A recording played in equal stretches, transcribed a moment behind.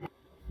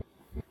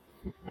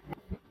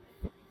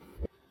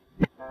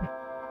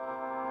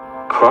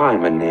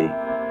Criminy.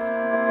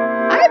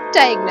 I've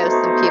diagnosed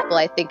some people.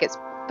 I think it's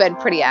been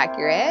pretty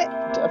accurate.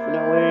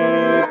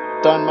 Definitely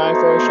done my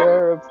fair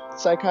share of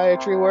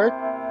psychiatry work.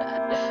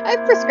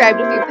 I've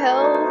prescribed a few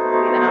pills,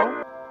 you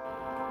know.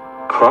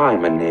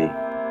 Criminy.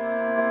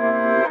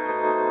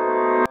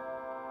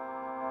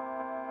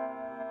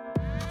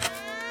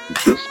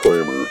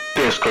 Disclaimer.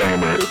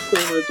 Disclaimer.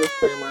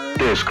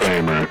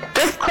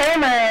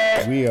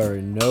 We are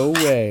in no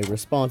way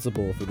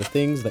responsible for the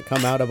things that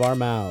come out of our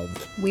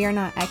mouths. We are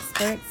not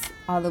experts,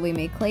 although we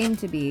may claim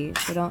to be,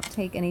 so don't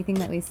take anything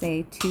that we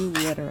say too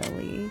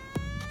literally.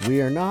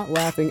 We are not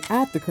laughing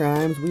at the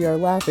crimes, we are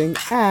laughing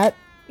at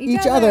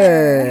Each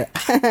other.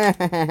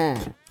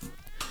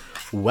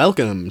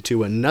 Welcome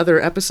to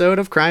another episode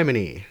of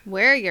Criminy.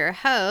 We're your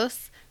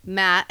hosts,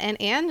 Matt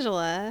and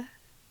Angela.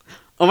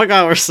 Oh my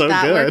god, we're so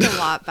That good. worked a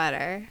lot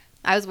better.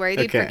 I was worried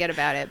you'd Okay. forget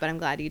about it, but I'm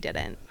glad you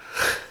didn't.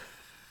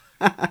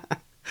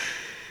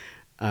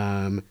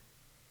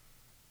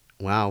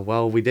 Wow,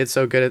 well, we did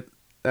so good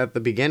at the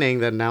beginning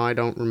that now I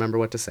don't remember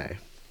what to say.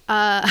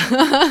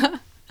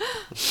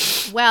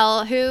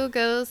 Well, who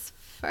goes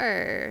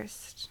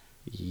first?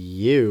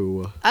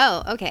 You.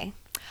 Oh, okay.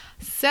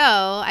 So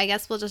I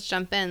guess we'll just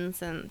jump in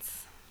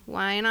since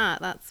why not?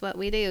 That's what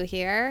we do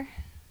here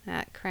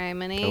at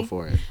Criminy. Go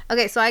for it.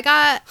 Okay, so I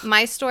got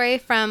my story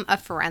from a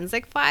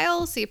forensic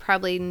file, so you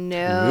probably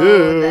know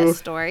Ooh. this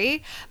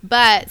story.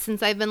 But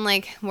since I've been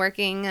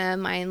working a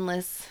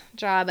mindless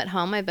job at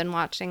home, I've been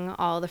watching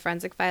all the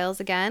forensic files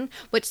again,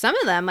 which some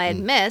of them I had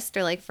missed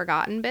or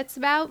forgotten bits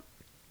about.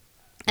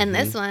 And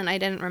this one I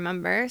didn't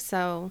remember,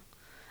 so...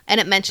 And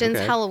it mentions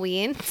Okay.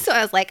 Halloween, so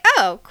I was like,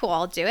 oh, cool,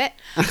 I'll do it.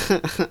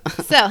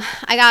 So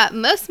I got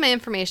most of my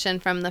information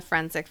from the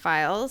forensic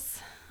files.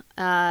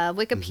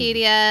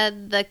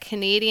 Wikipedia, the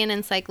Canadian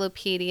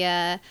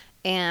Encyclopedia,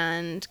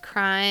 and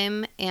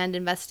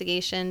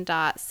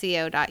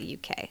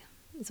crimeandinvestigation.co.uk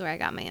is where I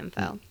got my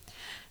info.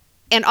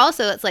 And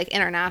also it's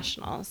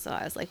international, so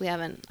I was like, I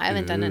haven't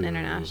done an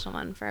international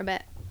one for a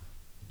bit.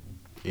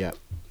 Yep.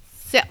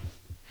 So,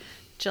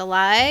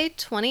 July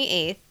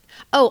 28th.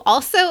 Oh,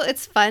 also,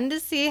 it's fun to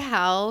see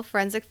how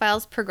Forensic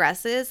Files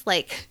progresses.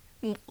 A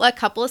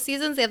couple of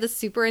seasons, they have this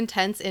super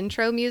intense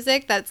intro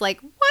music that's like,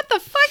 what the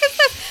fuck is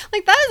this?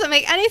 That doesn't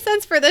make any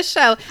sense for this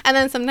show. And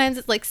then sometimes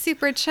it's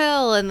super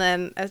chill, and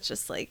then it's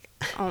just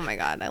oh my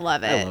god, I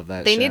love it. I love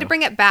that They need show. to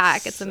bring it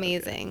back. It's So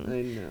amazing. good.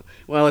 I know.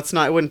 Well, it's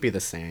not. It wouldn't be the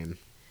same.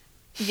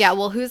 Yeah,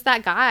 well, who's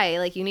that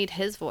guy? You need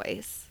his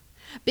voice.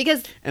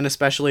 Because And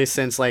especially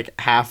since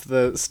half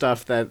the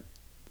stuff that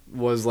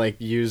was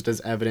used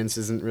as evidence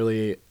isn't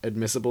really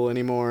admissible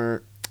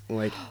anymore,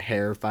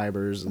 hair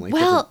fibers and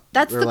well,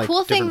 that's the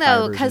cool thing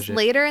though, because because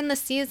later in the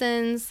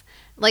seasons,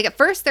 at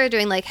first they're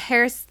doing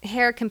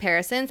hair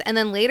comparisons, and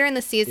then later in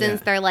the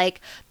seasons they're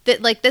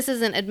this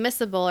isn't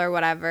admissible or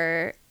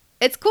whatever.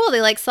 It's cool.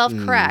 They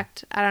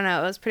self-correct. I don't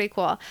know. It was pretty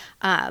cool.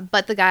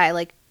 But the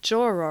guy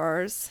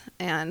jurors,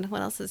 and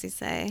what else does he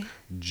say?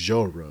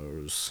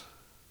 Jurors.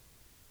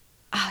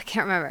 I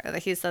can't remember.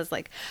 He says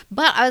but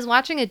I was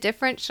watching a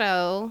different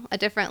show, a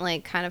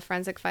different kind of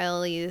forensic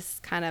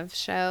files kind of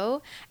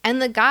show, and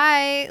the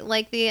guy,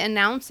 the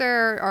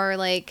announcer or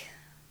the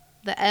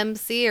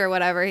MC or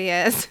whatever he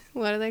is,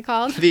 what are they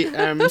called? The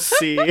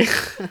MC.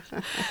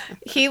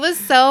 He was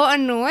so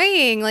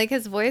annoying.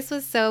 His voice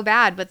was so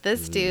bad, but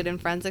this dude in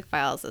Forensic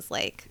Files is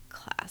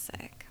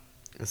classic.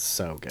 It's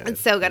so good. It's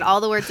so good.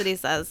 All the words that he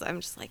says, I'm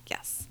just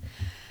yes.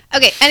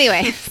 Okay,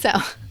 anyway, so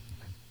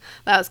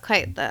that was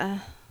quite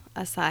the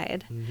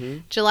aside.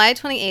 July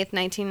 28th,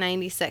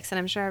 1996, and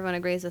I'm sure everyone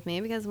agrees with me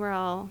because we're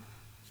all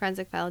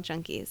forensic file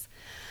junkies.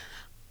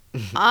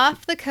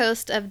 Off the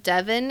coast of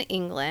Devon,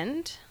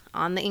 England,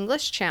 on the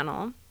English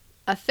Channel,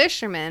 a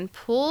fisherman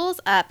pulls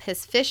up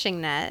his fishing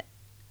net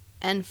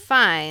and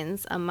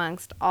finds,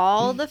 amongst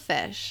all the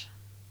fish,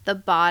 the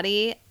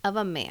body of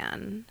a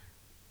man.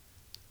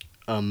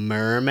 A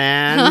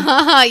merman?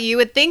 You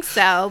would think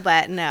so,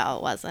 but no,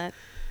 it wasn't.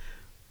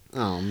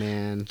 Oh,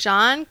 man.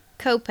 John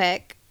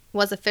Kopic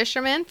was a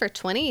fisherman for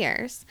 20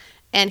 years,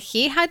 and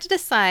he had to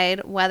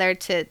decide whether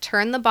to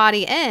turn the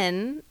body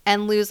in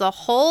and lose a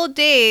whole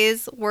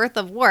day's worth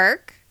of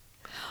work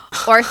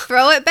or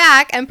throw it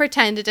back and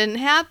pretend it didn't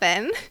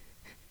happen.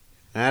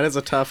 That is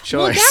a tough choice.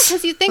 Well, yeah,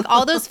 because you think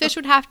all those fish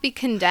would have to be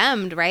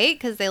condemned, right?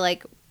 Because they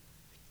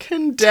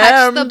Condemned.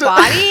 touched the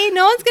body.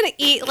 No one's going to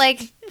eat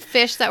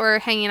fish that were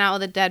hanging out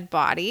with a dead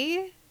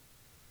body.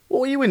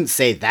 Well, you wouldn't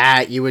say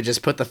that. You would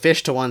just put the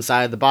fish to one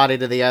side, the body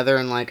to the other,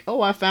 and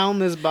oh, I found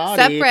this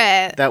body.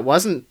 Separate. That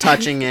wasn't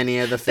touching any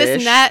of the fish.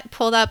 This net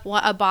pulled up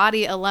a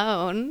body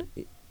alone.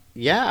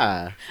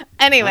 Yeah.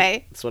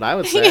 Anyway. That's what I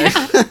would say.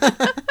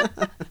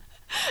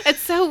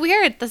 It's so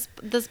weird.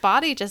 This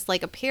body just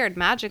appeared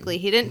magically.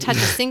 He didn't touch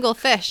a single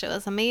fish. It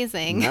was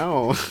amazing.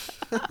 No.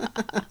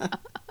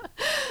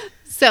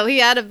 So he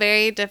had a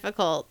very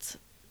difficult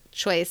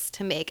choice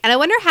to make. And I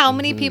wonder how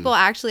many people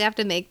actually have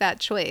to make that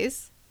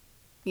choice.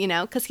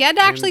 Because he had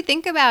to actually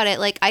think about it.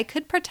 I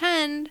could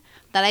pretend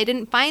that I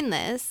didn't find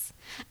this.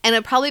 And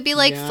it'd probably be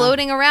like Yeah.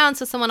 floating around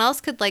so someone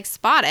else could like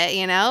spot it,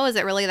 you know? Is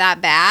it really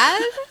that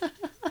bad?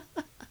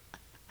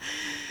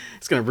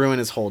 It's gonna ruin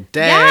his whole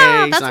day.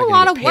 Yeah, He's that's not a gonna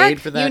lot get of paid work.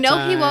 for that You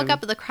know, he woke time.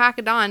 up at the crack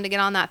of dawn to get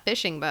on that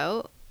fishing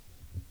boat.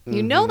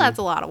 You know that's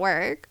a lot of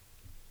work.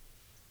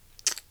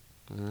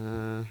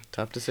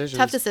 Tough decisions.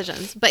 Tough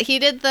decisions. But he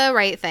did the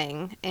right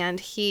thing, and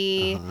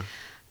he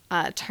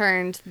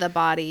turned the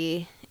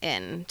body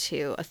in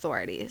to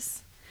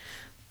authorities.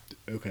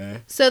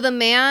 Okay. So the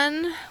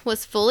man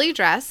was fully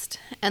dressed,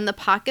 and the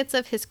pockets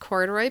of his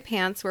corduroy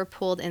pants were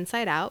pulled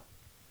inside out.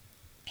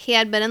 He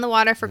had been in the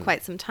water for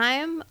quite some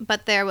time,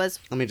 but there was...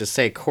 Let me just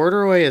say,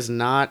 corduroy is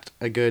not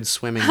a good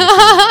swimming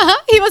material.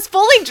 He was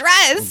fully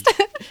dressed.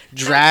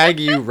 Drag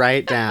you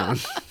right down.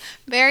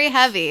 Very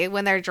heavy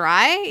when they're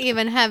dry,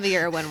 even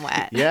heavier when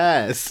wet.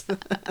 Yes.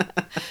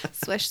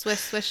 Swish, swish,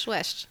 swish,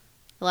 swish.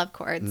 I love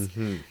chords.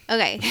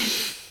 Okay.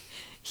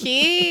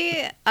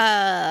 He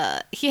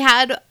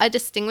had a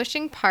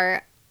distinguishing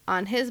part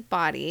on his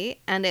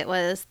body, and it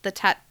was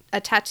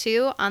a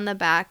tattoo on the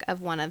back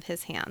of one of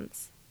his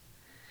hands,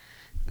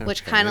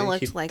 which kind of Okay.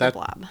 looked like a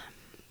blob.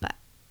 But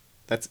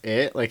That's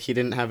it? Like, he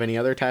didn't have any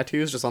other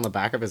tattoos, just on the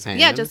back of his hand?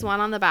 yeah, just one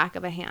on the back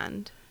of a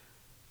hand.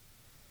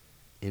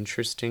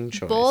 Interesting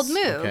choice. Bold move.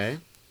 Okay.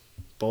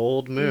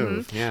 Bold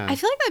move, yeah. I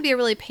feel like that'd be a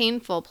really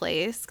painful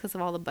place because of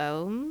all the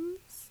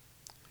bones.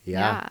 yeah.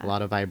 yeah. A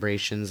lot of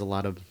vibrations, a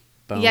lot of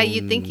bone Yeah,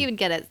 you'd think you would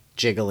get it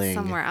jiggling.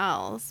 somewhere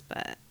else,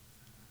 but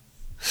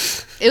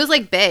it was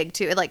like big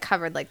too. It like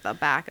covered like the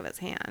back of his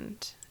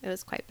hand. It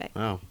was quite big.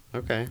 Oh,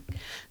 okay.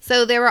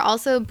 So there were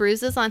also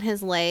bruises on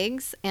his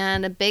legs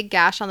and a big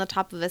gash on the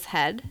top of his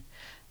head.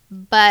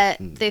 But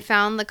they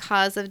found the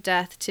cause of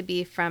death to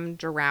be from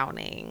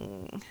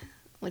drowning,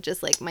 which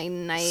is like my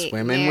nightmare.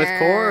 Swimming with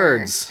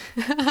cords.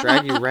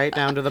 Drag you right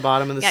down to the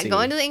bottom of the Yeah, sea.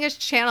 going to the English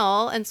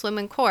Channel and swim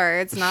in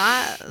cords,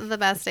 not the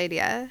best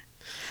idea.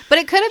 But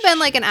it could have been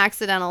like an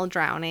accidental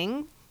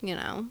drowning, you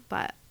know,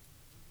 but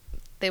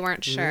they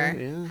weren't sure.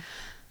 Yeah.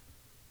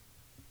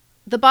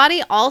 The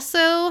body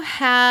also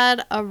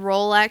had a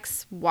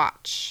Rolex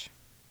watch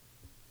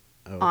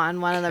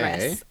on one of the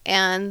Okay. wrists.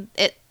 And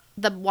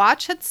the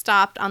watch had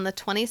stopped on the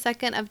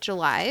 22nd of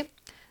July.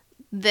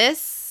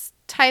 This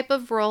type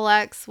of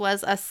Rolex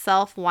was a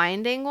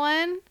self-winding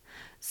one.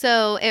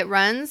 So it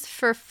runs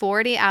for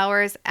 40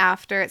 hours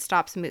after it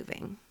stops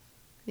moving.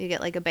 You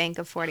get like a bank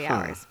of 40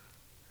 hours.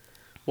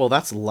 Well,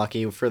 that's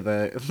lucky for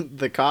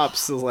the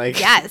cops to like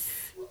Yes.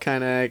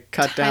 kind of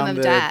cut Time down of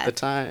the death.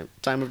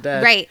 time of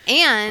death. Right.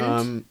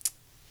 And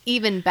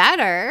even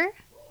better,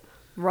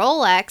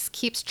 Rolex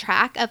keeps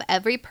track of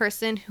every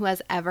person who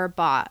has ever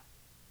bought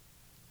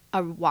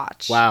a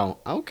watch. Wow.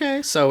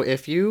 Okay. So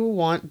if you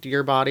want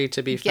your body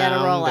to be Get a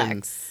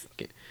found Rolex.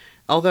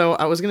 although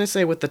I was going to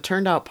say with the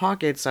turned out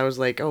pockets, I was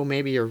like, "Oh,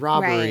 maybe a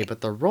robbery," Right.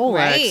 but the Rolex,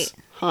 Right.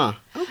 huh.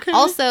 Okay.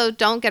 Also,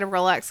 don't get a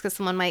Rolex because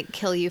someone might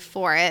kill you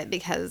for it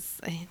because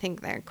I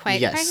think they're quite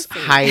yes,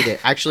 pricey. hide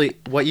it. Actually,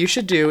 what you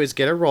should do is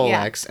get a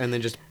Rolex and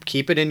then just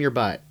keep it in your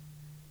butt.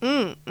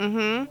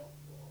 Mm-hmm.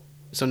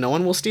 So no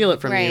one will steal it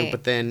from you, Right.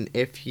 but then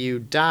if you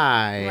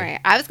die, Right.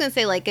 I was going to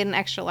say, like, get an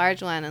extra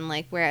large one and,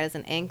 like, wear it as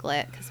an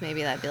anklet because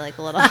maybe that'd be, like,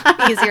 a little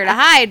easier to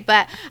hide.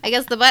 But I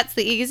guess the butt's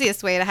the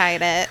easiest way to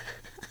hide it.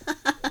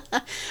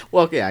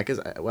 well, yeah, because,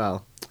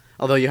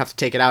 although you have to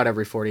take it out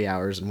every 40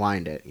 hours and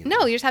wind it. You know?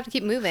 No, you just have to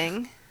keep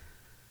moving.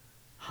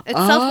 It's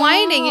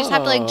self-winding. You just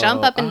have to, like,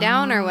 jump up and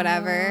down or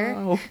whatever.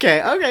 Okay,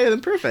 then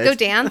perfect. Go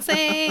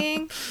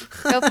dancing.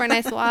 Go for a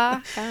nice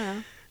walk. I don't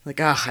know. Like,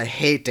 I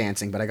hate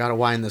dancing, but I gotta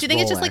wind this Do you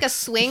think it's just like a Rolex.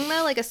 swing,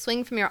 though? Like a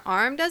swing from your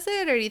arm does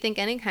it? Or do you think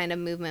any kind of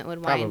movement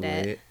would wind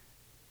it?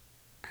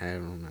 I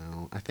don't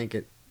know.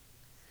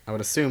 I would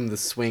assume the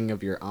swing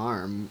of your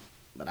arm,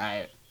 but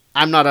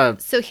I'm not a...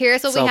 So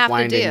here's what we have to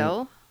Self-winding-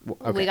 do.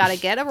 Okay. We got to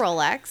get a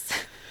Rolex.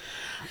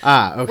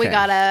 Okay. we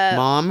gotta-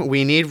 Mom,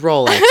 we need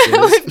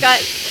Rolexes. We've got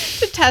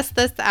to test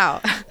this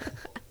out.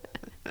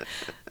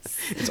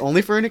 It's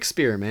only for an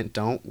experiment.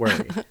 Don't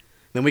worry.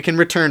 Then we can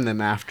return them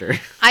after.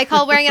 I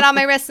call wearing it on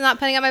my wrist and not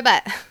putting it on my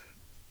butt.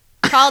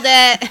 Called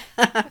it.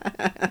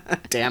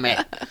 Damn it.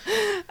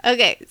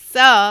 Okay,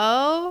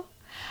 so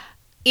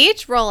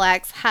each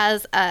Rolex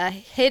has a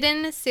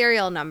hidden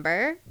serial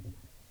number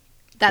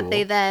that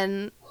they Cool.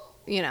 then,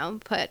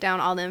 put down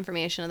all the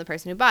information of the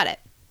person who bought it.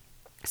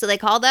 So they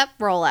called up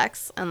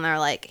Rolex and they're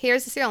like,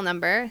 here's the serial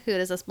number. Who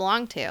does this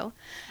belong to?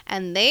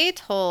 And they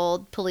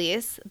told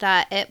police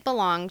that it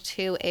belonged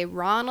to a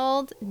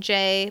Ronald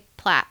J.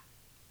 Platt.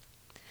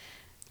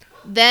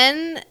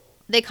 Then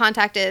they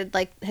contacted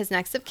his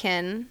next of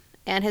kin,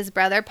 and his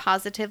brother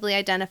positively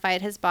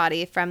identified his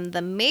body from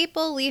the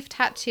maple leaf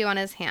tattoo on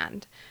his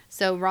hand.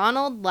 So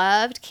Ronald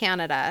loved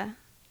Canada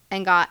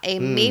and got a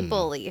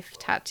maple leaf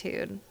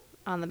tattooed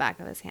on the back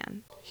of his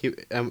hand.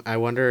 I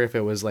wonder if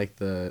it was like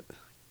the...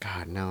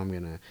 God, now I'm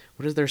gonna...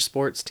 What is their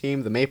sports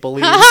team? The Maple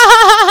Leafs?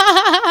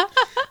 I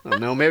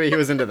don't know. Maybe he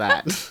was into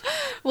that.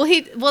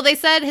 Well, they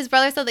said his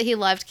brother said that he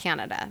loved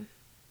Canada.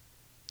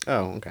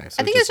 Oh, okay.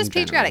 So I think it's in just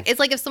general. patriotic. It's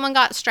like if someone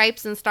got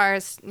stripes and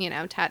stars,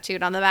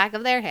 tattooed on the back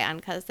of their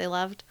hand because they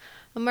loved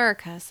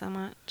America so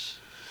much.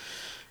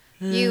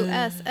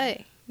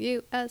 USA.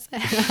 USA.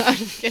 I'm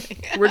just kidding.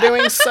 We're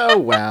doing so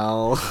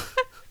well.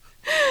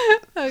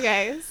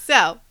 Okay,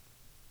 so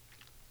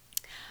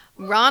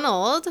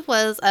Ronald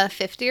was a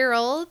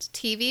 50-year-old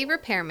TV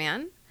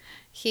repairman.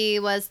 He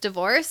was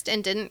divorced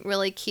and didn't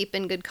really keep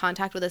in good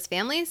contact with his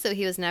family, so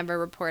he was never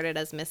reported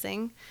as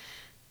missing.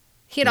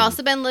 He had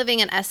also been living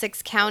in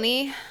Essex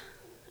County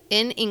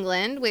in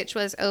England, which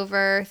was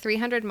over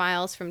 300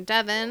 miles from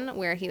Devon,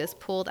 where he was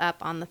pulled up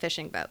on the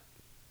fishing boat.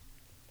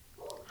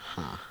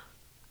 Huh.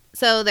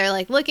 So they're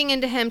like looking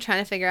into him,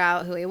 trying to figure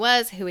out who he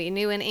was, who he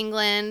knew in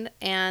England,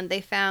 and they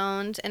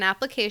found an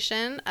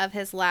application of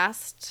his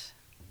last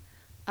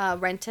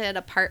rented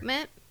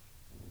apartment.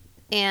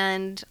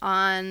 And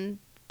on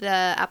the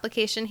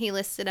application, he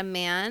listed a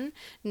man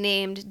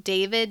named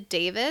David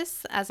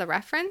Davis as a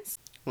reference.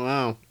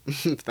 Wow.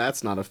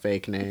 That's not a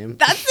fake name.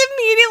 That's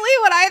immediately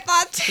what I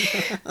thought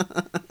too.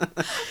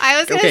 I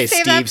was going to Okay,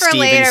 save that Steve for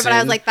later, but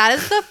I was Stevenson. like, that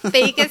is the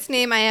fakest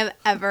name I have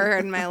ever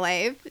heard in my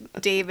life.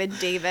 David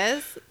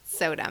Davis.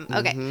 So dumb.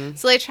 Okay,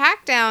 so they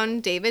tracked down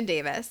David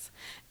Davis.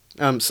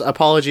 So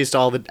apologies to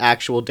all the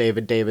actual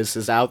David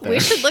Davises out there. We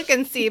should look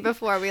and see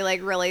before we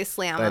like really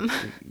slam But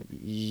him.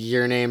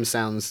 your name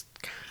sounds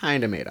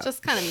kind of made up.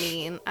 Just kind of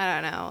mean.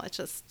 I don't know. It's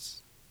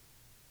just,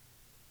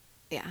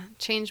 yeah,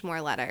 change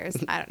more letters.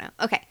 I don't know.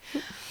 Okay.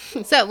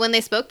 So when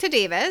they spoke to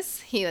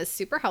Davis, he was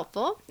super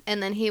helpful.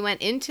 And then he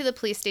went into the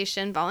police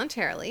station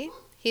voluntarily.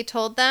 He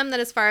told them that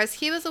as far as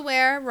he was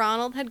aware,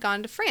 Ronald had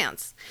gone to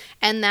France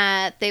and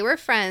that they were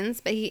friends,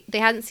 but they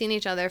hadn't seen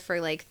each other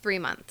for like 3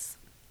 months.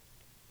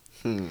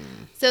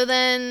 So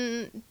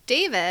then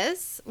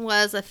Davis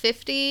was a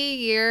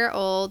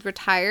 50-year-old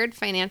retired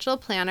financial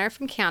planner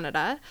from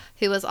Canada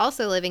who was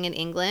also living in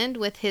England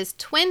with his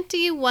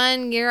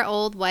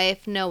 21-year-old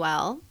wife,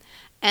 Noelle,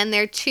 and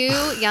their 2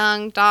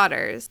 young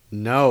daughters.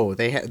 No,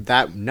 they had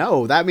that.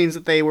 No, that means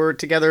that they were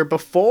together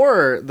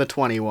before the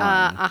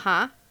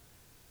 21.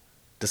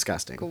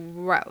 Disgusting.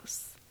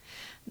 Gross.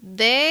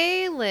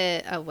 They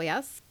live... Oh,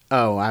 yes?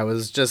 Oh, I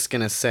was just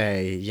gonna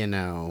say,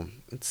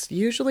 it's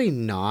usually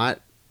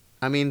not.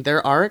 I mean,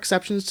 there are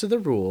exceptions to the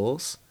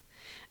rules.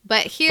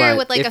 But here But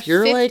with like if a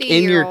you're like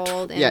in your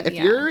 50-year-old... if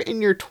you're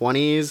in your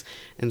 20s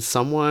and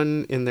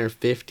someone in their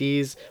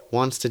 50s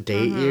wants to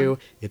date you,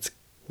 it's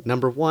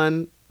number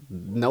one,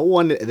 no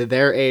one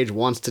their age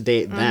wants to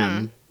date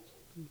them.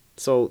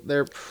 So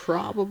there's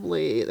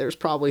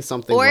probably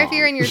something Or wrong. if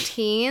you're in your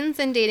teens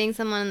and dating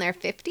someone in their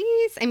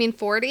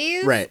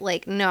 40s, Right.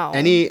 like, no.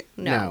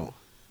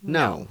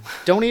 No.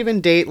 Don't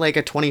even date like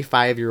a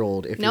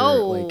 25-year-old if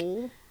No. you're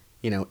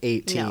like,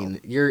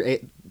 18. No.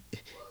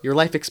 Your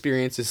life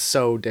experience is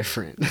so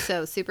different.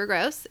 So super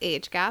gross.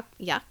 Age gap.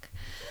 Yuck.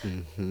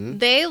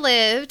 They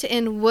lived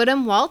in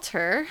Woodham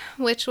Walter,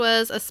 which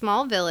was a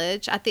small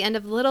village at the end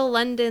of Little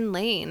London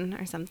Lane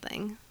or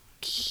something.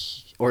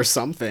 Or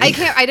something. I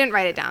didn't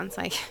write it down,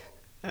 so it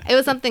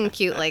was something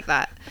cute like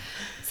that.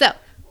 So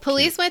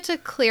police went to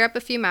clear up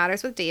a few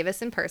matters with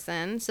Davis in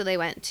person. So they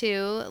went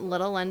to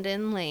Little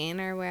London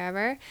Lane or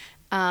wherever.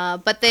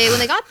 But when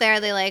they got there,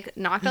 they like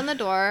knocked on the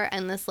door,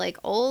 and this like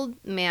old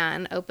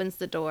man opens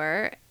the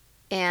door,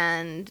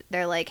 and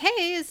they're like,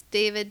 "Hey, is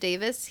David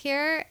Davis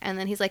here?" And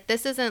then he's like,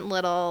 "This isn't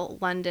Little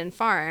London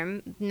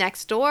Farm.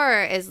 Next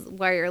door is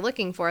where you're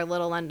looking for,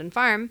 Little London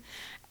Farm."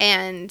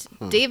 And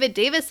David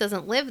Davis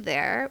doesn't live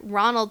there.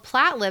 Ronald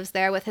Platt lives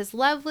there with his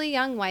lovely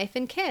young wife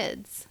and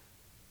kids.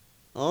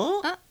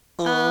 Oh.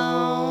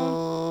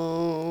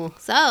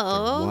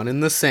 So One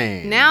and the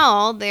same.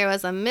 now there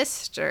was a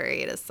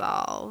mystery to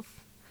solve.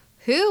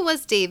 Who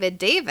was David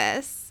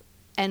Davis,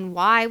 and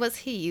why was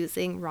he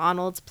using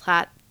Ronald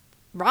Platt's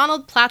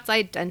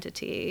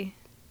identity?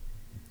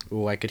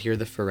 Ooh, I could hear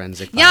the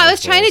forensic. Yeah, I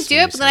was bias trying to voice do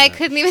when it, you but then I said that.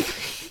 couldn't even.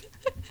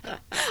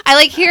 I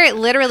like hear it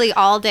literally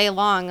all day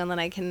long, and then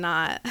I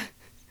cannot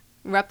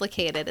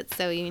replicate it. It's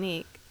so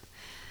unique.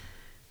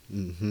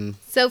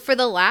 So for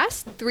the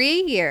last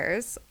 3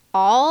 years,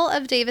 all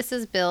of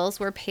Davis's bills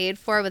were paid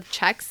for with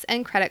checks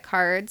and credit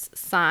cards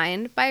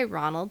signed by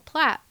Ronald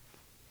Platt.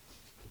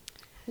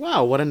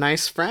 Wow, what a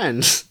nice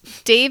friend.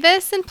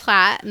 Davis and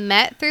Platt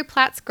met through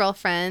Platt's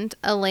girlfriend,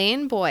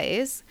 Elaine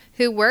Boyes,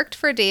 who worked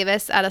for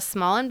Davis at a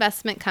small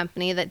investment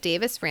company that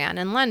Davis ran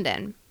in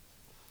London.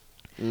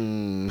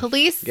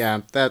 Police...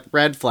 Yeah, that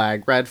red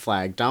flag.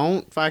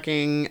 Don't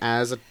fucking,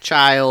 as a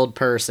child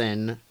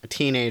person, a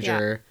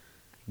teenager,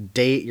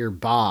 date your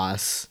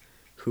boss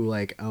who,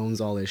 like,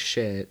 owns all this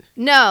shit.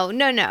 No.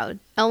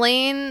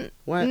 Elaine...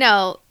 What?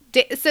 No.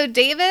 So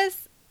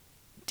Davis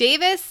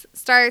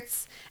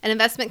starts an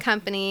investment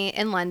company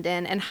in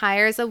London and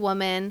hires a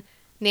woman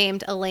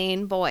named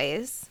Elaine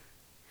Boyes.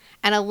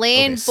 And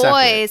Elaine Okay, separate.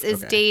 Boyes is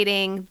Okay.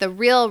 dating the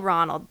real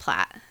Ronald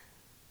Platt.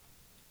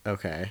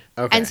 Okay.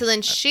 And so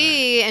then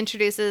she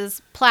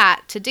introduces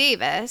Platt to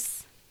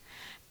Davis.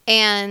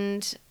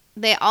 And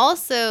they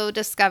also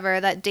discover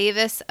that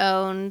Davis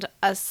owned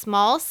a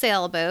small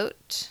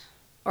sailboat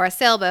or a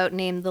sailboat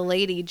named the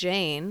Lady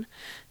Jane.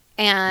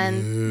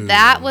 And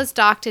that was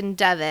docked in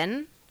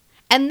Devon.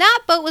 And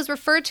that boat was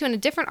referred to in a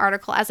different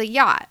article as a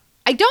yacht.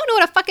 I don't know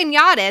what a fucking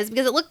yacht is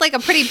because it looked like a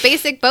pretty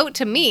basic boat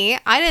to me.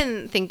 I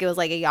didn't think it was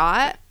like a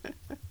yacht.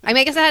 I mean,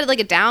 I guess it had like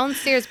a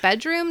downstairs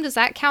bedroom. Does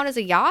that count as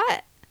a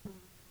yacht?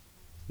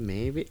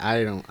 Maybe.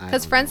 I don't know.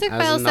 Because Forensic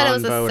As Files said it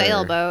was a non-boater.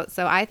 sailboat,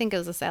 so I think it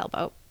was a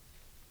sailboat.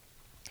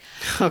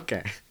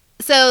 Okay.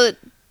 So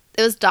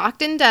it was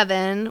docked in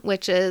Devon,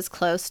 which is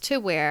close to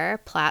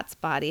where Platt's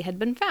body had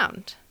been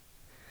found.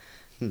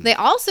 They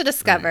also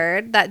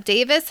discovered that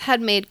Davis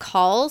had made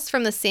calls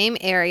from the same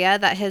area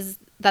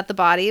that the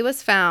body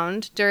was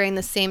found during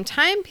the same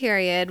time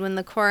period when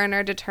the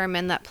coroner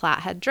determined that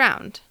Platt had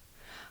drowned.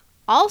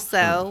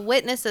 Also,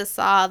 witnesses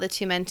saw the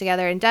two men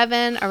together in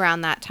Devon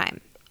around that time.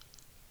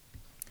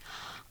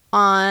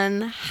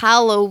 On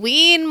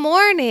Halloween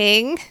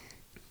morning,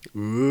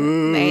 there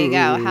you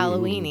go,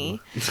 Halloweeny.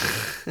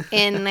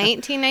 In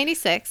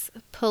 1996,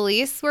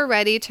 police were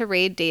ready to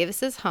raid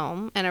Davis's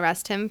home and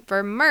arrest him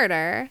for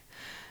murder.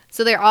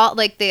 So they're all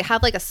like, they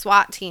have like a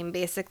SWAT team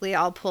basically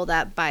all pulled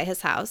up by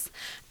his house.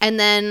 And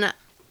then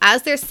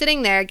as they're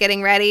sitting there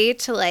getting ready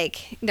to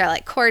they're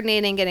like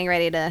coordinating, getting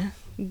ready to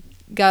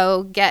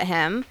go get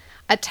him,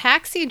 a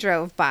taxi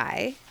drove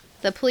by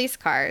the police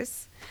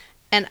cars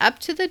and up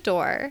to the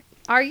door.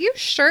 Are you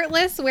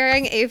shirtless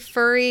wearing a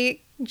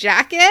furry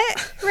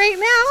jacket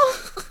right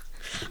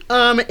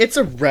now? It's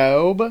a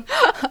robe.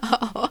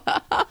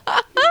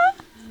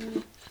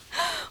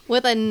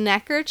 With a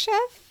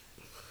neckerchief?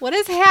 What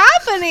is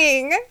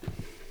happening?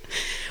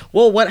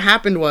 Well, what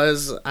happened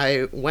was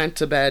I went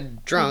to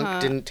bed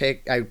drunk,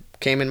 I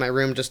came in my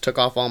room, just took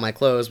off all my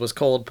clothes, was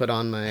cold, put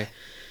on my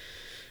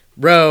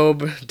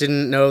robe,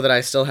 didn't know that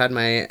I still had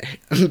my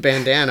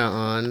bandana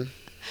on.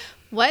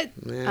 What,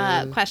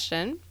 Man.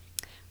 question,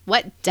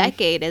 what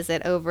decade is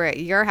it over at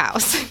your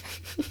house?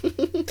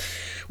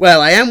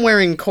 Well, I am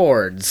wearing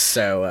cords,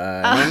 so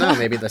I don't know,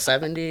 maybe the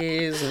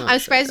 70s? I'm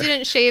surprised you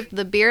didn't shave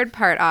the beard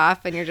part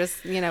off and you're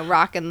just,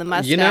 rocking the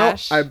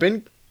mustache. I've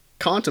been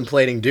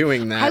contemplating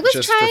doing that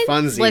just for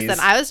funsies. Listen,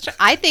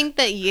 I think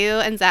that you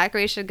and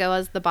Zachary should go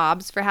as the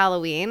Bobs for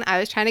Halloween. I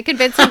was trying to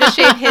convince him to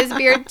shave his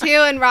beard too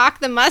and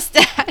rock the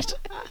mustache.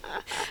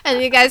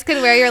 And you guys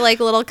could wear your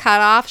little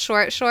cutoff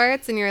short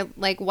shorts and your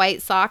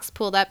white socks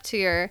pulled up to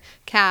your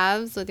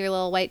calves with your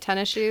little white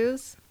tennis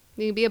shoes.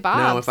 You could be a Bobs.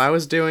 No, if I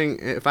was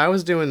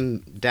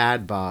doing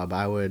Dad Bob,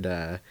 I would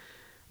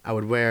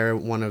wear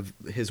one of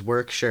his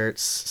work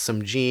shirts,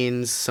 some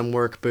jeans, some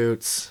work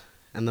boots,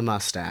 and the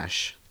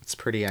mustache. It's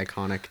pretty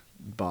iconic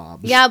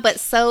Bob. Yeah, but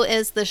so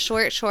is the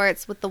short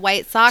shorts with the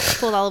white socks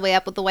pulled all the way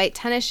up with the white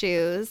tennis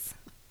shoes.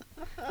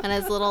 And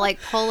his little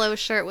polo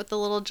shirt with the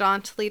little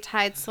jauntily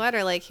tied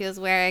sweater like he was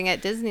wearing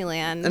at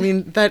Disneyland. I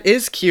mean, that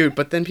is cute,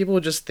 but then people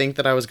would just think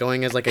that I was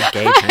going as a gay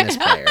tennis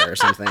player or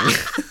something.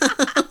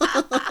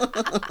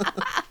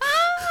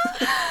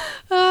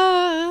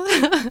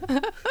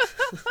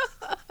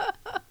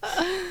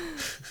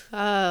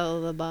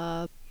 Oh, the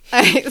Bob.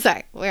 All right,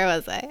 sorry, where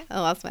was I? I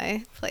lost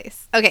my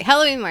place. Okay,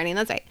 Halloween morning,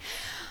 that's right.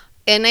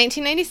 In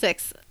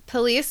 1996,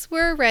 police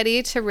were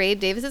ready to raid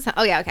Davis's home.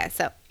 Oh, yeah, okay,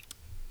 so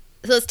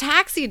this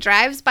taxi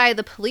drives by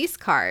the police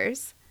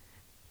cars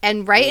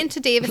and right in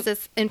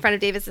front of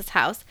Davis's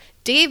house.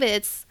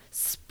 Davis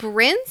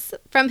sprints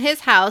from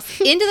his house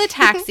into the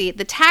taxi.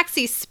 The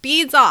taxi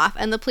speeds off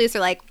and the police are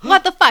like,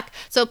 what the fuck?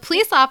 So a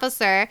police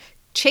officer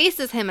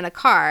chases him in a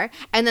car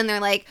and then they're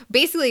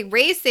basically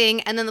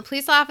racing, and then the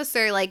police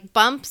officer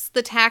bumps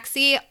the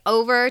taxi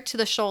over to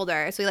the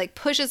shoulder. So he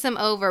pushes him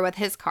over with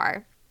his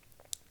car.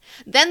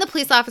 Then the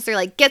police officer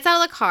gets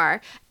out of the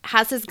car,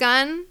 has his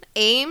gun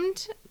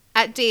aimed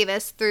at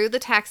Davis through the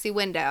taxi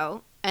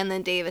window, and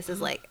then Davis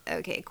is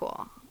okay,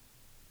 cool.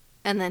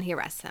 And then he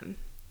arrests him.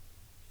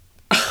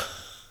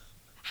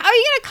 How are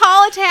you going to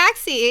call a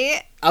taxi?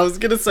 I was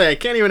going to say, I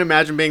can't even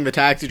imagine being the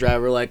taxi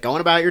driver,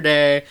 going about your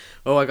day.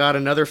 Oh, I got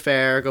another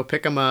fare. Go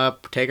pick him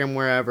up, take him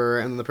wherever.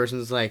 And the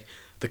person's like,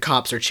 the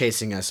cops are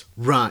chasing us.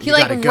 Run. He you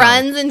gotta go.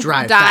 runs and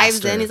Drive dives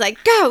faster. in. He's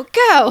like, go.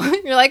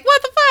 You're like,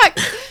 what the fuck?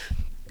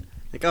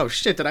 Oh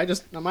shit,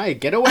 am I a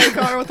getaway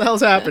car? What the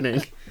hell's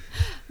happening?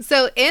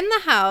 So in the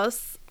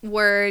house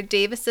were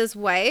Davis's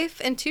wife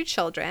and 2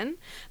 children.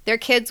 Their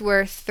kids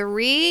were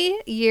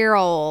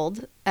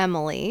 3-year-old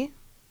Emily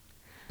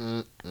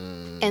and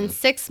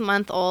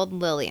 6-month-old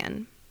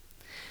Lillian.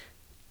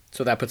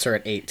 So that puts her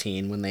at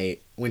 18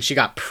 when she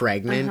got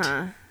pregnant.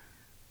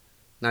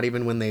 Not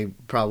even when they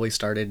probably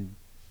started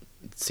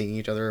seeing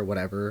each other or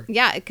whatever.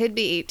 Yeah, it could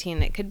be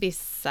 18. It could be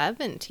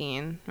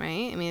 17, right?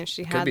 I mean, if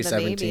she had the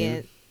 17. baby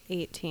at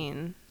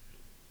 18,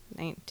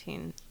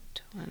 19,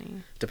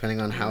 20.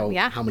 Depending on how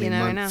many you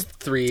never months, know.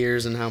 3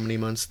 years and how many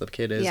months the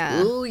kid is.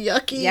 Yeah. Ooh,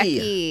 yucky.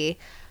 Yucky.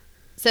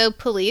 So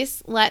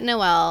police let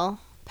Noelle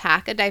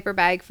pack a diaper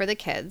bag for the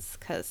kids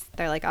because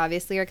they're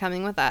obviously you're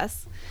coming with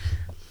us.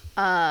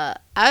 As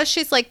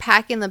she's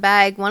packing the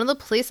bag, one of the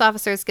police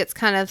officers gets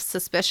kind of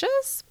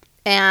suspicious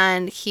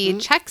and he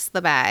checks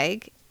the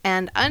bag,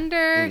 and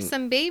under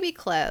some baby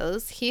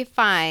clothes he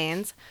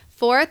finds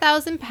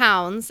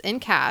 £4,000 in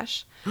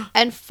cash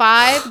and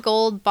 5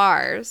 gold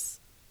bars.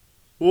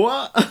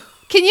 What?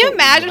 Can you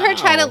imagine her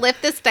trying to Wow.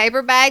 lift this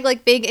diaper bag,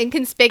 like being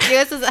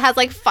inconspicuous as it has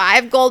like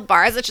 5 gold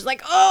bars? And she's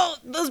like, oh,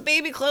 those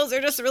baby clothes are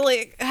just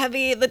really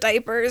heavy. The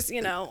diapers,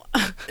 you know.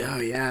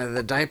 Oh yeah,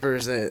 the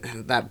diapers,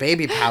 that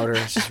baby powder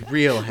is just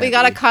real heavy. We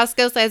got a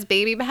Costco sized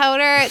baby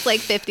powder. It's like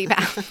 50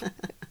 pounds.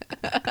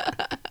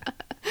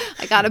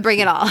 I got to bring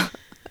it all.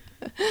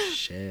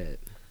 Shit.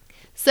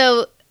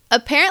 So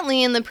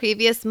apparently in the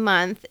previous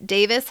month,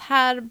 Davis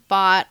had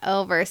bought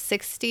over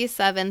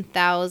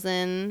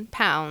 67,000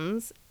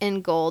 pounds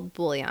in gold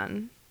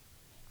bullion.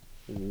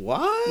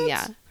 What?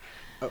 Yeah.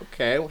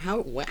 Okay.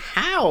 How?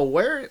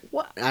 Where?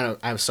 What? I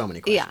have so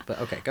many questions. Yeah. But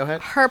okay, go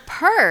ahead. Her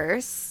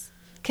purse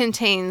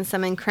contains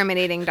some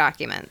incriminating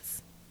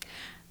documents.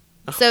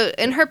 So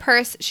in her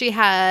purse, she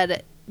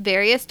had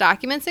various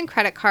documents and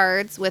credit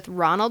cards with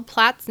Ronald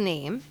Platt's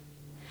name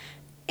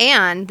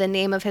and the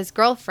name of his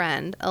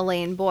girlfriend,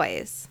 Elaine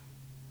Boyes.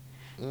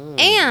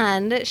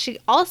 And she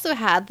also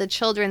had the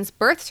children's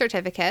birth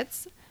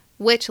certificates,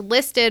 which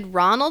listed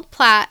Ronald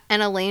Platt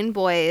and Elaine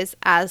Boyes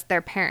as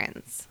their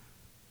parents.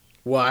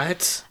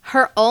 What?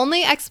 Her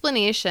only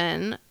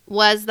explanation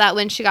was that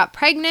when she got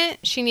pregnant,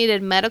 she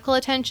needed medical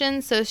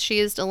attention, so she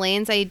used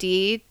Elaine's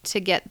ID to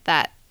get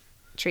that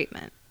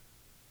treatment.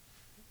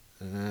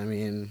 I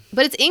mean,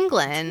 But it's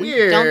England.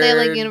 Weird. Don't they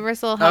like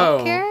universal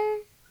health care?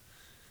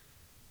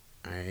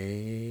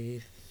 I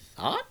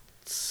thought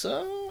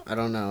so. I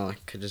don't know. I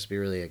could just be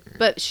really ignorant.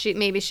 But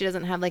maybe she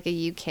doesn't have like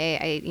a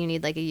UK. You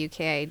need like a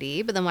UK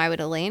ID. But then why would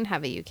Elaine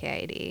have a UK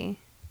ID?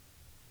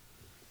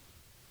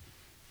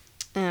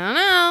 I don't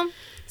know.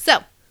 So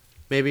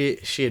Maybe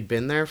she had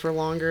been there for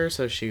longer,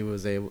 so she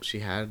was able. She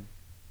had.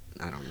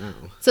 I don't know.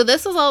 So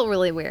this was all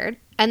really weird.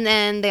 And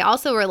then they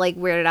also were like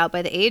weirded out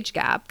by the age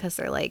gap because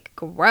they're like,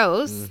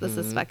 gross. This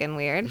is fucking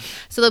weird.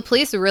 So the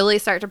police really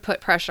start to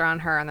put pressure on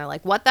her and they're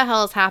like, what the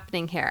hell is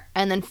happening here?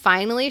 And then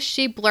finally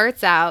she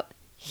blurts out,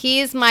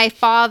 he's my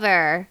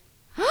father.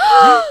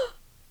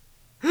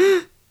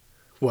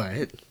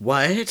 What?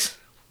 What?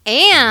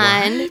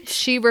 And What?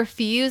 she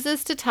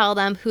refuses to tell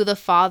them who the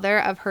father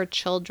of her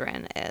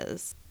children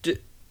is.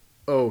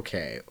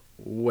 Okay.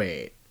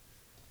 Wait.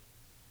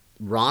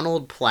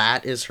 Ronald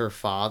Platt is her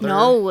father?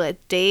 No,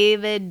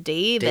 David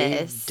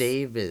Davis.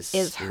 Davis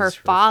is her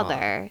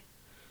father.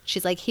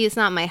 She's like, he's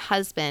not my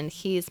husband.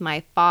 He's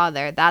my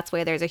father. That's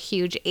why there's a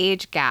huge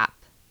age gap.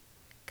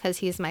 Because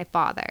he's my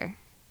father.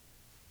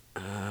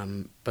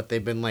 But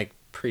they've been like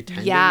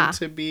pretending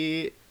to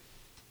be.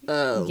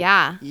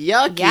 Yeah.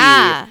 Yucky.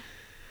 Yeah.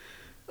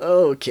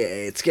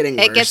 Okay, it's getting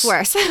worse. It gets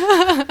worse.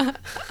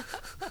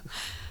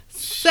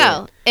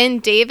 So, in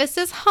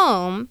Davis's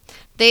home,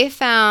 they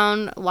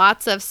found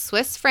lots of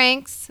Swiss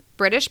francs,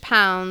 British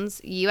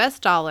pounds, US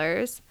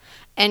dollars,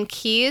 and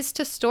keys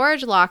to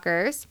storage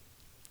lockers.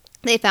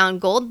 They found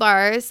gold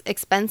bars,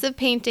 expensive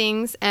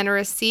paintings, and a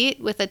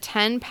receipt with a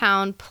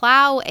 10-pound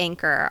plow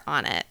anchor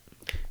on it.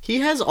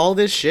 He has all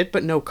this shit,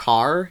 but no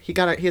car. He's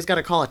got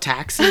to call a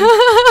taxi.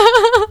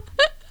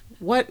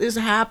 What is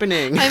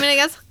happening? I mean, I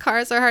guess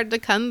cars are hard to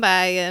come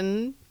by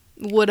in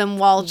Woodham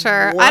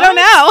Walter. What? I don't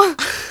know.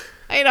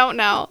 I don't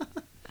know.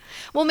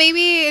 Well,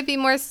 maybe it'd be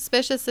more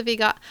suspicious if he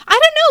got... I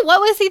don't know.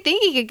 What was he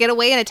thinking? He could get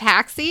away in a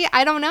taxi?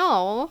 I don't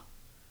know.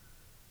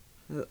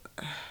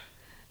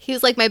 He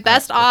was like, my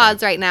best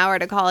odds right now are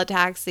to call a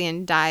taxi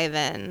and dive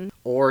in.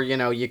 Or,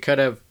 you could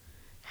have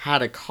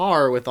had a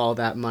car with all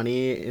that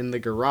money in the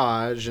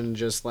garage and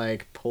just,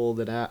 like, pulled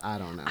it out. I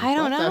don't know. I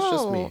don't know. That's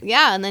just me.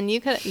 Yeah, and then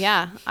you could...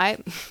 Yeah, I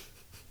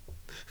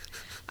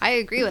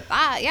agree with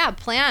that. Yeah,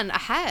 plan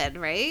ahead,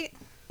 right?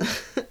 Yeah,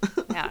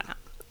 I don't know.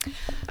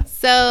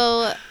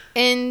 So,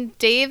 in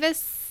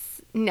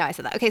Davis... No, I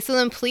said that. Okay, so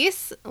then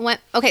police went...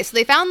 Okay, so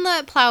they found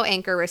the plow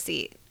anchor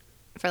receipt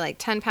for, like,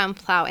 10-pound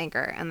plow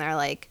anchor, and they're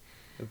like,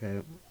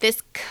 Okay.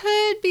 this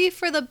could be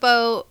for the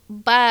boat,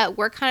 but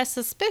we're kind of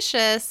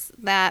suspicious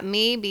that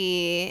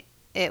maybe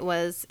it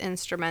was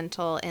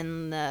instrumental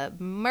in the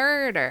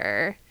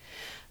murder.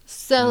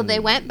 So they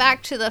went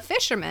back to the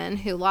fisherman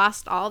who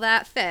lost all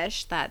that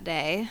fish that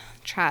day,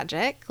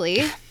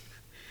 tragically.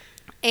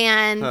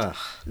 And Ugh.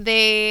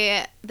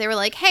 they were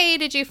like, hey,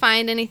 did you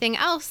find anything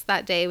else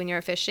that day when you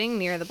were fishing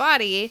near the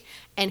body?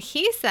 And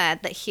he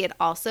said that he had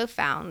also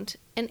found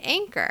an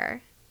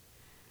anchor.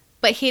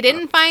 But he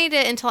didn't find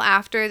it until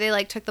after they,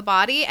 like, took the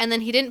body. And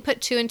then he didn't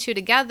put 2 and 2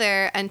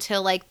 together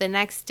until, like, the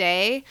next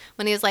day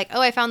when he was like,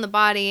 oh, I found the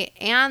body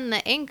and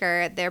the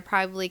anchor. They're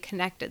probably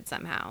connected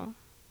somehow.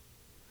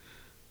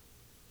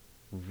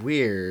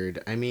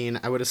 Weird. I mean,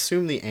 I would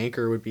assume the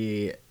anchor would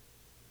be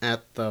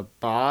at the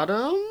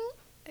bottom?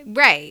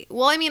 Right.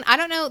 Well, I mean, I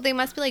don't know. They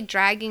must be, like,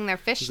 dragging their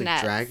fish Like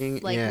nets, dragging?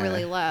 like, Yeah.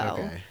 really low.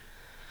 Okay.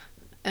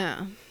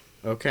 Yeah.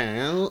 Okay.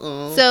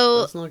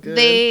 So That's not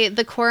good.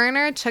 the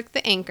coroner took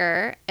the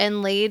anchor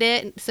and laid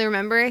it. So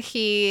remember,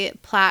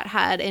 Platt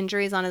had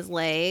injuries on his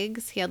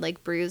legs. He had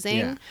like bruising.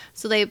 Yeah.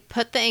 So they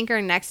put the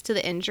anchor next to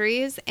the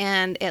injuries,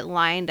 and it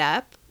lined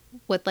up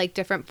with like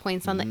different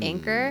points on the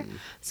anchor.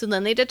 So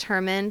then they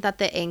determined that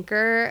the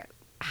anchor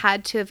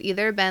had to have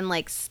either been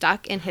like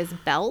stuck in his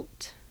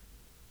belt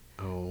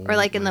Oh, or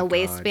like in my the God.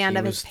 waistband He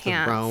of his was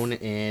pants. thrown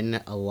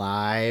in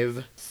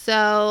alive.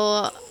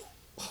 So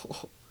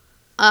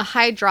a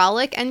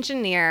hydraulic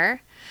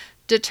engineer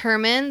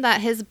determined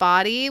that his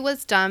body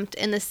was dumped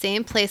in the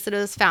same place that it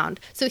was found.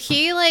 So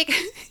he like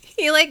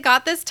he like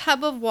got this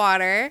tub of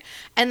water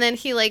and then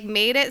he like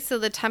made it so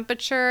the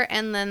temperature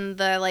and then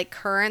the like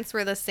currents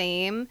were the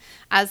same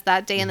as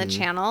that day in the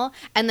channel,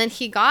 and then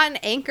he got an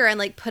anchor and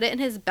like put it in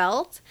his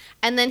belt,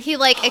 and then he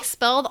like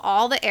expelled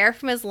all the air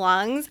from his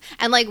lungs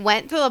and like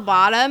went to the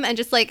bottom and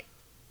just like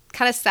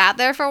kind of sat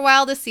there for a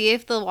while to see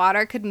if the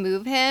water could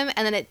move him,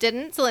 and then it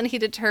didn't. So then he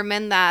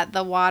determined that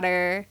the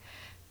water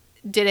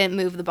didn't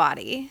move the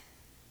body.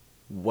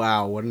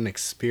 Wow, what an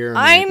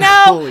experiment. I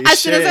know. Holy As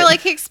soon as shit. I like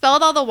he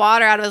expelled all the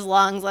water out of his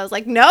lungs, I was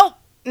like, nope,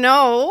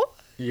 no.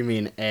 You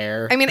mean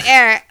air? I mean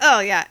air. Oh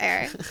yeah,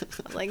 air.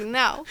 I was like,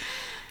 no.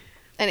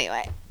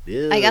 Anyway,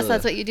 I guess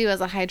that's what you do as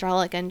a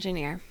hydraulic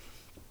engineer.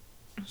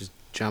 Just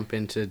jump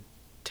into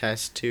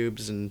test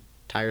tubes and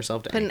tie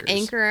yourself to Put anchors. an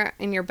anchor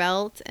in your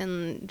belt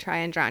and try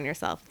and drown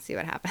yourself and see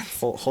what happens.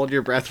 Hold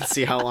your breath and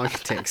see how long it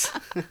takes.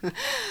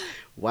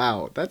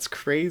 Wow, that's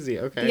crazy.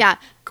 Okay. Yeah.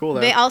 Cool,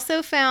 though. They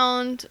also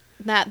found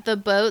that the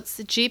boat's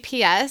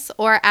GPS,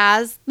 or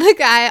as the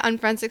guy on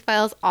Forensic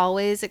Files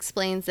always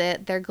explains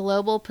it, their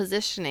global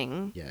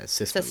positioning Yeah,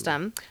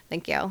 system.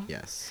 Thank you.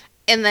 Yes.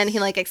 And then he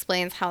like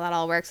explains how that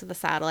all works with the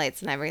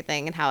satellites and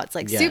everything, and how it's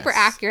like Yes. super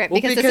accurate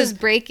Well, because this is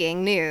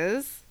breaking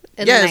news.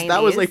 In Yes, the 90s.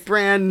 that was like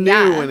brand new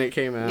Yeah. when it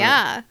came out.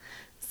 Yeah.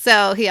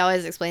 So he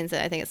always explains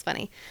it. I think it's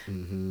funny.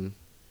 Mm-hmm.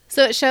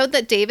 So it showed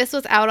that Davis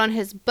was out on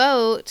his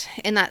boat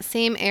in that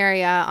same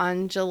area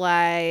on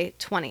July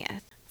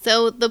 20th.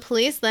 So the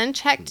police then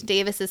checked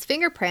Davis's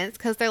fingerprints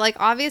because they're like,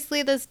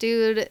 obviously this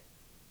dude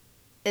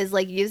is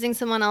like using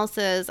someone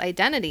else's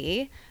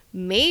identity.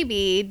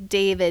 Maybe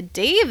David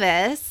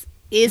Davis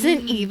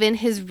isn't even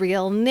his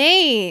real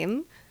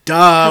name.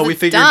 Duh, we it's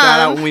figured that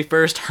out dumb. when we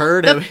first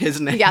heard of his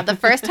name. Yeah, the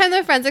first time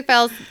the Forensic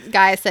Files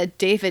guy said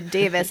David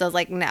Davis, I was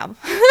like, no,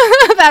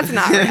 that's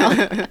not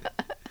real.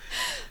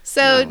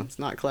 So No, it's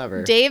not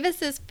clever.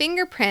 Davis's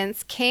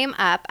fingerprints came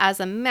up as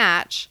a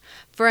match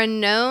for a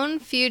known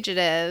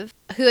fugitive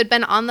who had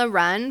been on the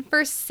run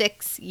for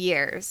 6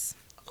 years.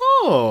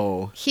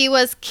 Oh. He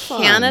was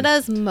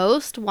Canada's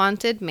most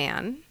wanted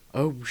man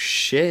Oh,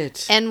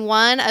 shit. and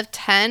one of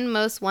 10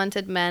 most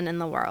wanted men in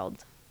the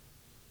world.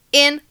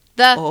 In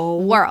the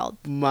world.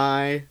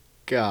 My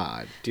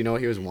God. Do you know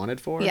what he was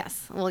wanted for?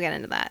 Yes, we'll get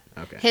into that.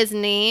 Okay. His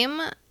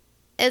name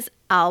is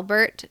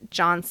Albert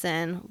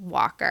Johnson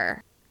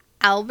Walker.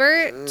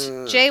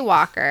 Albert J.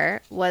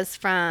 Walker was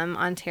from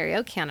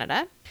Ontario,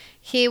 Canada.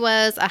 He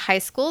was a high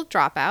school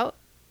dropout,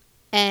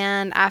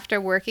 and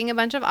after working a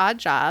bunch of odd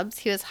jobs,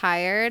 he was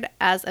hired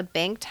as a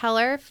bank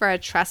teller for a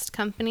trust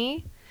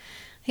company.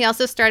 He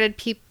also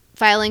started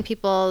filing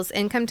people's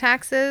income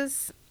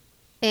taxes,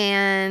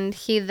 and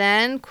he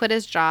then quit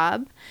his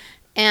job.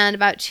 And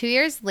about 2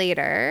 years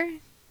later,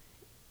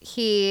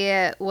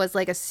 he was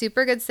like a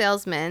super good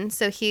salesman.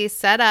 So he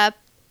set up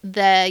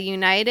the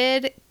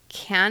United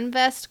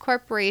Canvest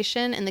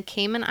Corporation in the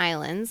Cayman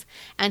Islands,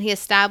 and he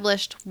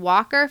established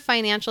Walker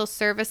Financial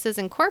Services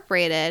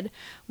Incorporated,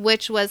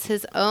 which was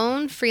his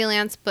own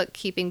freelance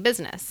bookkeeping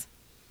business.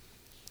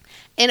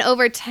 In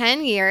over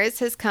 10 years,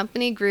 his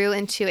company grew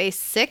into a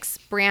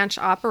 6-branch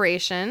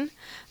operation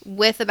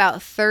with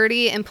about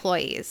 30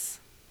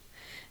 employees.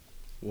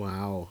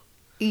 Wow.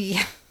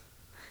 Yeah.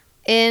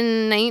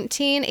 In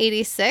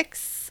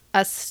 1986,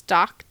 a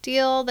stock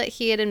deal that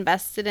he had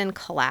invested in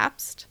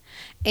collapsed.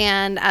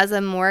 And as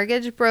a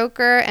mortgage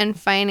broker and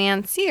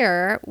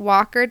financier,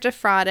 Walker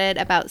defrauded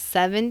about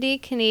 70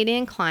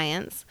 Canadian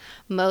clients,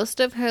 most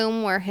of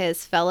whom were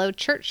his fellow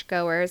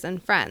churchgoers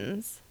and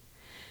friends.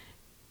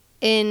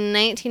 In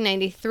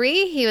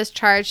 1993, he was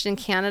charged in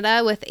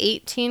Canada with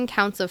 18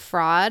 counts of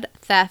fraud,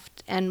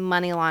 theft, and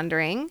money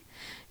laundering.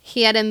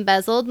 He had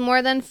embezzled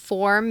more than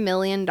 $4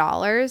 million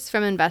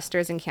from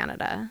investors in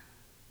Canada.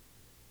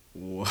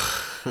 And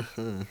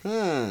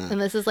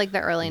this is like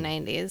the early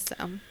 90s,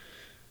 so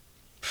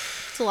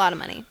it's a lot of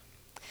money.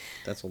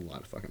 That's a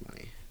lot of fucking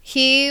money.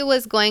 He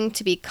was going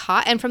to be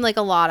caught, and from like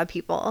a lot of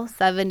people,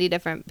 70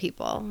 different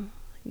people.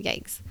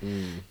 Yikes.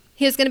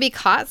 He was going to be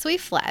caught, so he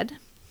fled.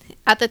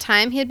 At the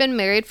time, he had been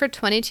married for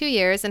 22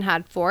 years and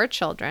had 4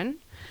 children.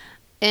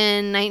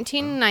 In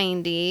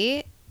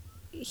 1990,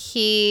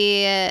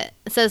 he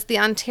says the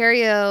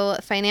Ontario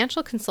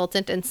financial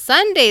consultant and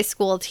Sunday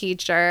school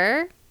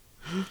teacher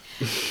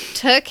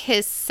took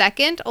his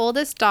second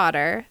oldest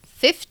daughter,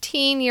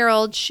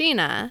 15-year-old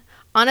Sheena,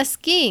 on a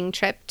skiing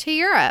trip to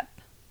Europe.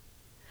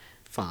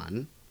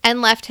 Fun.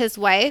 And left his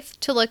wife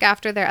to look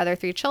after their other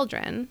 3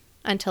 children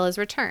until his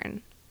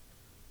return.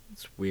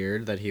 It's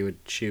weird that he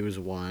would choose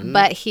one.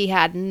 But he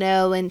had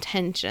no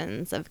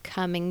intentions of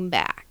coming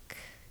back.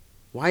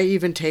 Why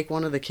even take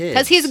one of the kids?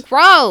 Because he's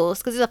gross.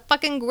 Because he's a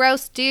fucking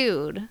gross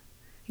dude.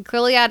 He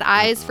clearly had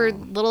eyes for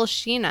little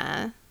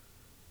Sheena.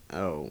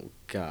 Oh,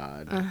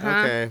 God. Uh-huh.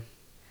 Okay.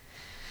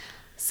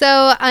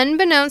 So,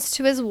 unbeknownst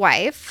to his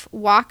wife,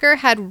 Walker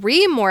had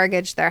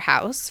remortgaged their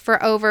house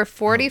for over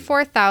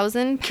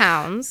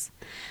 £44,000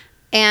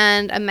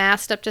 and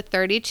amassed up to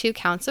 32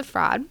 counts of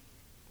fraud.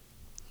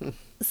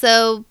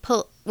 So,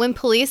 when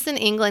police in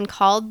England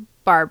called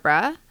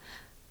Barbara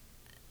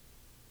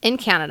in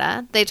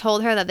Canada, they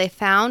told her that they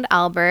found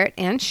Albert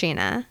and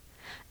Sheena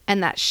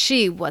and that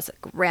she was a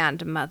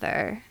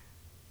grandmother.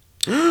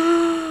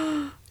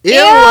 Ew!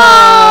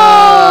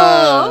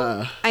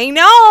 I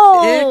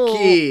know.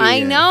 Icky.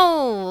 I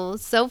know.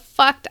 So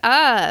fucked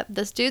up.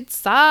 This dude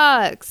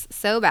sucks.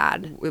 So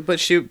bad.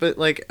 But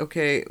like,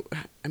 okay,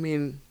 I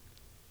mean,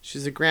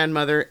 she's a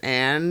grandmother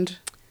and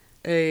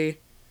a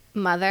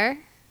Mother?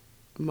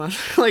 mother.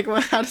 Like,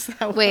 what? How does that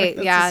work? Wait,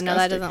 That's yeah, no,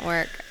 that disgusting. doesn't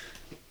work.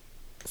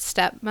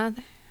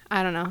 Stepmother?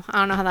 I don't know. I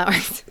don't know how that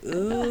works.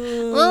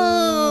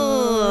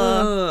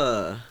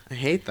 Ugh. I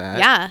hate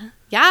that.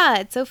 Yeah,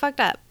 it's so fucked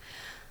up.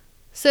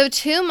 So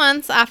 2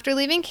 months after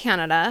leaving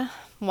Canada,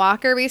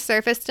 Walker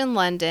resurfaced in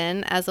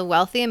London as a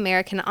wealthy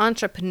American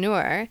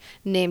entrepreneur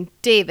named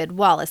David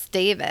Wallace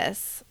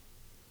Davis.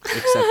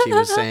 Except he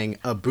was saying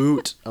a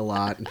boot a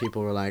lot, and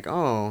people were like,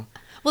 "Oh,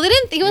 Well,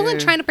 he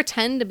wasn't trying to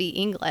pretend to be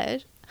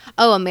English.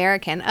 Oh,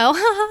 American.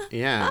 Oh,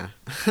 yeah."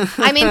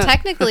 I mean,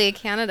 technically,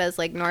 Canada's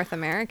like North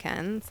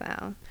American,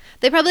 so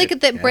they probably could.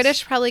 The Yes.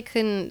 British probably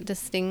couldn't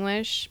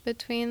distinguish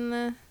between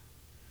the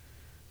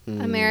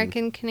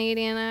American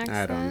Canadian accent.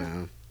 I don't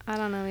know. I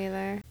don't know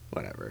either.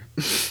 Whatever.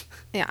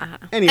 Yeah. I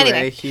don't know.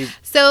 Anyway, he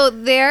So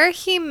there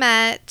he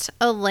met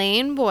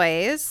Elaine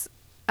Boyes,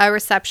 a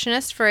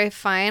receptionist for a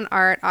fine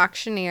art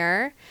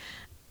auctioneer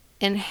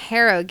in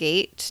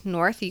Harrogate,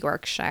 North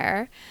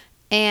Yorkshire.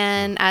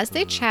 And as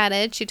they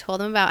chatted, she told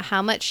him about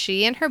how much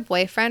she and her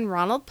boyfriend,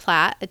 Ronald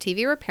Platt, a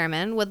TV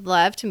repairman, would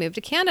love to move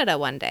to Canada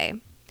one day.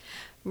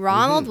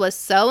 Ronald was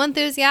so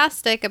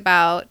enthusiastic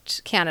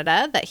about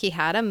Canada that he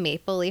had a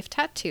maple leaf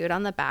tattooed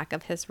on the back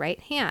of his right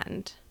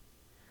hand.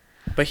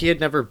 But he had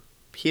never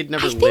I think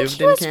lived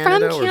he in was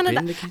Canada from or Canada.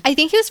 been to Canada. I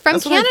think he was from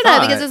That's what I Canada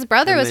because thought. his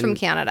brother And was then- from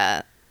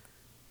Canada.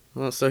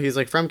 Well, so he's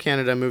like from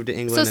Canada, moved to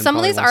England. So and some of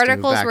probably these wants to move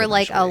articles back were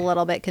like a eventually.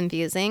 little bit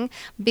confusing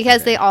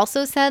because they Okay.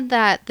 also said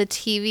that the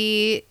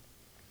TV.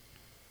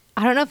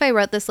 I don't know if I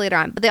wrote this later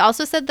on, but they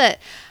also said that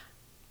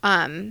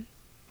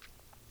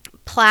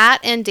Platt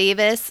and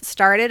Davis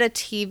started a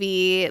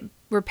TV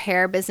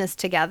repair business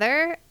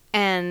together,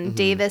 and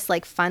Davis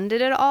like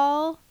funded it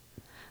all,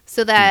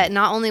 so that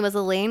not only was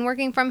Elaine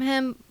working for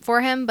him,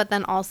 but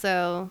then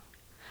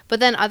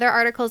other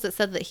articles that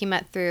said that he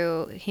met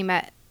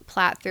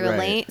Platt through Right.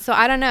 Elaine. So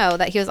I don't know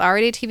that he was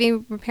already a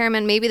TV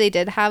repairman. Maybe they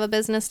did have a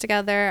business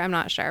together. I'm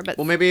not sure, but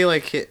Well, maybe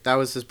like that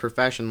was his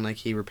profession. Like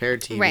he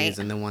repaired TVs, Right.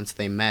 and then once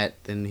they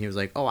met, then he was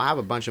like, "Oh, I have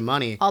a bunch of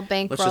money. I'll Let's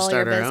bankroll just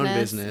start your our business. own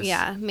business."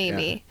 Yeah,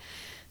 maybe.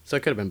 So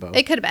it could have been both.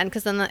 It could have been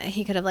because then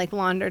he could have like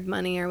laundered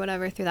money or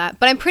whatever through that.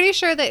 But I'm pretty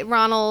sure that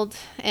Ronald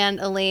and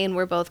Elaine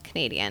were both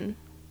Canadian.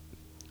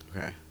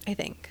 Okay. I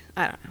think.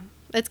 I don't know.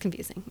 It's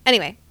confusing.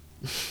 Anyway.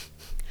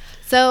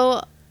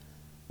 So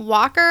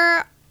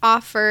Walker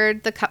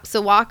offered the cup.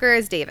 So Walker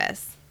is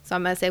Davis. So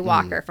I'm going to say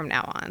Walker from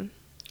now on.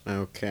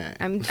 Okay.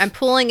 I'm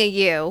pulling a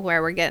U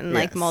where we're getting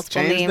like Yes,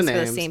 multiple change names for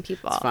the names. same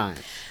people. It's fine.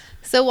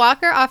 So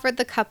Walker offered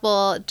the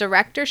couple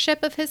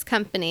directorship of his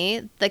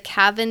company, the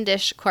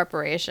Cavendish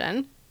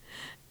Corporation,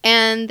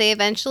 and they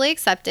eventually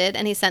accepted,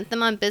 and he sent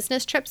them on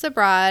business trips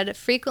abroad,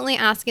 frequently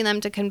asking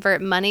them to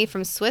convert money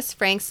from Swiss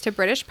francs to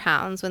British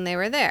pounds when they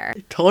were there.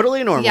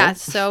 Totally normal. Yeah,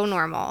 so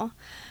normal.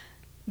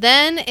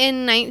 Then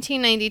in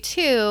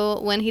 1992,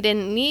 when he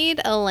didn't need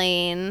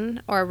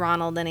Elaine or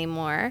Ronald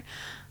anymore,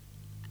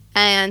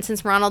 and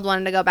since Ronald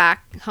wanted to go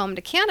back home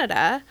to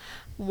Canada,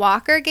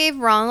 Walker gave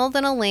Ronald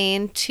and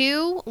Elaine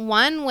 2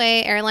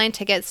 one-way airline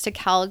tickets to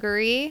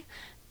Calgary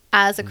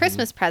as a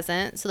Christmas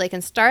present so they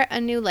can start a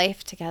new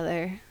life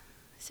together.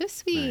 So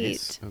sweet.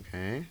 Nice.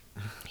 Okay.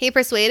 He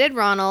persuaded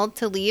Ronald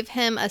to leave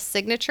him a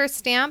signature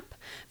stamp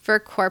for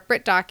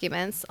corporate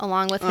documents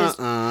along with his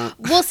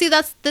Well, see,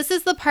 this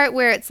is the part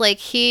where it's like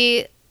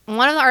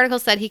one of the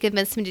articles said he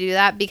convinced him to do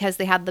that because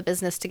they had the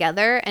business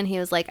together, and he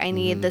was like, I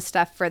need this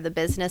stuff for the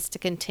business to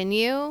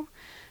continue.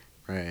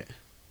 Right.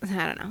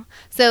 I don't know.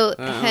 So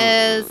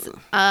his,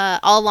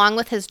 along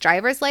with his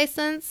driver's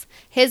license,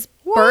 his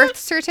birth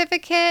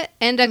certificate,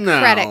 and a No.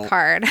 credit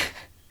card.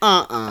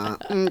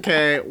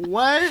 Okay.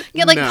 What?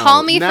 Yeah, like No.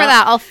 call me for Now-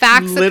 that. I'll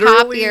fax a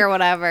literally copy or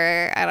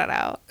whatever. I don't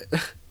know.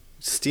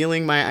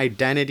 Stealing my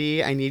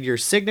identity. I need your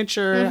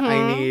signature. Mm-hmm.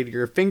 I need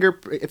your finger.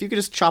 If you could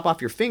just chop off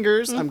your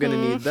fingers, I'm gonna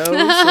need those so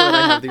that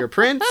I have your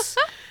prints.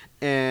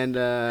 And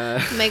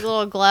Make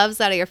little gloves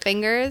out of your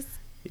fingers.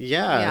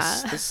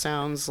 yes, Yeah. this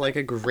sounds like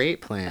a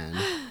great plan.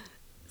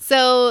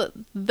 So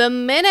the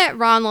minute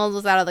Ronald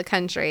was out of the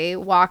country,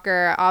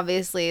 Walker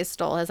obviously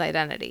stole his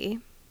identity.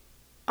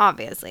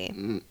 Obviously.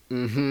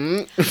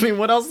 Mm-hmm. I mean,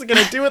 what else is it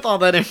gonna do with all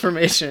that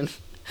information?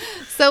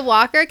 So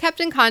Walker kept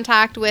in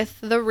contact with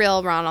the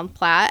real Ronald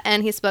Platt,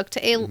 and he spoke to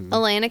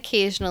Elaine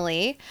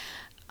occasionally.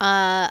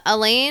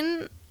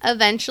 Elaine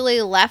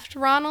eventually left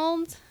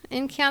Ronald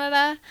in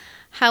Canada.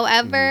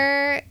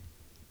 However,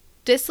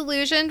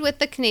 Disillusioned with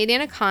the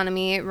Canadian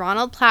economy,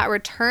 Ronald Platt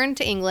returned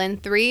to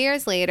England 3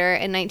 years later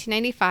in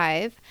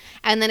 1995,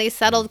 and then he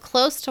settled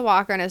close to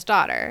Walker and his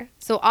daughter.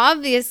 So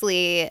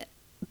obviously,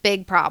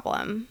 big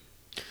problem.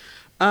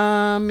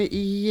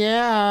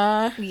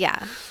 Yeah.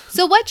 Yeah.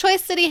 So what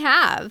choice did he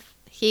have?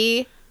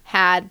 He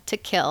had to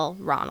kill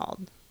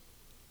Ronald.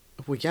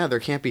 Well, yeah, there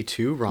can't be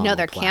two Ronald No,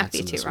 there Platts can't be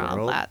in two this Ronald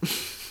world.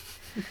 Platts.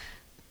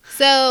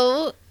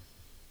 So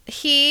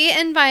he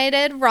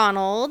invited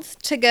Ronald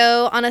to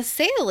go on a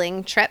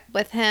sailing trip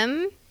with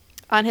him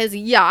on his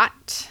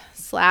yacht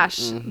 /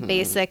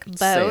 basic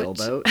boat.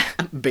 Sailboat.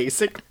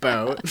 Basic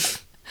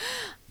boat.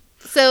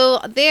 So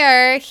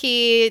there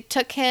he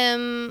took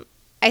him,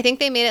 I think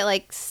they made it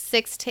like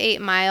 6 to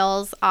 8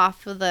 miles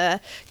off of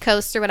the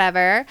coast or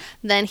whatever.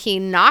 Then he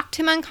knocked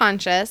him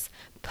unconscious,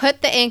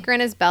 put the anchor in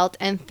his belt,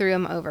 and threw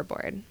him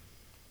overboard.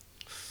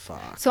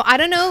 Fuck. So I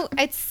don't know.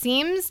 It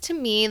seems to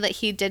me that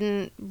he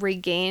didn't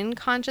regain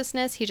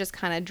consciousness. He just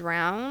kind of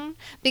drowned.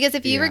 Because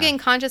if you Yeah. regain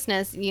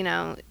consciousness, you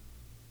know,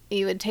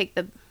 you would take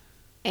the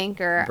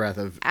anchor Breath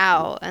of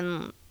out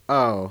and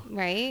Oh.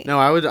 right. No,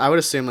 I would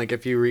assume like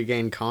if you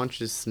regain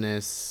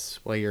consciousness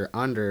while you're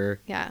under,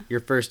 Yeah. your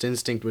first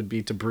instinct would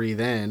be to breathe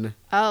in.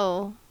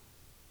 Oh.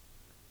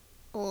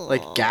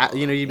 Like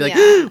you'd be like,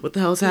 Yeah. what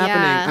the hell's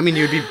happening? Yeah. I mean,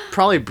 you'd be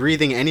probably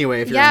breathing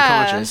anyway if you're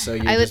Yeah, unconscious, so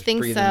you I would just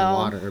think breathe so. in the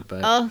water,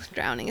 but Oh,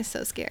 drowning is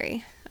so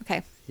scary.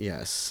 Okay.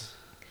 yes.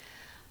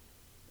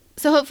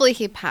 So hopefully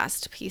he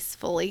passed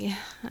peacefully.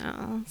 I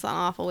don't know. It's an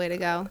awful way to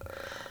go.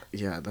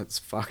 Yeah, that's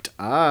fucked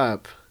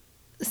up.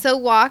 So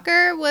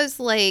Walker was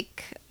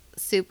like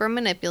super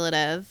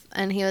manipulative,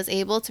 and he was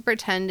able to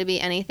pretend to be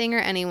anything or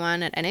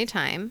anyone at any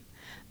time.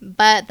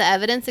 But the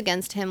evidence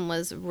against him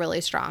was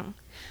really strong.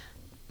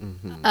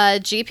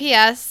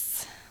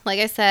 GPS, like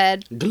I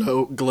said,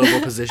 Global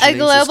positioning a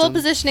global system.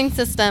 positioning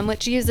system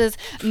which uses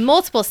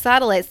multiple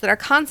satellites that are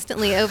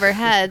constantly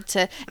overhead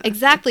to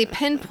exactly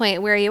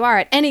pinpoint where you are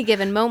at any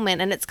given moment,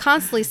 and it's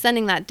constantly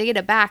sending that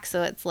data back,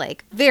 so it's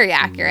like very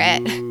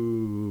accurate.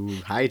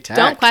 Ooh, high tech.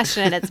 Don't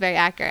question it, it's very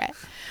accurate.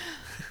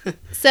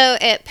 So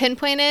it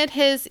pinpointed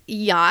his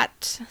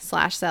yacht /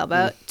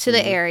 sailboat to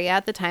the area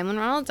at the time when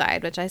Ronald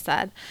died, which I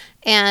said.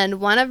 And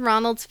one of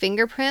Ronald's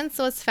fingerprints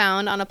was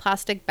found on a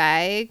plastic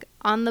bag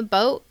on the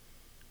boat.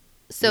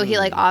 So he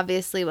like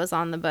obviously was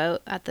on the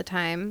boat at the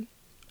time.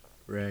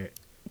 Right.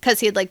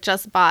 Because he had like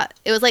just bought,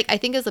 it was like, I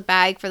think it was a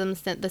bag for them,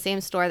 the same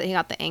store that he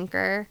got the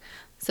anchor.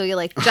 So he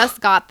like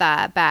just got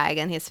that bag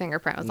and his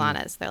fingerprint was on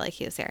it. So they're like,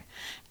 he was here.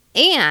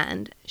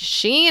 And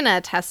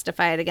Sheena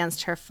testified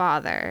against her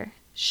father.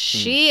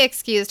 She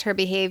excused her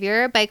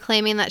behavior by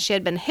claiming that she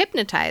had been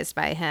hypnotized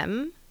by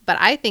him. But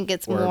I think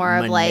it's Or more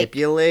of like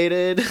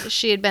manipulated,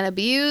 she had been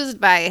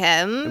abused by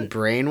him.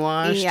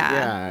 brainwashed.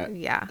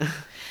 Yeah.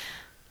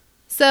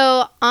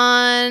 So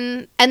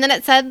and then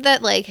it said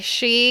that like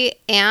she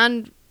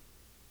and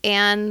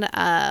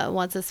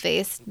what's his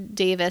face,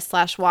 Davis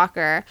 /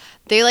 Walker,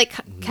 they like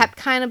kept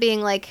kind of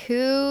being like,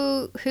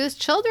 whose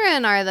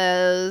children are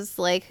those?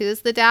 Like,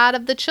 who's the dad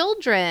of the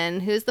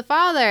children? Who's the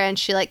father? And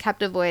she like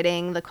kept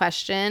avoiding the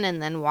question,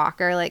 and then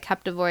Walker like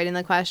kept avoiding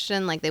the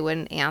question, like they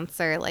wouldn't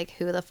answer like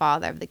who the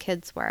father of the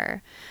kids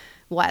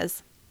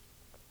was.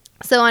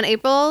 So on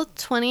April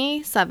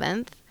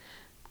 27th,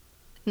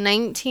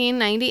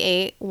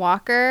 1998,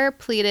 Walker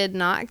pleaded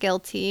not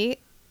guilty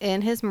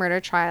in his murder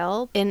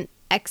trial in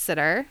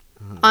Exeter.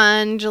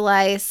 On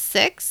July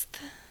 6th,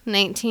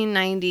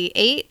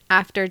 1998,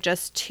 after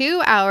just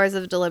 2 hours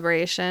of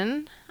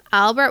deliberation,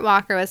 Albert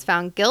Walker was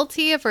found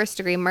guilty of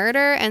first-degree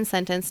murder and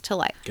sentenced to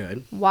life.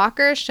 Good.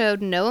 Walker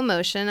showed no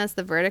emotion as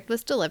the verdict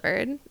was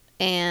delivered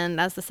and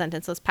as the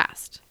sentence was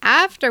passed.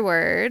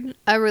 Afterward,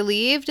 a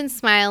relieved and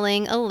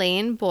smiling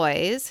Elaine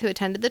Boyes, who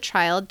attended the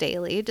trial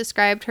daily,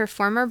 described her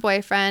former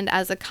boyfriend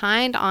as a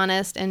kind,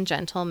 honest, and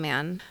gentle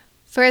man.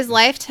 For his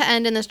life to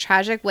end in this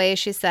tragic way,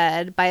 she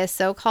said, by a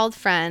so-called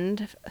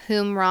friend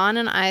whom Ron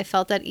and I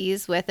felt at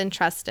ease with and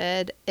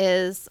trusted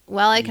is,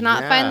 well, I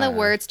cannot find the Yeah.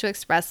 words to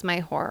express my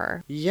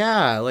horror.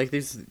 Yeah, like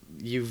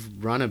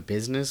you've run a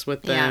business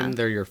with them. Yeah.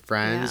 They're your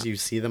friends. Yeah. You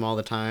see them all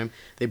the time.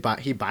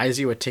 He buys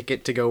you a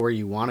ticket to go where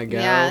you want to go.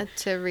 Yeah,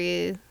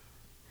 to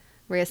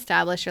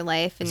reestablish your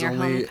life in His your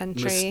only home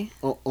country.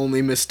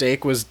 only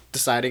mistake was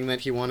deciding that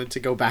he wanted to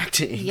go back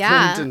to England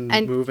Yeah, and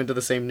and move into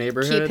the same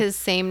neighborhood. Keep his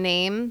same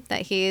name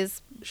that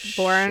he's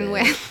born Shit.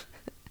 with.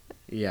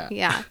 Yeah.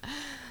 Yeah.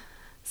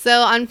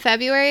 So on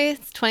February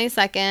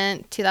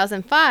 22nd,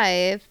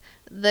 2005,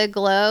 the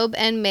Globe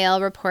and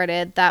Mail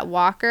reported that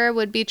Walker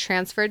would be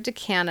transferred to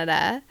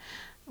Canada,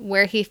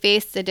 where he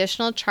faced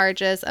additional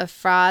charges of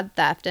fraud,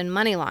 theft, and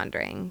money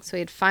laundering. So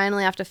he'd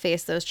finally have to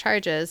face those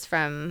charges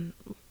from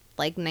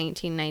like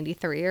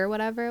 1993 or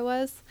whatever it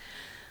was.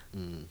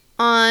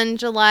 On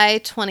July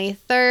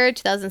 23rd,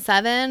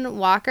 2007,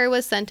 Walker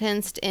was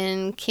sentenced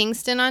in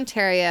Kingston,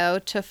 Ontario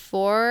to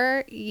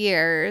 4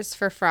 years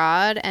for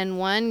fraud and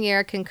 1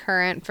 year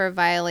concurrent for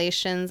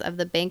violations of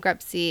the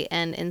Bankruptcy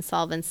and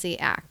Insolvency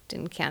Act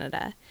in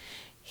Canada.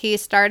 He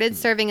started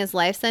serving his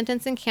life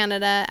sentence in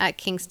Canada at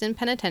Kingston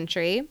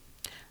Penitentiary.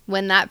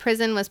 When that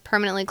prison was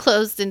permanently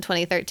closed in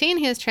 2013,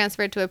 he was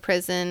transferred to a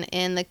prison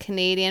in the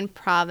Canadian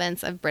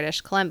province of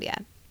British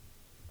Columbia.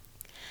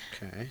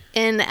 Okay.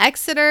 In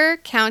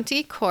Exeter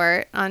County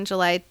Court on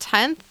July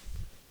 10th,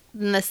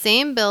 in the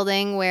same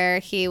building where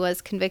he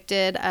was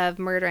convicted of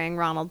murdering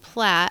Ronald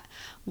Platt,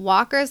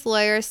 Walker's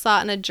lawyers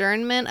sought an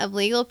adjournment of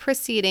legal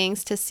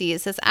proceedings to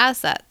seize his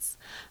assets.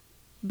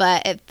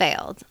 But it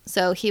failed.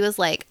 So he was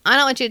like, I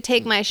don't want you to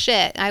take my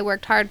shit. I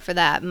worked hard for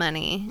that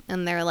money.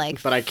 And they're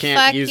like, But I can't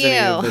fuck use you.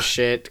 any of the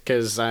shit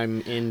because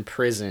I'm in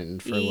prison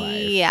for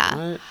life.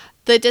 Yeah. What?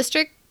 The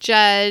district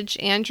judge,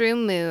 Andrew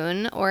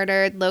Moon,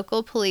 ordered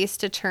local police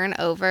to turn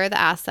over the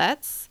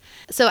assets.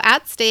 So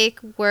at stake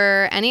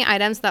were any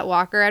items that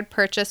Walker had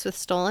purchased with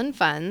stolen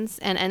funds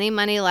and any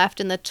money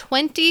left in the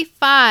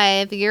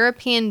 25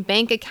 European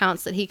bank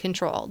accounts that he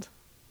controlled.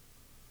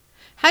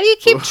 How do you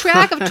keep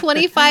track of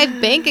 25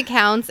 bank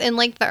accounts in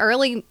like the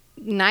early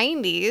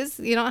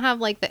 90s? You don't have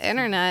like the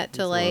internet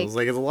to like... It's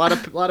a lot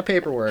of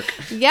paperwork.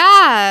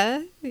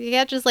 Yeah. You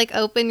can't just like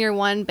open your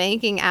one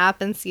banking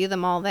app and see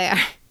them all there.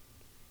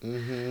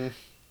 Mm-hmm.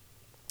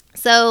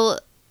 So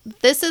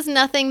this is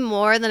nothing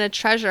more than a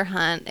treasure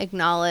hunt,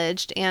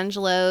 acknowledged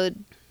Angelo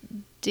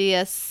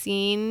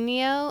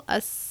Ascanio,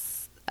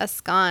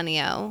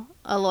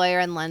 a lawyer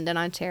in London,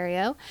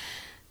 Ontario.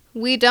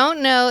 We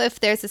don't know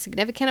if there's a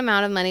significant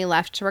amount of money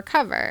left to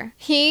recover.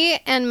 He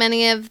and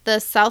many of the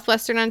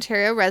southwestern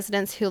Ontario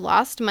residents who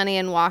lost money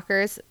in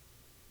Walker's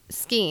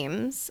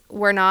schemes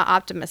were not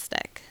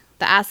optimistic.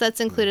 The assets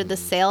included the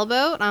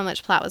sailboat on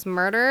which Platt was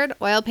murdered,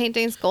 oil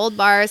paintings, gold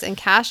bars, and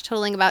cash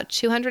totaling about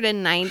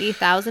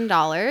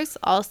 $290,000,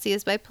 all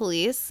seized by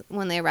police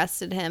when they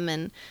arrested him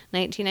in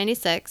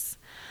 1996.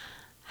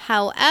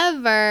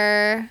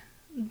 However,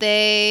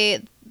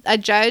 a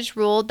judge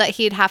ruled that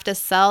he'd have to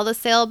sell the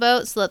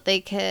sailboat so that they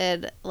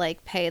could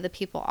like pay the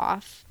people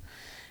off.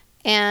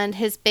 And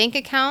his bank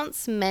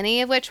accounts,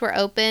 many of which were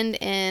opened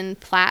in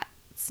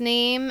Platt's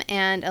name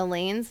and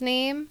Elaine's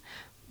name,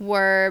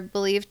 were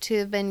believed to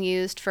have been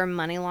used for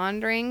money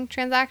laundering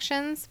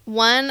transactions.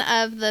 One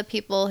of the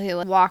people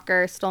who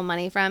Walker stole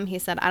money from, he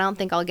said, I don't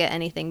think I'll get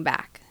anything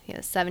back. He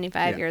was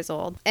 75 years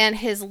old. And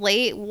his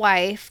late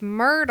wife,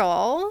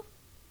 Myrtle,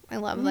 I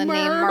love the name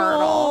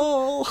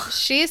Myrtle.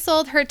 She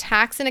sold her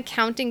tax and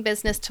accounting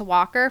business to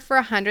Walker for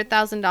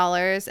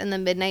 $100,000 in the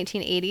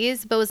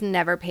mid-1980s, but was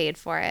never paid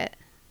for it.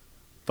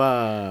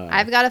 Fuck.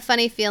 I've got a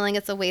funny feeling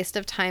it's a waste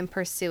of time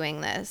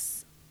pursuing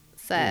this,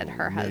 said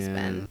her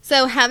husband.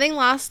 So having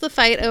lost the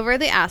fight over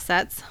the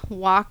assets,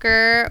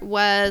 Walker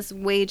was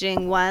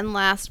waging one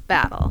last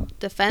battle.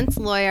 Defense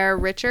lawyer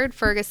Richard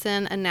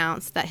Ferguson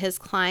announced that his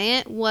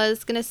client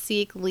was going to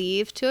seek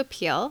leave to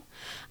appeal.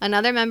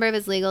 Another member of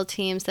his legal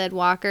team said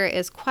Walker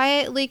is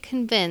quietly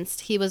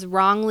convinced he was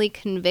wrongly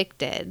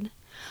convicted.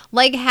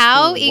 Like,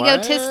 how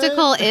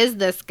egotistical is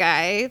this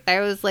guy?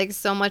 There was like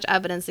so much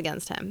evidence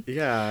against him.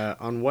 Yeah,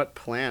 on what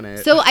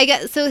planet? So I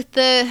guess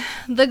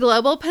the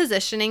global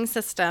positioning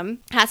system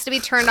has to be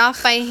turned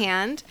off by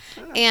hand,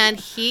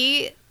 and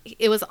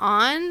it was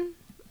on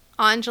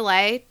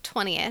July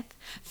 20th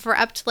for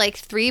up to like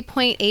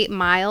 3.8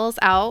 miles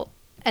out,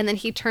 and then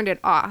he turned it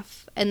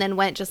off and then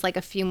went just like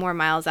a few more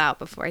miles out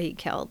before he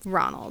killed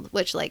Ronald,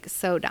 which like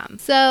so dumb.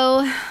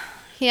 So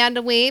he had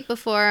to wait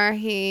before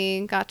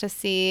he got to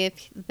see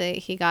if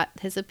he got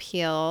his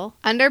appeal.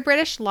 Under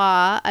British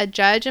law, a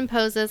judge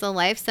imposes a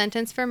life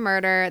sentence for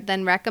murder,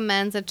 then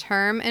recommends a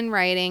term in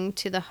writing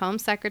to the Home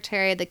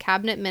Secretary, the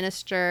cabinet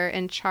minister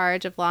in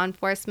charge of law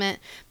enforcement,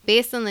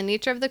 based on the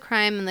nature of the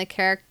crime and the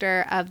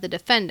character of the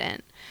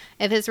defendant.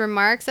 If his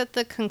remarks at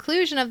the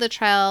conclusion of the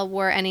trial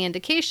were any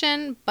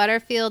indication,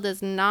 Butterfield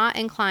is not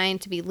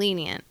inclined to be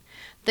lenient.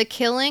 The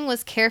killing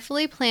was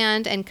carefully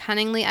planned and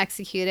cunningly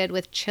executed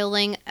with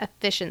chilling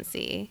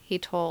efficiency, he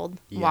told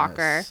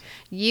Walker.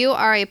 You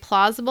are a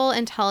plausible,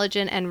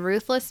 intelligent, and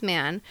ruthless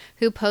man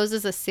who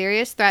poses a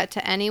serious threat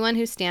to anyone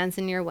who stands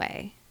in your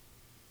way.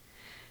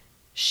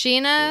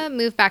 Sheena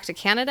moved back to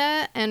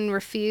Canada and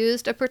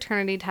refused a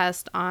paternity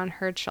test on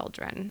her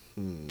children.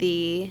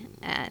 The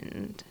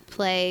end.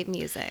 Play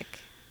music.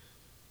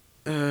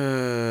 I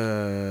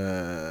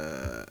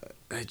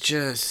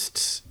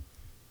just...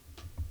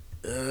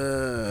 Well,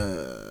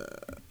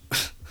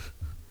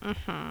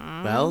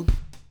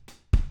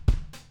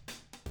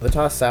 the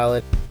tossed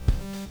salad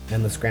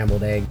and the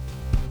scrambled egg.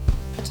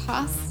 A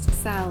tossed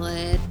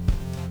salad,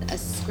 a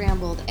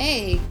scrambled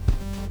egg,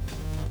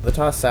 The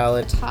tossed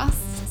salad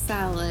tossed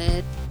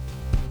salad,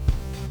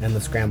 and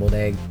the scrambled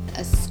egg.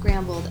 a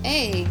scrambled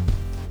egg.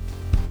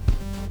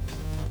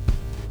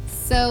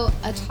 So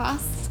a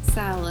tossed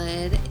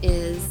salad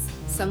is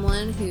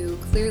someone who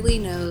clearly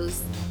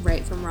knows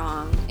right from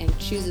wrong and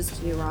chooses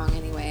to do wrong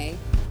anyway.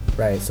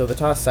 Right, so the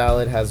tossed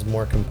salad has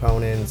more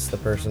components. The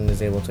person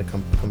is able to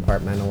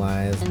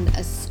compartmentalize. And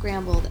a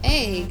scrambled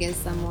egg is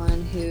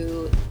someone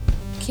who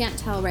can't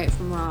tell right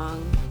from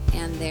wrong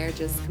and they're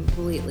just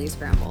completely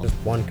scrambled. Just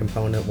one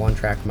component, one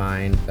track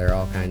mind. They're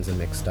all kinds of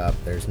mixed up.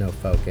 There's no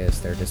focus.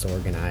 They're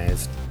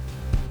disorganized.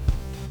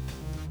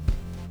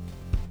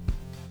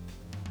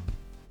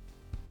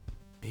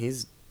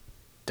 He's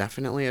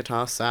definitely a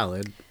tossed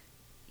salad.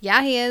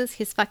 Yeah, he is.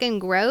 He's fucking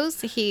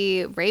gross.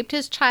 He raped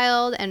his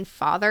child and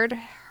fathered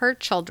her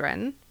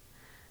children.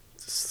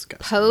 Disgusting.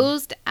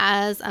 Posed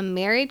as a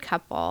married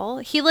couple.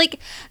 He like,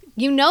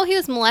 he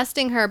was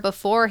molesting her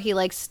before he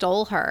like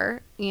stole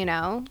her,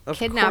 Of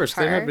kidnapped course,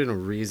 her. there had been a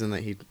reason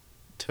that he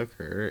took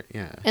her.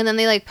 Yeah. And then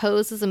they like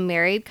pose as a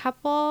married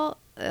couple.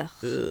 Ugh.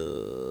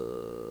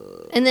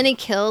 Ugh. And then he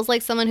kills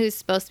like someone who's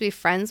supposed to be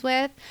friends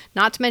with.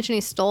 Not to mention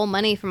he stole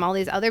money from all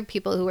these other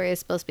people who he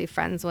supposed to be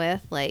friends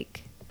with.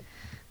 Like,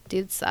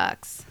 dude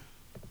sucks.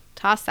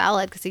 Toss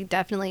salad because he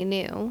definitely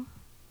knew.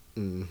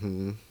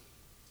 Mm-hmm.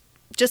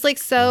 Just like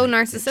so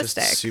Just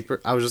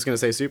narcissistic. I was just gonna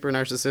say super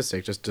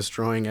narcissistic, just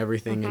destroying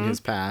everything Mm-hmm. in his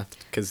path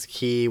because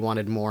he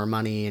wanted more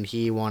money and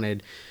he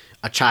wanted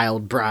a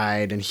child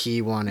bride and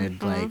he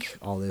wanted like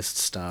all this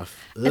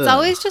stuff. It's Ugh.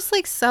 always just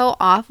like so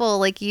awful.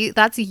 Like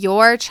that's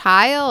your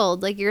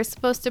child. Like you're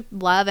supposed to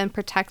love and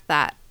protect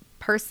that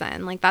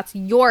person. Like that's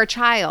your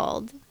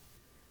child.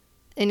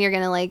 And you're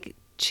going to like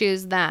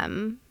choose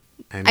them.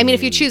 I mean,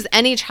 if you choose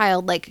any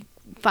child, like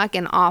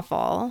fucking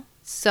awful.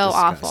 So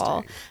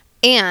awful. Disgusting.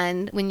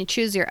 And when you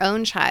choose your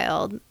own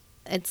child,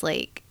 it's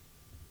like,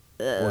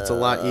 Well, it's a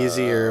lot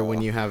easier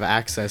when you have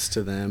access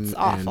to them It's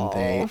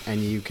awful. and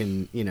you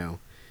can,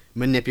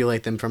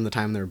 manipulate them from the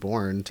time they're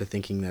born to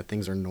thinking that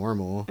things are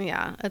normal.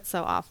 yeah, it's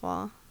so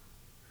awful.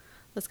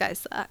 This guy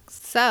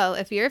sucks. So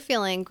if you're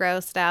feeling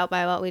grossed out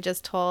by what we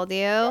just told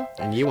you,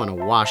 And you want to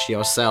wash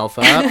yourself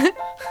up.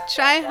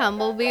 try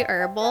Humblebee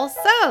Herbal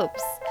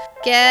Soaps.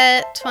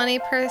 Get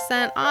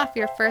 20% off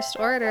your first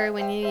order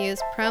when you use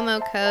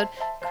promo code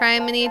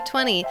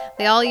CRIMINY20.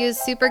 They all use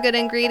super good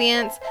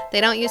ingredients.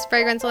 They don't use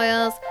fragrance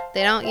oils.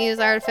 They don't use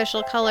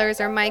artificial colors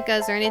or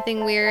micas or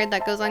anything weird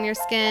that goes on your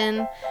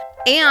skin.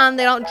 And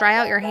they don't dry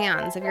out your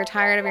hands. If you're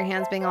tired of your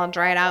hands being all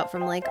dried out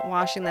from like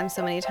washing them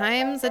so many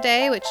times a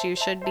day, which you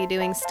should be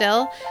doing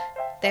still,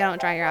 they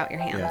don't dry out your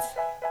hands. Yeah.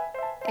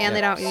 And they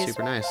Yeah, don't use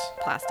super nice.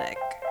 plastic.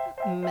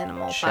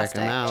 Minimal Check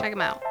plastic. 'em out. Check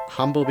them out.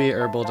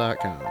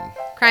 Humblebeeherbal.com.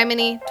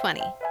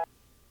 Criminy20.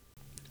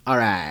 All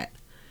right.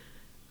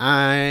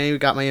 I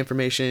got my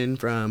information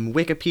from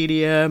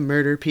Wikipedia,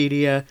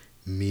 Murderpedia,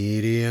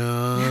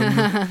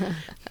 Medium,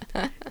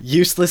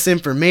 Useless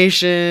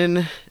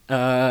Information,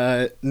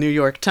 New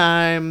York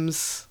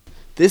Times.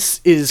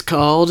 This is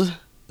called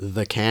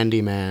The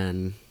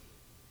Candyman.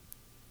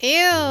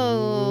 Ew.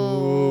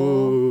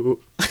 Ooh.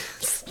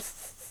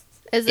 Is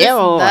this Ew.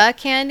 the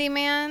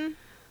Candyman?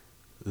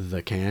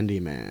 The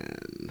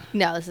Candyman.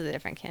 No, this is a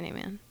different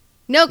Candyman.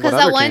 No, because What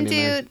that other one Candyman?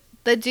 dude,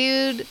 the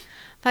dude,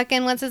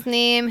 fucking, what's his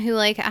name? Who,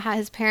 like,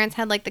 his parents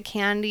had, like, the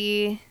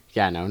candy.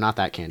 Yeah, no, not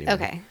that Candyman.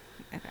 Okay.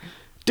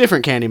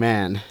 Different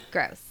Candyman.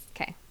 Gross.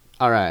 Okay.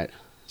 All right.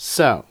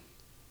 So,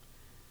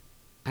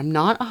 I'm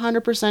not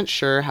 100%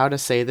 sure how to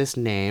say this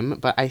name,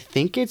 but I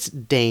think it's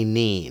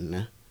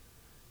Daynene.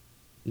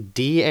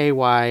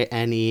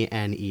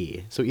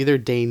 Daynene. So either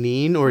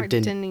Daynene or Or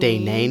Deneen.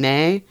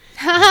 Daynene.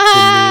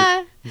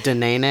 Daynene,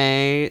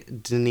 Deneen,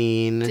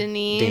 Deneen.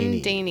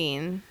 Daynene.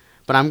 Daneen.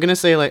 But I'm gonna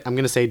say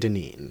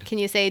Deneen. Can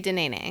you say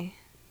Denene?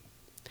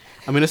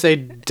 I'm gonna say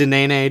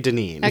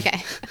Denene.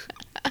 Okay.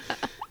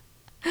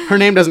 Her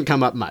name doesn't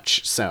come up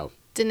much, so.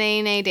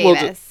 Denene Well,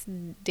 Davis.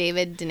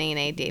 David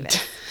Denene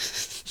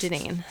Davis.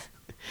 Deneen.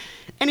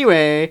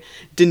 Anyway,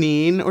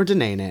 Deneen or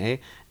Denene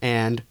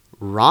and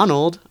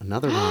Ronald,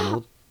 another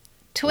Ronald.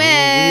 Twins. Oh,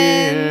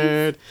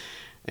 weird.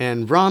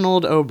 And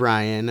Ronald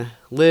O'Brien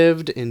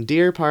lived in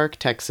Deer Park,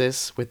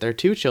 Texas, with their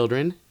two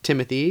children,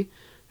 Timothy,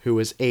 who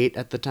was 8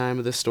 at the time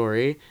of the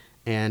story,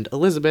 and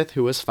Elizabeth,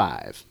 who was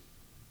 5.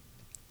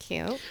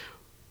 Cute.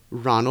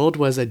 Ronald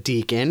was a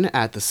deacon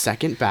at the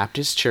Second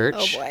Baptist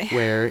Church, Oh, boy.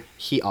 where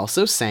he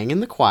also sang in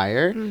the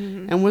choir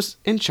and was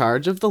in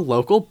charge of the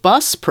local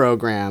bus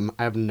program.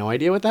 I have no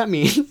idea what that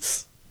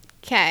means.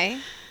 Okay.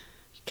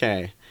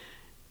 Okay.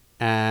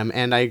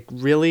 And I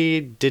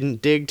really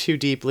didn't dig too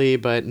deeply,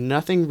 but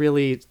nothing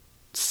really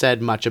said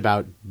much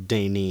about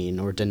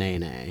Daynene or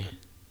Denene.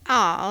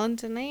 Oh,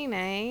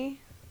 Denene.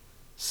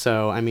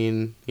 So, I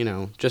mean,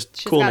 just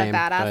She's cool got a name,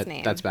 badass but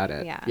name. that's about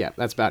it. Yeah.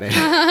 That's about it.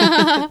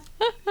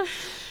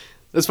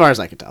 As far as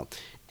I can tell.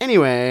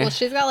 Anyway. Well,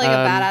 she's got like a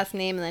badass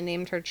name and then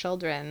named her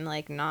children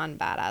like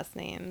non-badass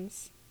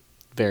names.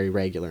 Very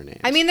regular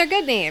names. I mean, they're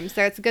good names.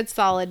 It's a good,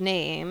 solid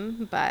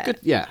name, but Good,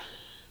 yeah.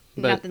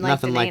 But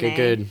Nothing like a Denene.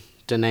 good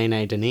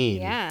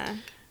Denene.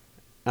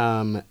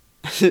 yeah.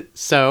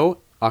 So,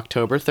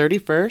 October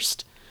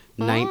 31st,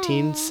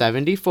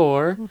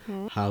 1974,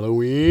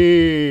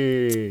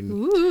 Halloween.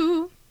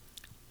 Ooh.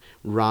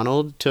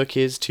 Ronald took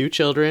his two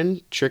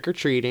children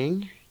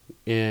trick-or-treating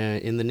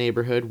in the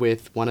neighborhood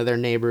with one of their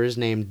neighbors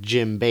named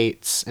Jim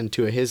Bates and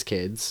 2 of his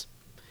kids.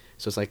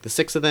 So it's like the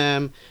 6 of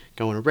them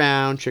going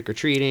around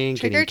trick-or-treating,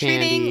 getting candy.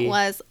 Trick-or-treating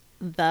was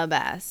the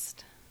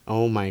best.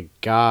 Oh my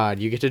god,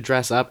 you get to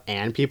dress up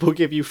and people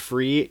give you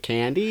free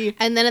candy?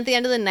 And then at the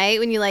end of the night,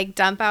 when you like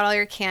dump out all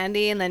your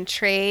candy and then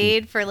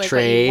trade for like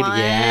Trade, what you want,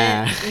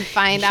 yeah. and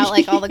find out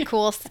like all the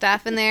cool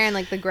stuff in there and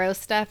like the gross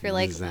stuff, you're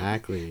like,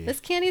 Exactly. this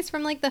candy's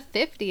from like the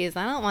 50s.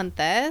 I don't want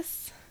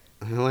this.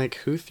 I'm like,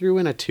 who threw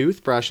in a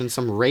toothbrush and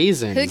some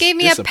raisins? Who gave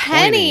me a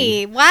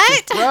penny?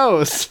 What?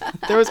 Gross.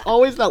 There was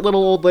always that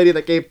little old lady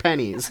that gave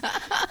pennies.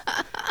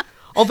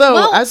 Although,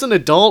 Well- as an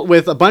adult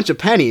with a bunch of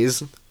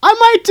pennies, I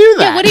might do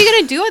that. Yeah, what are you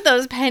gonna do with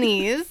those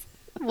pennies?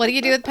 What do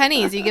you do with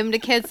pennies? You give them to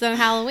kids on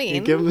Halloween.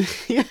 You give 'em-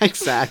 yeah,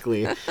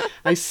 exactly.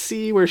 I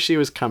see where she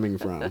was coming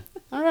from.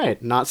 All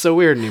right, not so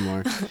weird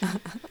anymore.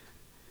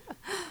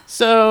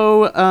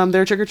 So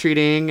they're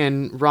trick-or-treating,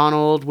 and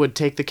Ronald would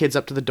take the kids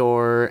up to the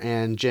door,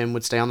 and Jim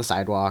would stay on the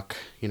sidewalk,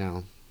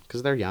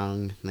 because they're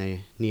young, and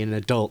they need an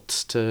adult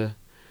to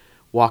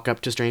walk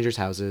up to strangers'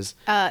 houses.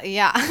 Yeah.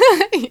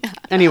 Yeah.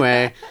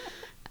 Anyway,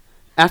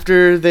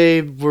 after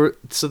they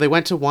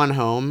went to one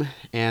home,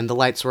 and the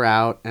lights were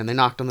out, and they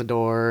knocked on the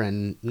door,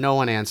 and no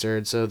one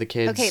answered, so the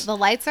kids... Okay, the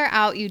lights are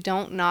out. You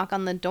don't knock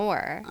on the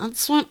door.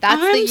 That's what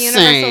That's I'm the universal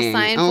saying,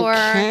 sign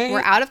okay? for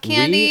we're out of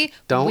candy. We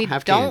don't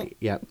have candy.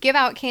 Yep. give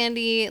out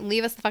candy.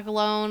 Leave us the fuck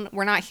alone.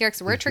 We're not here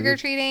because we're trick or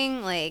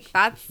treating. Like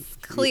that's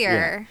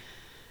clear.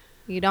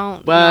 You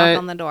don't knock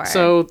on the door.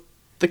 So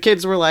the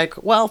kids were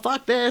like, "Well,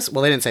 fuck this."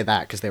 Well, they didn't say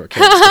that because they were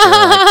kids. But they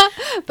were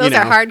like, those you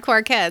are know.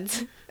 hardcore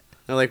kids.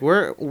 They're like,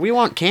 we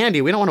want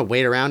candy. We don't want to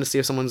wait around to see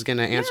if someone's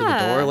gonna answer the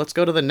Yeah. door. Let's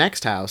go to the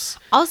next house.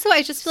 Also,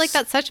 I just feel like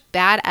that's such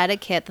bad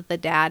etiquette that the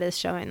dad is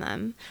showing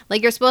them.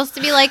 Like you're supposed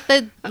to be like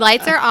the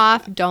lights are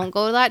off. Don't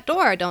go to that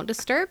door. Don't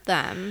disturb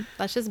them.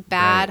 That's just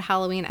bad Right.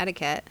 Halloween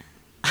etiquette.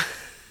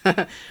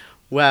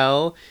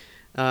 Well,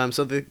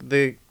 so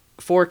the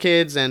four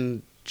kids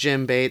and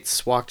Jim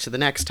Bates walked to the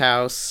next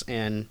house,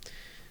 and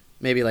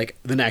maybe like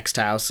the next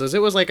house. So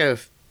it was like I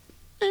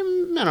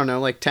don't know,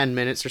 like 10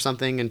 minutes or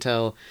something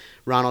until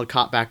Ronald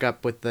caught back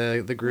up with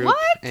the group.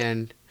 What?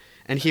 And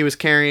he was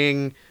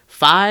carrying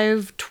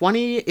 5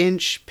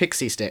 20-inch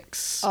pixie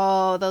sticks.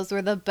 Oh, those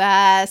were the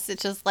best.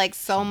 It's just like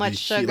so much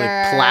sugar.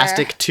 Like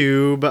plastic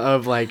tube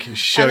of like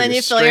sugar. And then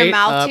you fill your straight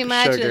mouth up too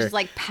much, sugar. and there's just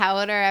like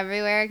powder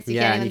everywhere because you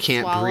Yeah, can't and even you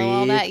can't swallow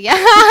all breathe. that.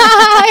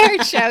 Yeah,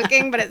 you're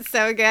choking, but it's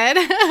so good.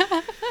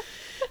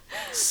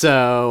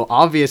 So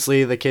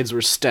obviously the kids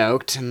were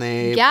stoked, and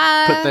they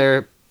Yeah. put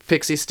their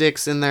pixie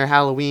sticks in their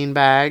Halloween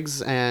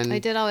bags. And I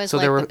did always so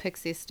like there were the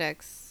pixie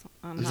sticks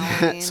on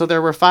Halloween. so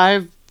there were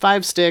five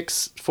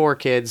sticks, 4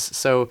 kids.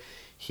 So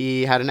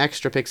he had an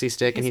extra pixie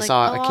stick, and He's he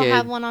like, saw oh, a kid. I'll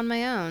have one on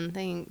my own.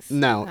 Thanks.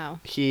 No,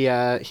 he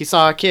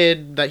saw a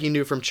kid that he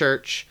knew from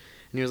church,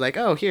 and he was like,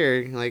 "Oh,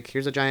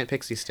 here's a giant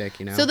pixie stick,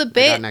 So the I got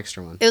bit, an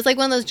extra one." it was like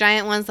one of those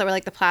giant ones that were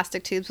like the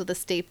plastic tubes with a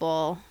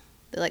staple.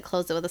 They like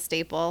closed it with a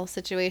staple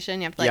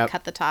situation. You have to like Yep.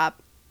 cut the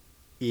top.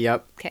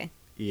 Yep, Okay.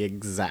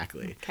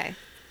 exactly. Okay.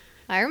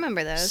 I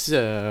remember those.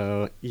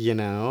 So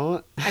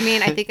I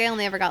mean, I think I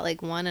only ever got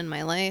like one in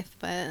my life,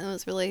 but it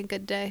was really a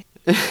good day.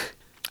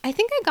 I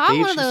think I got They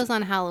one of just- those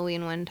on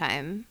Halloween one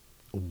time.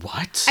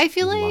 what? I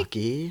feel like-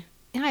 lucky.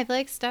 Yeah, I feel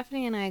like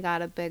Stephanie and I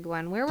got a big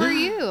one. Where were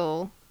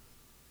you?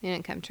 You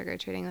didn't come trick or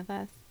treating with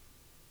us.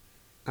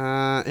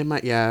 It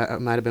might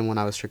have been when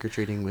I was trick or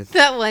treating with.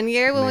 That one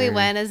year when we Mary.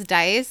 went as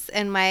dice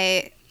and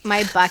my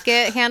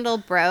bucket handle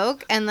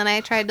broke, and then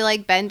I tried to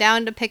like bend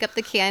down to pick up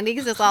the candy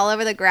because it's all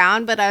over the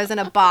ground, but I was in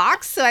a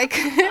box, so I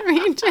couldn't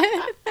reach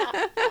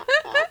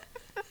it.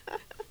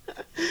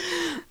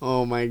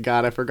 Oh my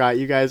god, I forgot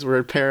you guys were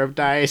a pair of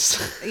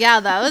dice. Yeah,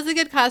 that was a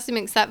good costume,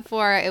 except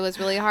for it was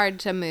really hard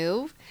to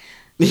move.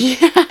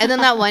 Yeah. And then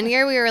that one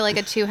year we were like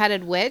a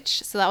 2-headed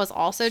witch, so that was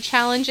also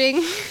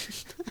challenging.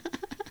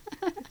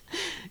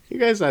 You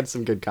guys had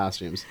some good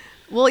costumes.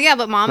 Well, yeah,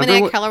 but Mom and Remember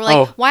Aunt what- Keller were like,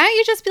 oh. why don't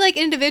you just be like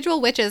individual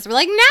witches? We're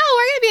like, no, we're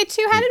going to be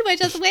a 2-headed witch.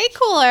 That's way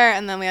cooler.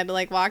 And then we had to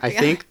like walk I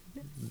together. think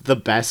the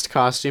best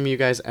costume you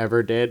guys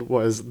ever did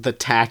was the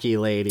tacky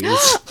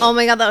ladies. Oh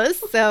my God, that was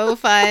so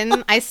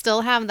fun. I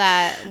still have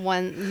that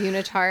one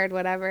unitard,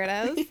 whatever it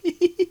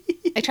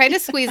is. I tried to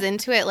squeeze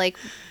into it, like,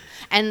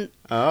 and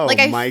Oh like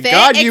I my fit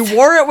god, you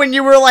wore it when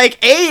you were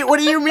like 8. What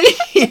do you mean?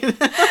 except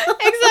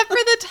for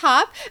the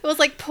top, it was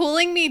like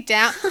pulling me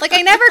down. Like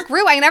I never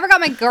grew. I never got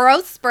my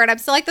growth spurt. I'm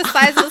still like the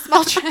size of a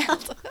small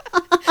child.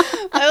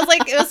 I was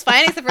like, it was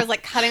fine, except for it was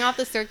like cutting off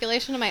the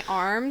circulation of my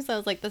arms. I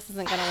was like, this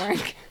isn't gonna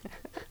work.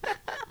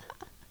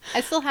 I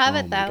still have Oh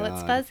it my though.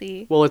 It's God.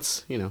 fuzzy. Well,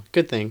 it's,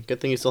 good thing.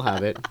 Good thing you still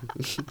have it.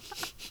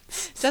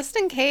 Just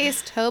in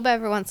case Tobe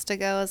ever wants to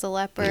go as a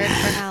leopard for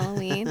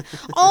Halloween.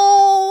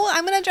 Oh,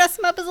 I'm going to dress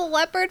him up as a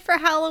leopard for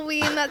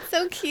Halloween. That's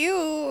so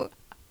cute.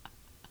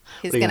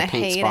 He's Are you going to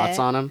paint hate spots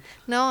it. on him?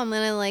 No, I'm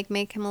going to like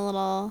make him a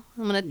little,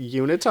 I'm going to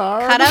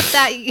Unitard? cut up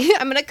that,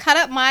 I'm going to cut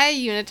up my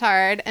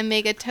unitard and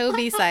make a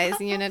Toby size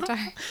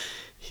unitard.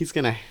 He's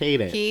gonna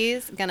hate it.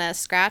 He's going to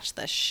scratch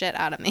the shit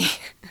out of me.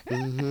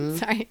 Mhm.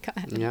 Sorry, go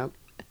ahead. Yep.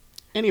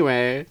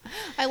 Anyway,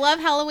 I love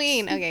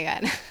Halloween. Okay,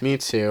 good. me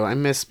too. I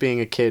miss being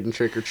a kid and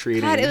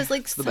trick-or-treating. God, it was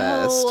like It's the so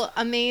best.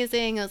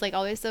 amazing. It was like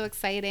always so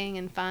exciting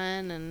and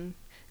fun and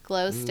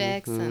glow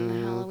sticks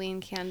and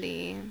Halloween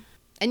candy.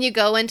 And you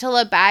go until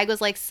a bag was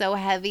like so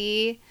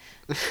heavy.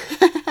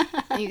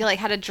 And you like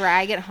had to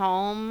drag it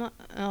home.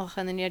 Ugh,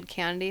 and then you had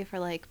candy for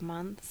like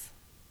months.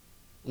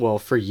 Well,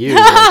 for you,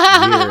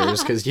 like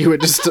years, because you would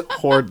just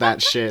hoard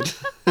that shit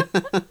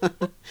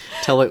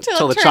till the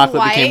turned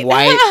chocolate became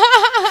white.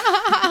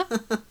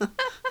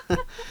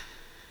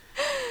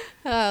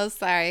 Oh,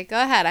 sorry.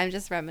 Go ahead. I'm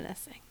just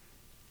reminiscing.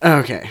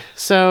 Okay,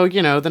 so,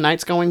 the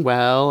night's going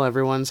well,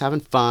 everyone's having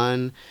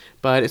fun,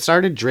 but it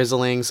started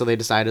drizzling, so they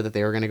decided that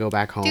they were going to go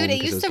back home. Dude, it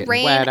because used was to getting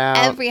rain wet out.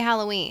 every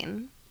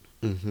Halloween.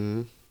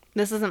 Mm-hmm.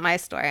 This isn't my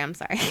story. I'm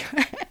sorry.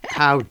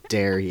 How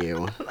dare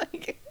you?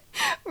 Like,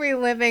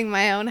 reliving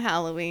my own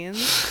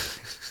Halloweens.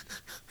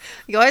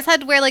 You always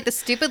had to wear like the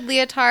stupid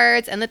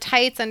leotards and the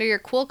tights under your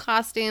cool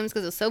costumes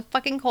because it was so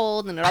fucking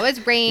cold and it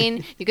always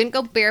rained. You couldn't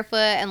go barefoot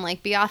and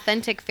like be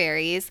authentic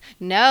fairies.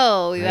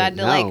 No, you had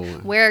to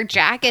like wear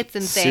jackets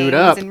and Suit things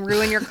up. and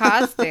ruin your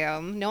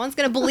costume. No one's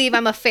gonna believe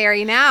I'm a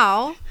fairy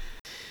now.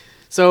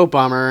 So,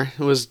 bummer.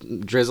 It was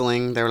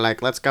drizzling. They were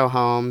like, let's go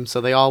home.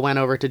 So they all went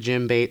over to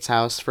Jim Bates'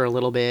 house for a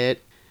little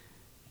bit.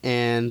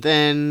 And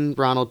then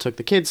Ronald took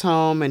the kids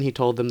home and he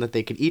told them that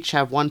they could each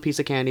have one piece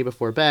of candy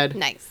before bed.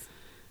 Nice.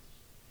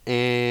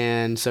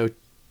 And so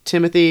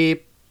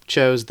Timothy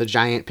chose the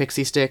giant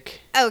pixie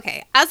stick.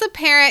 Okay, as a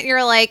parent,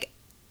 you're like,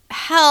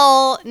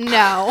 hell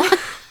no.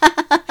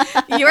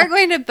 You are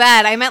going to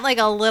bed. I meant like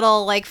a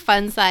little like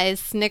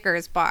fun-sized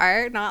Snickers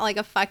bar, not like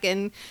a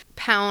fucking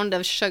pound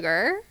of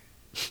sugar.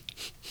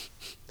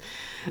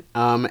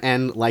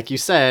 And like you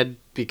said,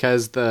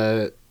 because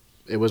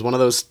it was one of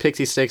those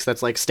pixie sticks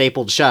that's like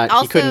stapled shut,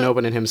 Also, he couldn't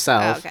open it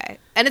himself. Okay.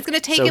 And it's going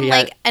to take So him he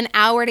like an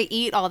hour to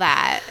eat all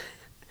that.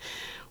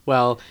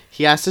 Well,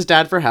 he asked his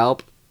dad for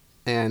help,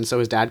 and so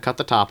his dad cut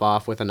the top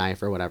off with a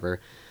knife or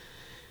whatever.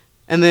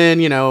 And then,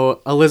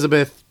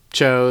 Elizabeth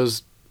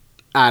chose,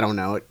 I don't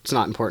know, it's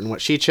not important what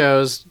she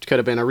chose. It could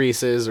have been a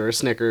Reese's or a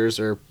Snickers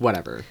or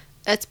whatever.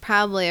 It's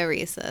probably a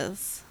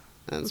Reese's.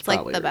 It's like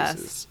probably the a best.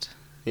 Reese's.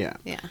 Yeah.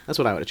 Yeah. That's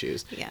what I would have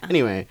choose. Yeah.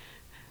 Anyway,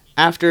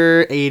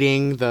 after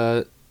eating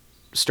the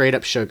straight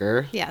up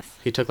sugar, Yes.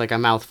 he took like a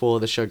mouthful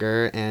of the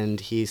sugar, and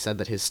he said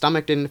that his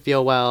stomach didn't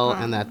feel well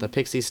and that the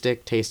pixie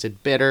stick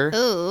tasted bitter.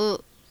 Ooh.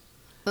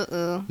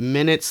 Uh-oh.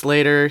 Minutes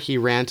later, he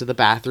ran to the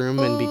bathroom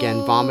and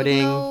began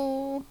vomiting,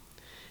 No.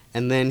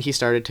 and then he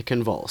started to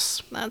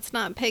convulse. That's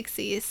not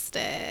pixie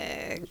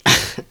stick.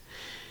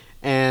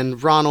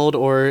 And Ronald,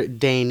 or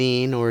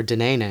Danine, or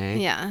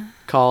Denene, Yeah.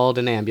 called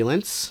an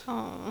ambulance,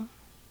 Oh.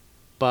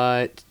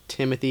 but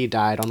Timothy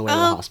died on the way to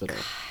the hospital.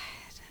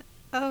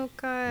 Oh,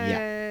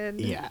 God.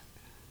 Yeah.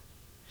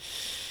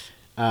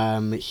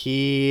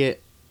 He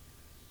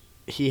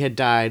had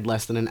died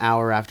less than an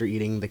hour after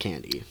eating the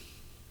candy.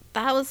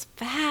 That was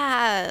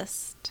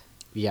fast.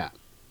 Yeah.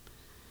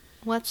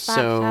 What's that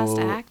fast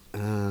act?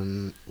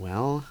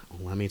 Well,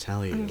 let me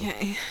tell you.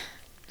 Okay.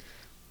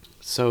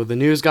 So the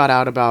news got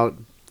out about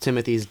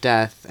Timothy's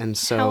death, and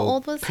so How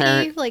old was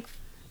he? Like,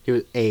 he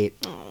was 8.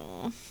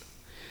 oh.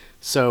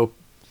 So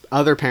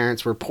other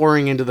parents were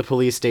pouring into the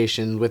police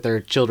station with their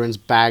children's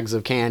bags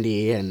of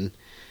candy and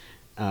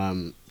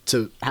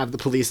to have the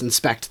police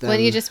inspect them.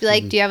 Wouldn't you just be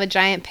like, do you have a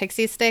giant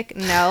pixie stick?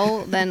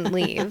 No, then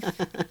leave.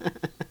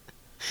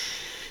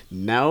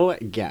 No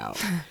go.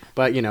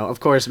 But, of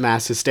course,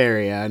 mass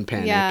hysteria and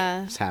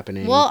panic is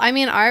happening. Well, I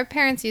mean, our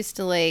parents used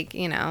to, like,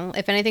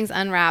 if anything's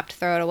unwrapped,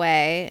 throw it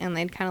away. And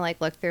they'd kind of,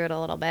 like, look through it a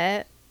little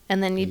bit.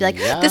 And then you'd be like,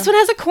 this one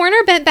has a corner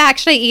bent back.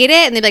 Should I eat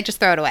it? And they'd be like, just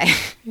throw it away.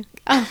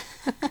 Oh.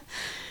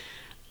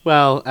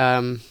 Well,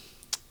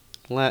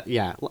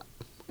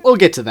 we'll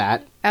get to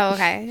that. Oh,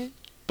 okay.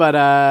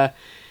 But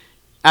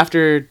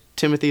after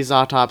Timothy's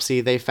autopsy,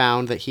 they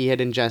found that he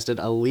had ingested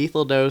a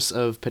lethal dose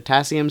of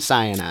potassium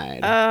cyanide.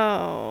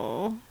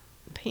 Oh,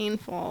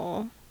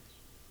 painful.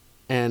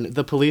 And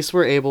the police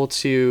were able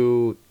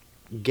to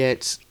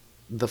get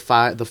the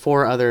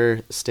 4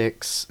 other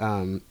sticks.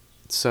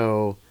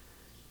 So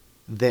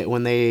that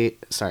when they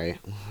They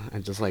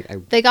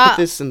got- put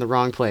this in the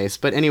wrong place.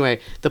 But anyway,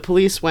 the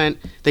police went.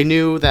 They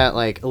knew that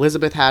like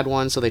Elizabeth had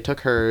one, so they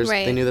took hers.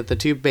 Right. They knew that the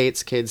 2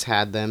 Bates kids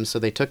had them, so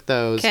they took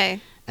those. Okay.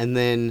 And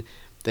then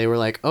they were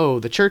like, "Oh,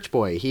 the church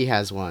boy, he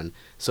has one."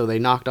 So they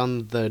knocked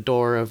on the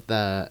door of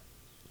the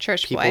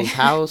Church people's boy.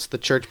 house, the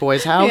church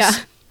boy's house. Yeah.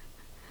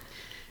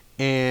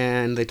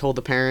 And they told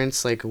the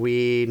parents, like,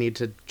 we need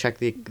to check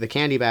the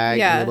candy bag.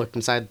 Yeah. And they looked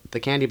inside the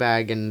candy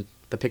bag, and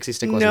the pixie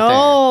stick wasn't No. there.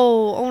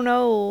 Oh,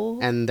 no.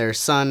 And their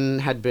son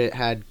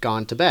had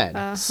gone to bed.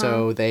 Uh-huh.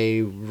 So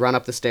they run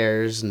up the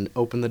stairs and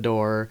open the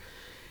door,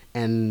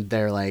 and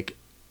they're like,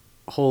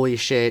 holy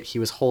shit, he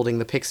was holding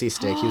the pixie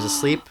stick. He was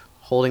asleep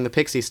holding the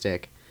pixie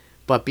stick.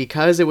 But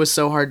because it was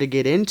so hard to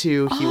get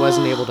into, he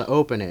wasn't able to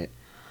open it.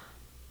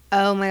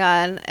 Oh my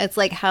God. It's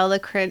like how the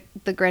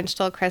Grinch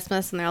stole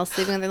Christmas and they're all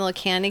sleeping with their little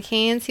candy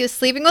canes. He was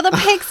sleeping with a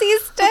pixie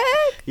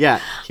stick.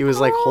 Yeah, he was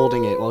like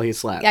holding it while he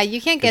slept. Yeah,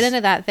 you can't get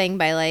into that thing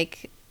by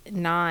like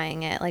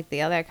gnawing it like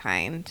the other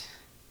kind.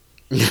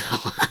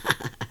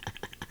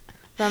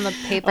 Then the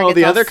paper Oh, gets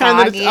the all other kind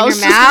that soggy it's, in I was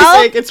your just gonna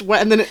say mouth. it's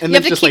wet and then You it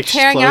have to just keep like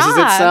tearing it closes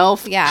off.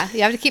 itself. Yeah,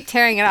 you have to keep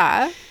tearing it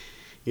off.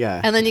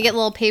 Yeah. And then you get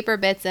little paper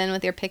bits in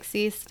with your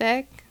pixie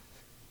stick.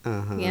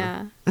 Uh-huh.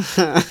 Yeah.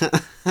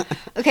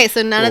 Okay,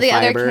 so none of the Little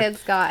other fiber.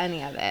 kids got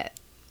any of it.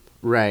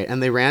 Right,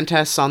 and they ran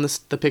tests on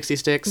the pixie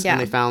sticks, Yeah.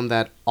 and they found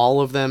that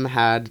all of them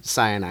had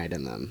cyanide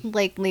in them.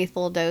 Like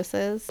lethal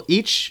doses.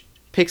 Each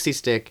pixie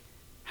stick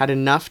had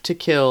enough to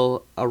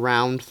kill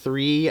around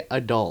 3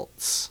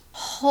 adults.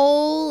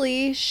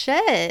 Holy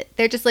shit.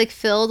 They're just like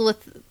filled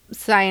with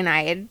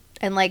cyanide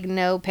and like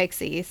no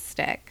pixie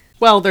stick.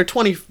 Well, they're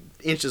 20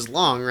 inches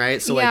long, right?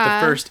 So, like,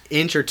 Yeah. the first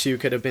inch or two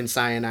could have been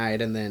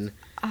cyanide, and then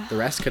the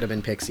rest could have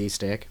been pixie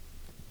stick.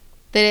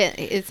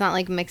 It's not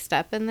like mixed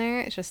up in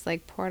there. It's just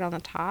like poured on the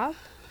top.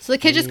 So the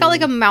kid just got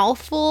like a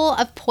mouthful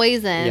of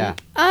poison. Yeah.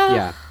 Oh,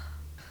 Yeah.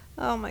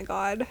 oh my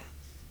god.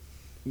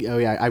 Oh,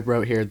 yeah, I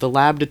wrote here. The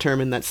lab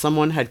determined that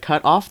someone had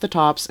cut off the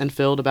tops and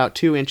filled about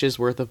 2 inches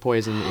worth of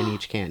poison in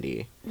each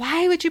candy.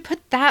 Why would you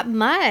put that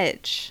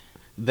much?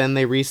 Then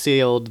they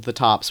resealed the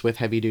tops with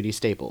heavy-duty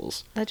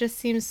staples. That just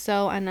seems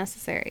so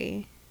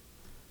unnecessary.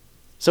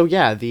 So,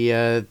 yeah,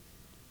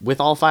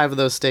 with all 5 of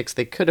those sticks,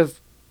 they could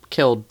have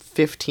killed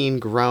 15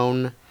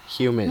 grown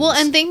humans. Well,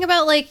 and think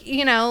about like,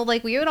 you know,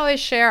 like we would always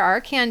share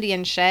our candy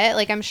and shit.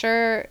 Like I'm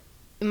sure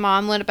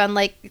mom would have been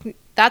like,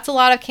 that's a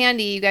lot of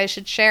candy. You guys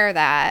should share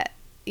that,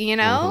 you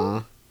know?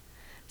 Uh-huh.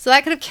 So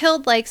that could have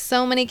killed like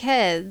so many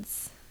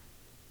kids.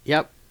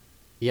 Yep.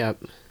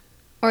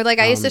 Or like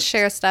I used to Um,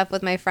 share stuff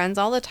with my friends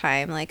all the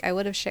time. Like I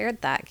would have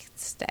shared that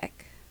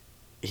stick.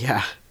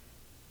 Yeah.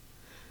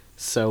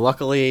 So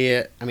luckily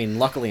and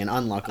unluckily,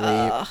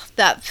 Ugh,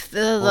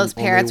 those only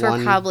parents were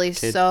one probably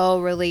kid-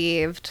 so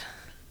relieved.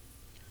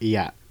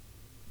 yeah.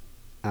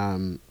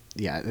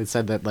 Yeah, it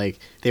said that like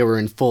they were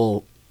in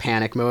full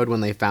panic mode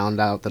when they found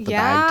out that the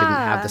bag didn't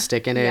have Yeah. the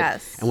stick in it.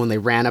 Yes. And when they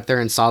ran up there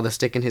and saw the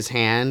stick in his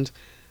hand,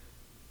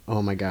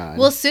 oh my god.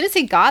 Well, as soon as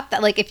he got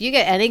that, like, if you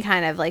get any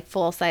kind of, like,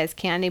 full-size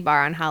candy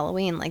bar on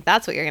Halloween, like,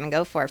 that's what you're going to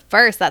go for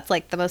first. That's,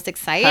 like, the most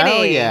exciting.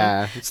 hell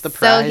yeah. It's the So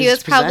prized he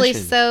was probably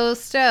possession. so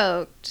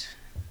stoked.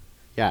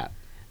 Yeah.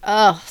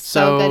 Oh, so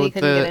So good he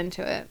couldn't the- get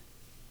into it.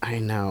 I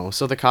know.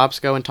 So the cops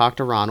go and talk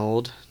to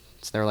Ronald.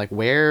 So they're like,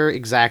 "Where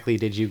exactly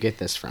did you get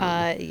this from?"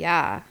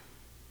 Yeah.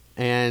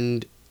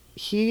 And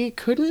he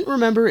couldn't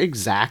remember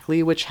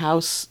exactly which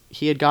house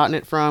he had gotten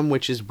it from,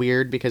 which is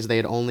weird because they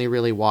had only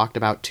really walked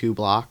about 2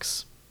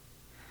 blocks.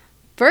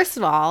 First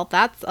of all,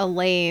 that's a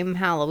lame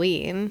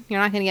Halloween. You're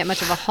not going to get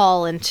much of a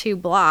haul in 2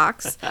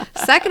 blocks.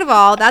 Second of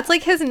all, that's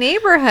like his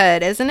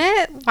neighborhood, isn't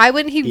it? Why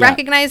wouldn't he Yeah.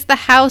 recognize the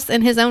house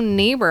in his own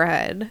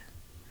neighborhood?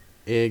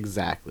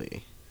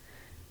 Exactly.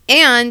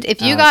 And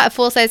if you got a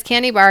full-size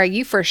candy bar,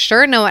 you for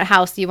sure know what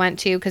house you went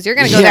to because you're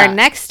going to go Yeah. there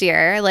next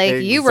year. Like,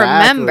 you Exactly.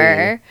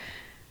 remember.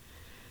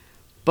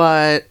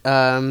 But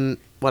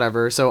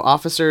whatever. So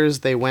officers,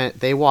 they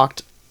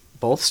walked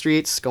both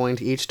streets, going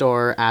to each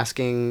door,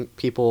 asking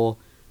people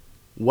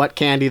what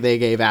candy they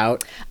gave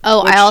out.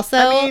 Oh, Which, I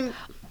also, mean,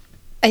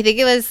 I think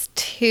it was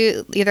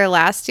either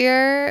last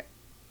year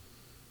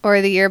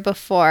or the year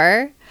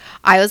before.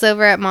 I was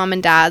over at mom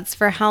and dad's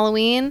for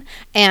Halloween,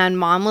 and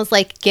mom was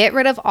like, "Get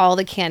rid of all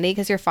the candy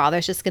because your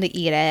father's just gonna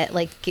eat it.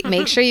 Like,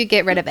 make sure you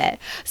get rid of it."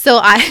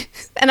 So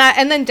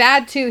and then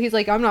dad too. He's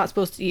like, "I'm not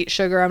supposed to eat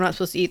sugar. I'm not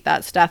supposed to eat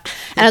that stuff."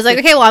 And I was like,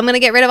 "Okay, well, I'm gonna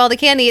get rid of all the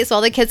candy." So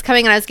all the kids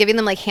coming, and I was giving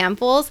them like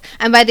handfuls.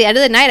 And by the end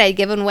of the night, I'd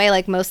given away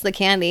like most of the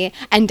candy.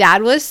 And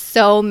dad was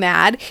so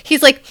mad.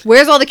 He's like,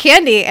 "Where's all the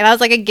candy?" And I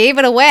was like, "I gave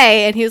it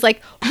away." And he was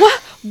like,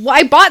 "What?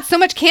 I bought so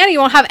much candy, you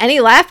won't have any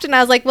left?" And I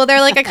was like, "Well, there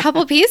are like a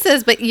couple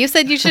pieces, but you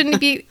said you shouldn't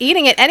be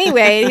eating it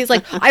anyway." And he's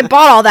like, "I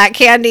bought all that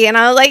candy." And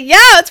I was like,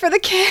 "Yeah, it's for the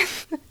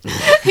kids."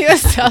 He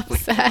was so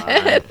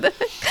upset.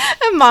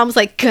 And mom's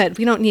like, "Good,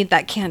 we don't need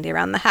that candy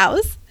around the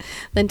house."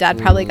 Then dad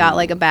probably got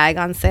like a bag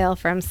on sale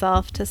for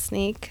himself to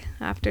sneak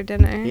after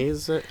dinner.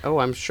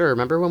 I'm sure.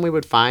 Remember when we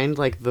would find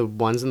like the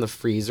ones in the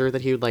freezer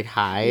that he would like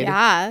hide?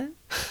 Yeah.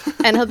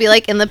 And he'll be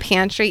like in the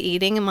pantry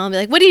eating, and mom will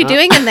be like, "What are you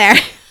doing in there?"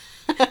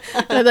 And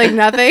I'm like,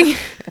 "Nothing."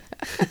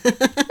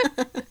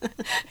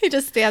 He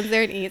just stands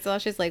there and eats while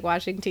she's like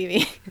watching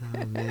TV.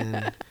 Oh,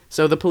 man.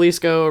 So the police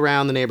go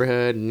around the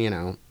neighborhood and,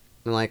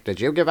 they're like, "Did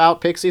you give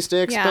out pixie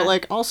sticks?" Yeah. But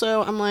like,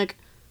 also, I'm like,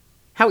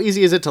 how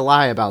easy is it to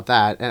lie about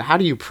that? And how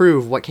do you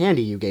prove what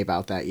candy you gave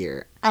out that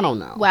year? I don't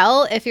know.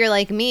 Well, if you're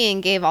like me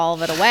and gave all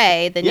of it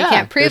away, then you Yeah,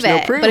 can't prove there's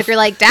no it. proof. But if you're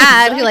like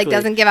dad, who like Exactly.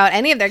 doesn't give out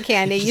any of their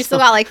candy, you still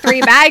got like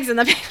 3 bags in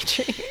the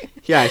pantry.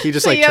 Yeah, he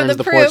just So like you have turns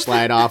the the porch proof.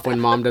 light off when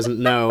mom doesn't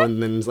know,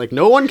 and then it's like,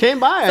 no one came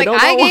by. Like, don't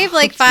know I gave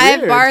like It's 5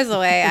 weird. bars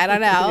away. I don't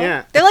know.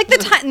 Yeah. They're like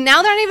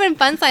now they're not even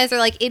fun size. They're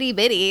like itty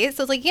bitty.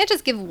 So it's like you can't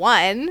just give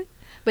one.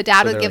 But dad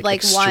So would they're, give like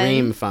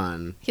extreme one.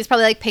 fun. He's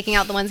probably like picking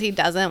out the ones he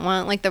doesn't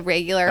want, like the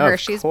regular Of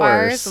Hershey's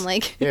bars, course. and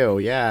like Ew,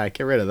 yeah,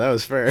 get rid of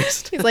those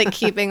first. he's like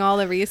keeping all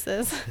the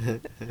Reese's.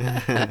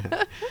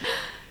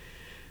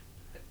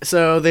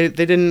 So they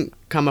didn't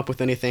come up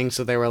with anything,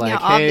 so they were like,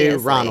 Yeah, "Hey,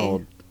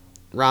 obviously.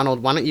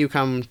 Ronald, why don't you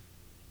come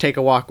take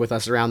a walk with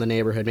us around the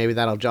neighborhood? Maybe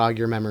that'll jog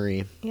your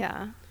memory."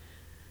 Yeah.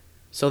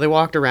 So they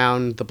walked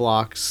around the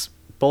blocks,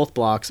 both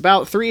blocks,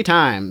 about 3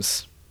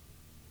 times.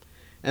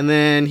 And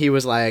then he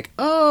was like,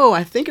 oh,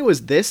 I think it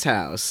was this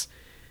house.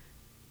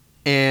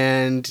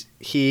 And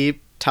he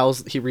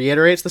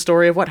reiterates the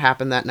story of what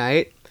happened that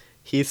night.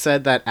 He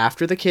said that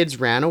after the kids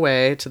ran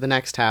away to the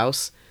next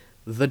house,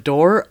 the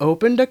door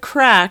opened a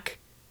crack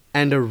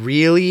and a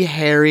really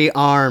hairy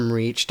arm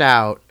reached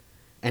out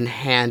and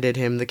handed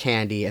him the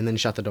candy and then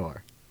shut the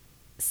door.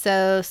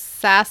 So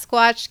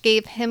Sasquatch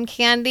gave him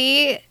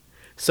candy.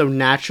 So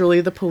naturally,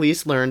 the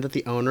police learned that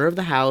the owner of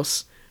the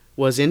house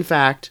was in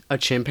fact a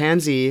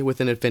chimpanzee with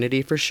an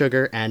affinity for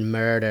sugar and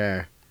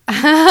murder.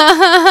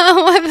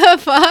 What the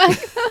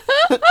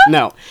fuck?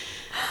 No.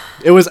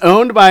 It was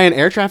owned by an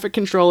air traffic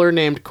controller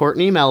named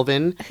Courtney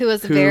Melvin. Who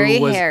was very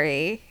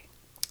hairy.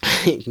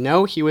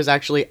 No, he was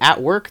actually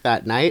at work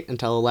that night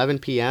until 11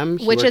 p.m.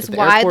 Which is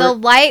why the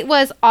light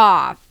was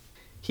off.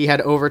 He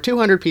had over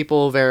 200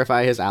 people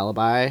verify his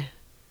alibi.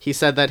 He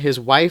said that his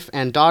wife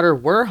and daughter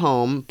were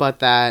home, but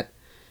that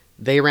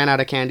they ran out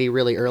of candy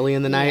really early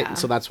in the night, Yeah.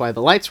 so that's why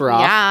the lights were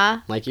off,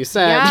 Yeah. like you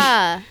said.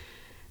 Yeah.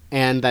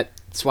 And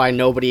that's why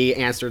nobody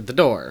answered the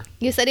door.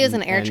 You said he was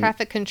an air And-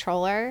 traffic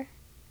controller?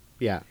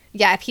 Yeah.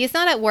 Yeah, if he's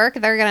not at work,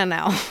 they're going to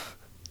know.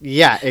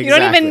 Yeah, exactly. You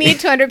don't even need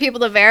 200 people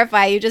to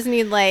verify. You just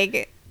need,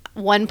 like,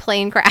 one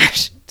plane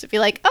crash to be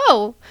like,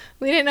 oh,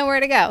 we didn't know where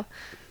to go.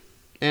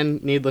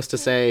 And needless to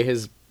say,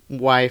 his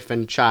wife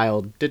and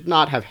child did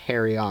not have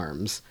hairy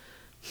arms.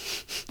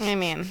 I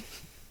mean,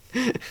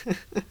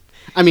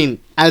 I mean,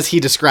 as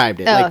he described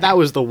it. Oh, Like, okay. that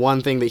was the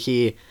one thing that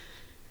he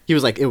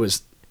was like, it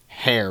was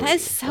hairy. That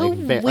is so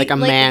like, weird. like a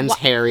Like, man's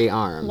hairy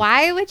arm.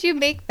 why would you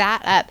make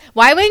that up?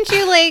 Why wouldn't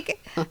you, like,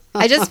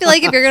 I just feel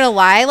like if you're going to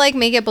lie, like,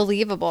 make it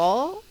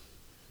believable.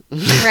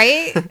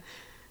 Right?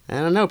 I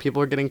don't know.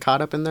 People are getting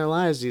caught up in their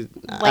lives. I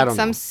Like don't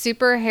some know.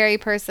 super hairy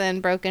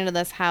person broke into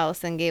this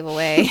house and gave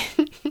away.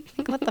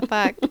 Like, what the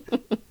fuck?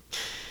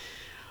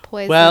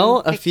 Poison. Well,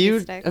 a pixie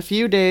stick.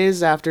 few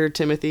days after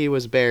Timothy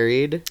was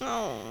buried,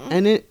 Oh.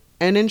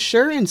 an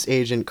insurance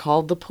agent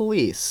called the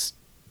police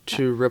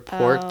to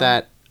report Oh.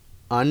 that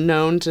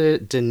unknown to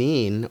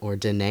Deneen or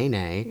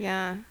Denene,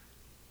 Yeah.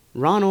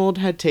 Ronald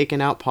had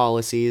taken out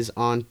policies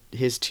on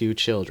his 2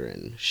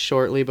 children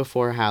shortly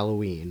before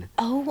Halloween.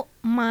 Oh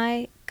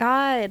my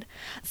God.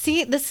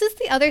 See, this is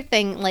the other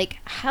thing. Like,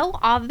 how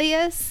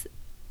obvious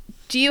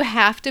do you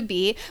have to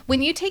be?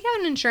 When you take out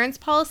an insurance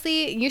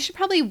policy, you should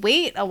probably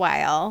wait a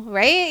while,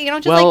 right? You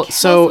don't just Well, like kill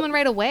so someone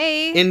right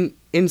away.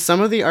 In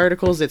some of the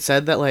articles, it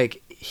said that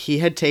like he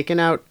had taken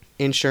out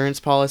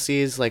insurance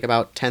policies like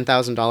about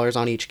 $10,000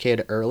 on each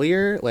kid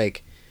earlier,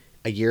 like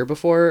a year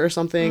before or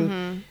something,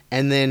 Mm-hmm.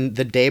 and then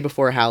the day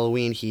before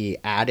Halloween he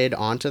added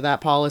onto that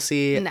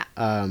policy. No.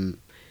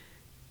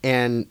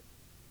 And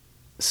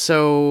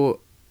so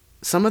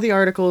some of the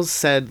articles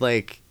said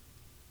like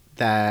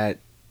that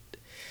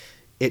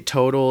it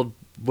totaled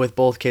with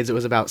both kids it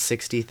was about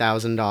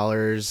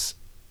 $60,000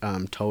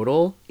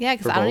 total. Yeah,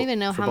 because for I don't both- even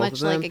know for how both much of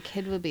them. like a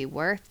kid would be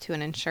worth to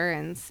an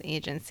insurance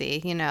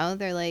agency. You know,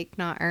 they're like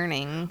not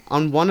earning.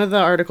 On one of the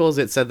articles,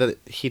 it said that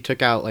he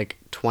took out like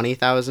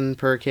 20,000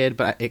 per kid,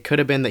 but it could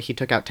have been that he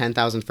took out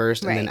 10,000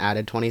 first and then Right.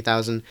 added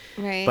 20,000.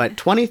 Right. But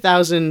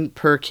 20,000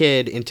 per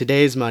kid in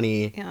today's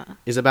money Yeah.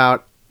 is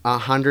about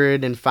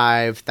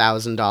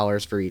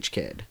 $105,000 for each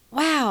kid.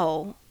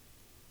 Wow.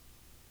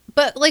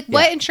 But like,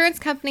 what Yeah. insurance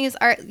companies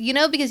are? You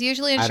know, because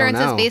usually don't insurance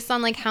is know. based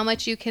on like how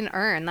much you can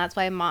earn. That's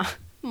why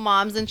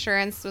mom's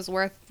insurance was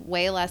worth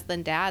way less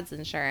than dad's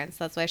insurance.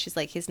 That's why she's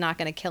like, he's not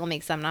going to kill me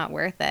because I'm not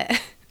worth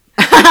it.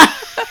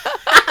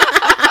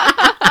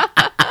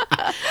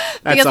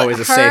 That's Because always a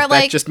her, safe bet.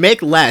 like- Just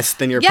make less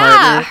than your Yeah,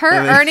 partner. her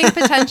and then- earning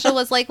potential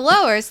was like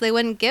lower, so they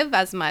wouldn't give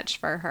as much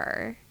for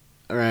her.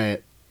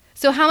 Right.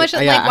 So how much? Yeah,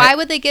 like, why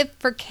would they give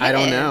for kids? I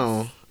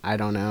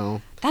don't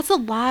know. That's a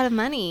lot of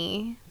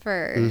money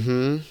for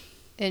Mm-hmm.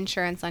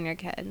 insurance on your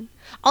kid.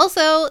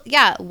 Also,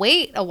 yeah,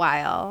 wait a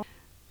while.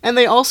 And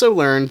they also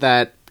learned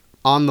that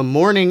on the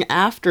morning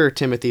after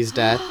Timothy's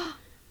death,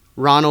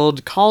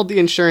 Ronald called the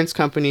insurance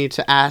company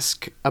to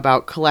ask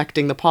about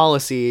collecting the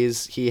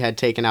policies he had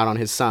taken out on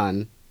his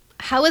son.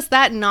 How is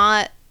that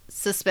not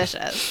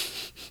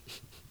suspicious?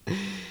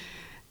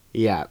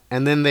 Yeah.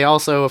 And then they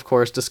also, of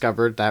course,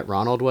 discovered that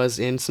Ronald was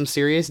in some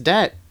serious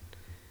debt.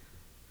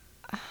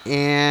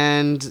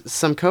 And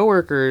some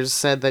coworkers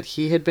said that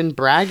he had been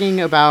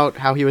bragging about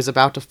how he was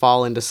about to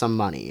fall into some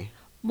money.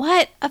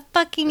 What a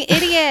fucking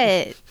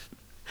idiot.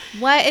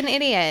 What an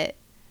idiot.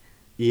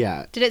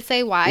 Yeah. Did it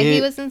say why he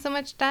It- was in so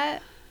much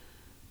debt?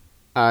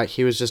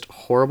 He was just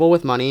horrible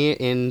with money.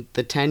 In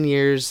 10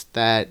 years,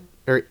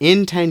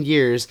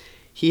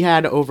 he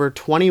had over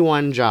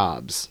 21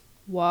 jobs.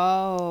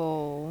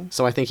 Whoa.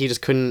 So I think he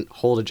just couldn't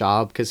hold a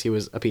job because he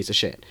was a piece of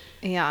shit.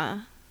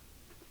 Yeah.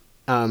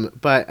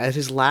 But at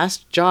his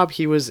last job,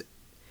 he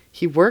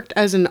worked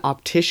as an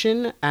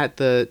optician at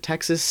the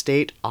Texas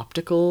State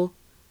Optical,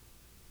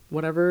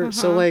 whatever.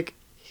 So like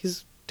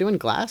he's doing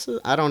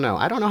glasses. I don't know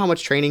how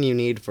much training you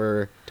need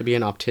to be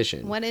an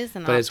optician. What is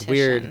an But optician? it's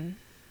weird.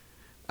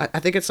 I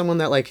think it's someone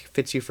that like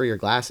fits you for your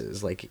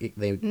glasses. Like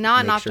they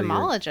Not an make sure you're-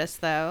 ophthalmologist,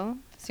 though.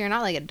 So you're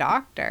not like a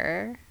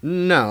doctor.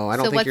 No, I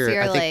don't So think what's you're.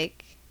 your I think,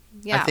 like?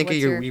 Yeah, I think what's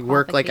you your you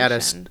work like at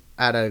qualification?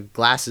 a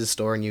glasses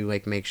store and you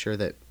like make sure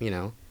that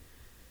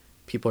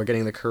people are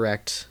getting the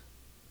correct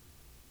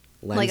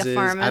lenses. Like a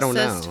pharmacist I don't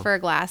know. for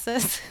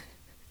glasses.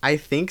 I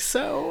think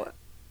so.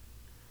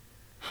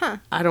 Huh.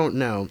 I don't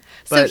know.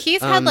 So But,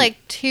 he's had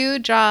like 2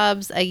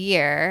 jobs a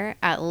year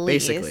at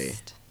least. Basically.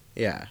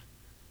 Yeah.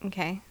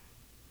 Okay.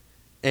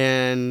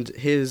 And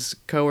his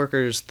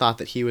coworkers thought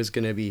that he was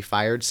going to be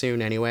fired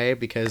soon anyway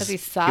because He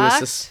was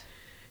sucked.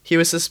 he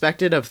was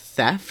suspected of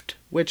theft.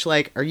 Which,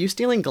 like, are you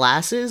stealing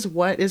glasses?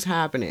 What is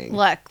happening?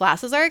 Look,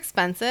 glasses are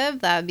expensive.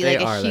 That would be They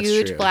like are, a that's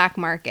huge true. black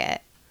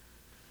market.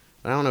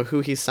 I don't know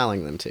who he's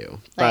selling them to, Like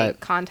but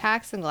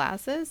contacts and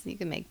glasses, you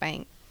can make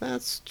bank.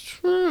 that's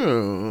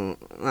true.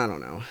 I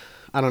don't know.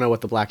 I don't know what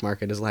the black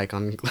market is like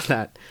on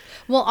that.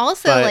 Well,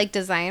 also But- like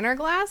designer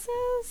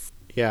glasses.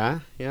 Yeah.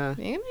 You can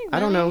make I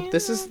don't know. money.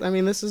 This is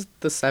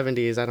the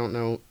 70s. I don't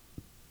know.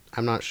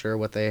 I'm not sure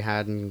what they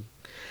had in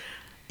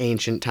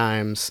ancient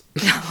times.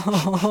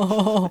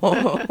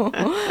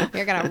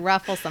 You're gonna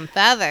ruffle some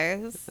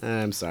feathers.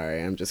 I'm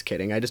sorry. I'm just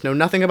kidding. I just know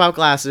nothing about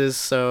glasses,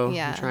 so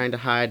Yeah. I'm trying to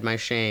hide my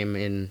shame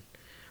in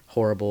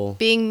horrible.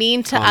 Being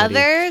mean to Comedy.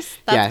 others,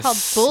 that's Yes, called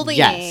bullying.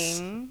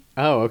 yes.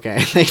 Oh, okay.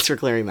 Thanks for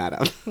clearing that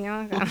up.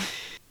 Yeah, okay.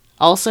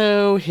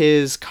 Also,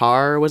 his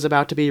car was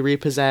about to be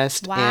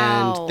repossessed,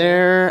 Wow. and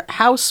their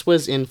house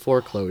was in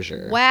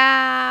foreclosure.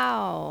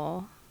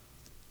 Wow.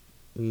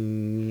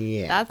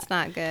 Yeah. That's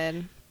not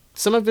good.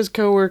 Some of his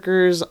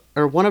coworkers,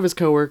 or one of his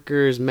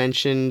coworkers,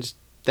 mentioned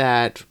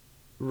that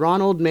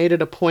Ronald made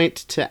it a point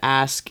to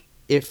ask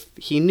if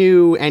he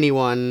knew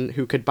anyone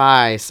who could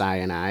buy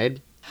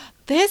cyanide.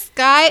 This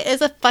guy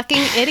is a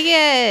fucking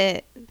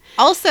idiot.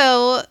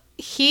 Also,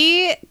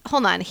 he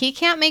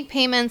can't make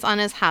payments on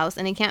his house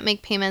and he can't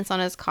make payments on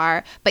his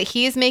car, but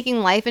he's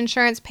making life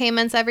insurance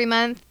payments every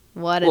month.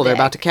 What a Well, they're dick.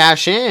 about to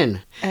cash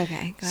in.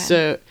 Okay, go ahead.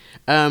 So,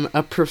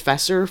 a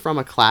professor from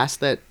a class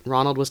that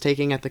Ronald was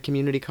taking at the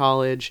community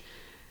college,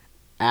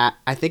 I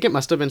think it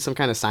must have been some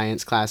kind of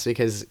science class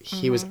because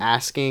he was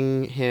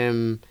asking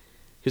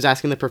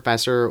the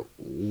professor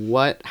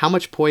how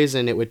much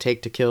poison it would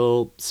take to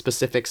kill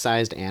specific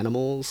sized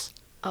animals.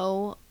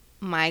 Oh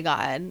my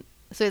god.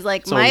 So he's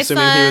like, So I'm my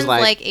assuming son's he was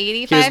like, like-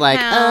 85 He was like,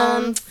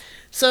 pounds.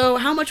 so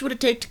how much would it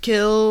take to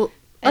kill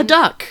a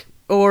duck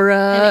or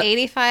An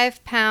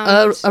 85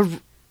 pound a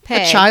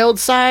pig.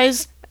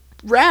 child-sized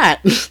rat?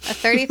 A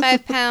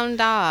 35 pound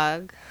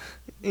dog.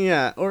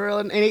 Yeah, or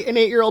an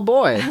 8-year-old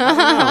boy. I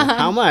don't know.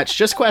 How much?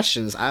 Just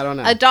questions. I don't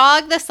know. A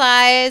dog the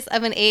size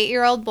of an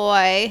 8-year-old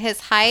boy. His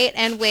height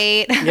and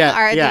weight Yeah,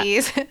 are yeah.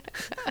 these.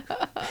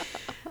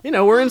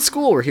 We're in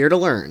school. We're here to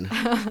learn.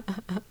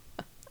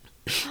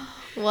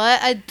 What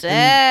a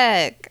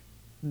dick.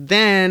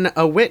 Then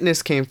a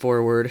witness came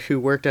forward who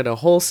worked at a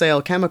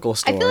wholesale chemical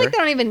store. I feel like they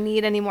don't even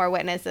need any more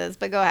witnesses,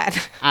 but go ahead.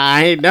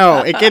 I know.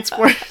 It gets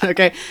worse.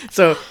 Okay.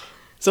 So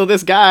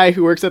this guy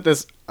who works at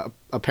this,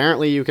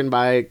 apparently you can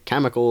buy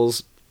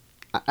chemicals.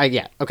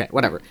 Yeah. Okay.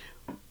 Whatever.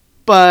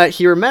 But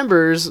he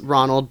remembers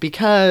Ronald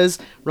because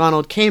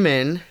Ronald came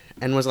in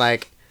and was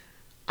like,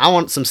 I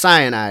want some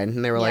cyanide.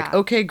 And they were like, Yeah.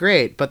 okay,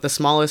 great. But the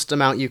smallest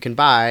amount you can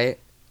buy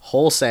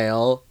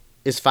wholesale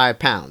is 5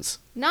 pounds.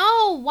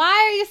 No, why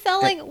are you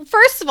selling?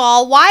 First of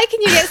all, why can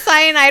you get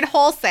cyanide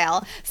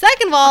wholesale?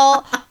 Second of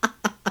all,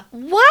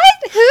 what?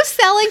 Who's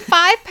selling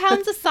 5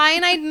 pounds of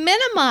cyanide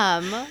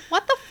minimum?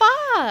 What the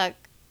fuck?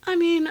 I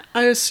mean,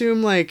 I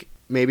assume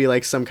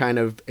maybe some kind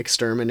of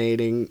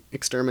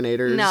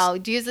exterminators. No,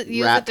 use rat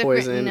a different.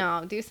 poison.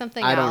 No, do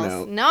something I else.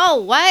 don't know.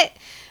 No, what?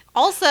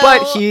 Also,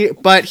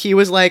 But he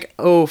was like,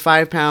 oh,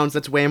 5 pounds,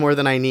 that's way more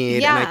than I need,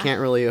 and I Yeah. can't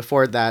really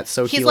afford that.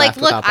 So he's he like, left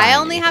look, without I buying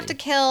only have to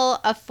anything." kill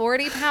a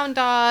 40-pound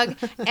dog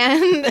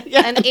and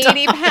Yeah, an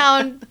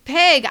 80-pound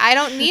pig. I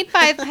don't need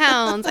 5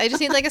 pounds. I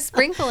just need like a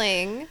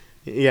sprinkling.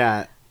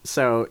 Yeah.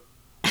 So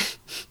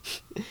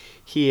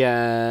he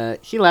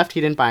left.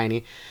 He didn't buy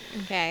any.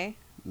 Okay.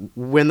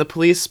 When the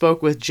police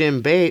spoke with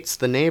Jim Bates,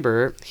 the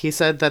neighbor, he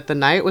said that the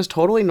night was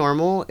totally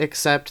normal,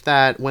 except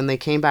that when they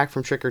came back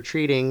from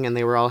trick-or-treating and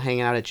they were all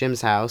hanging out at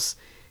Jim's house,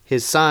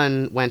 his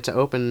son went to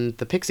open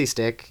the pixie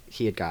stick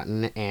he had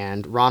gotten,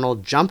 and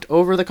Ronald jumped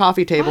over the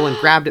coffee table and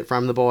grabbed it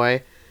from the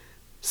boy,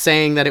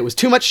 saying that it was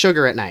too much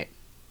sugar at night,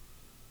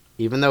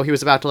 even though he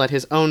was about to let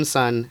his own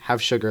son have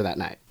sugar that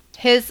night.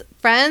 His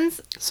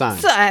friend's Son.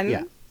 son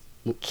Yeah.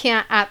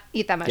 can't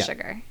eat that much Yeah.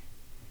 sugar.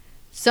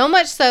 So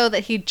much so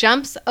that he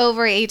jumps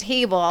over a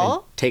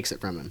table. And takes it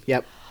from him.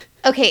 Yep.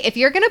 Okay, if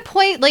you're going to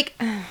point, like...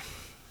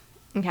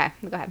 Okay,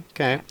 go ahead.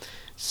 Okay.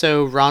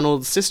 So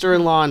Ronald's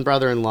sister-in-law and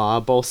brother-in-law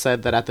both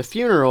said that at the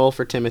funeral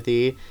for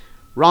Timothy,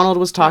 Ronald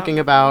was talking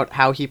about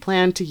how he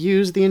planned to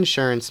use the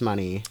insurance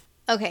money.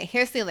 Okay,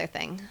 here's the other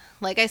thing.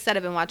 Like I said,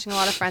 I've been watching a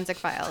lot of Forensic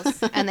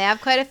Files, and they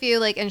have quite a few,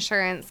 like,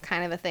 insurance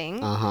kind of a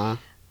thing. Uh-huh.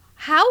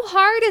 How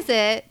hard is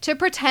it to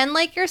pretend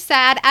like you're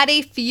sad at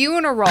a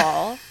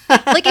funeral?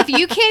 Like, if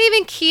you can't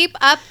even keep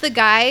up the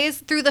guys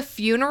through the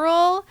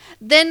funeral,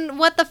 then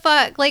what the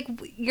fuck? Like,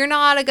 you're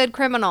not a good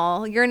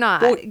criminal. You're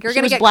not. Well, You're he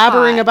gonna was get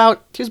blabbering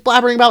caught. he was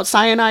blabbering about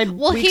cyanide.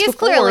 Well, weeks he's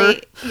before.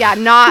 clearly,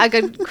 not a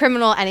good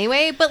criminal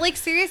anyway. But, like,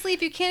 seriously,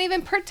 if you can't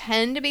even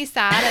pretend to be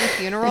sad at a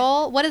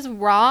funeral, what is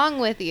wrong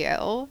with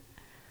you?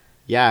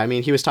 Yeah, I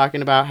mean, he was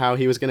talking about how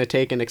he was going to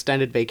take an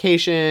extended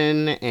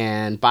vacation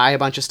and buy a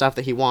bunch of stuff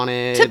that he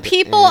wanted. To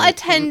people and-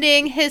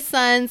 attending his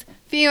son's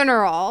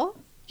funeral.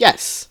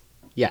 Yes.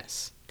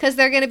 Yes. Because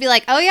they're going to be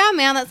like, oh, yeah,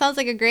 man, that sounds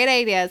like a great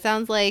idea. It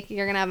sounds like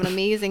you're going to have an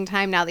amazing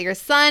time now that your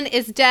son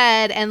is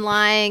dead and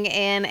lying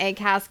in a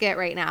casket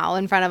right now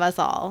in front of us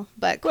all.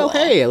 But cool. Well,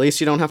 hey, at least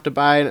you don't have to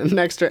buy an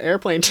extra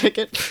airplane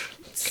ticket.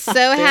 So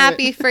damn it.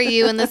 happy for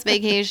you in this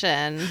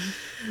vacation.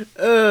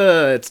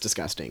 It's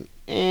disgusting.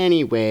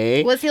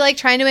 Anyway. Was he like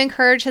trying to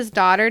encourage his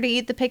daughter to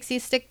eat the pixie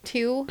stick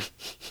too?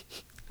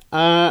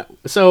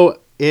 So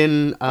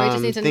in Or you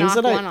just need to things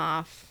knock that one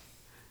off?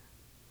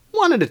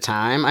 one at a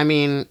time. I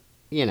mean,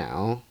 you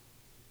know,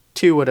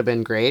 2 would have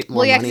been great. More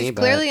Well, yeah, 'cause money, he's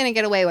but clearly going to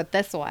get away with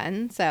this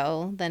one.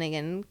 So then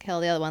again, kill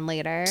the other one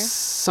later.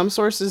 some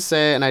sources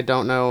say, and I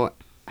don't know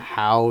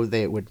how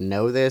they would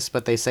know this,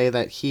 but they say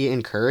that he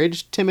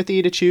encouraged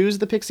Timothy to choose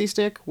the pixie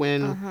stick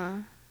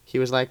when he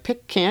was like,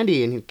 pick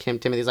candy, and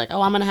Timothy's like,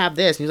 oh, I'm gonna have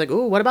this, and he's like,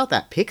 oh, what about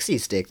that pixie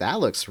stick? That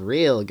looks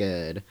real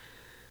good.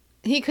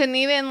 He couldn't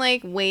even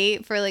like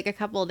wait for like a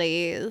couple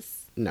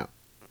days. No,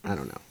 I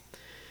don't know.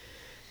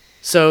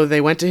 So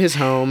they went to his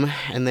home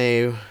and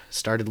they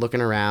started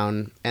looking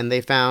around, and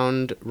they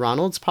found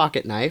Ronald's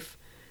pocket knife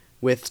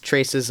with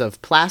traces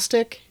of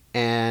plastic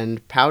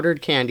and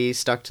powdered candy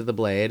stuck to the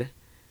blade.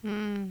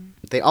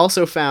 They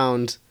also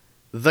found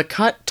the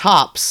cut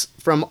tops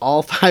from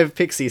all 5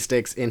 pixie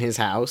sticks in his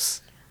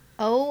house.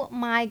 Oh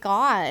my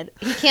god.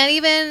 He can't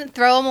even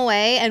throw them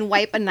away and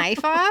wipe a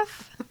knife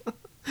off?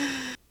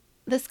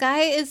 This guy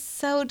is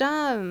so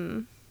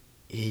dumb.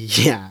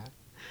 Yeah.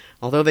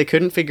 Although they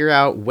couldn't figure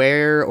out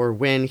where or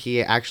when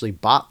he actually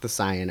bought the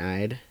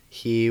cyanide,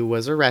 he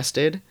was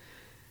arrested.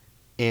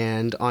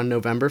 And on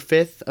November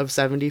 5th of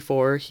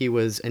 74, he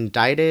was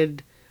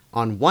indicted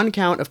on 1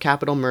 count of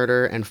capital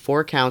murder and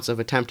 4 counts of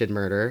attempted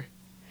murder.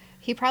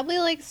 He probably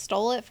like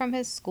stole it from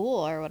his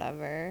school or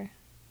whatever.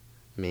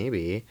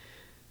 Maybe.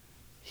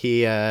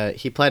 He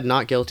pled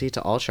not guilty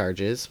to all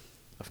charges,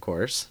 of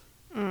course.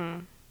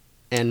 And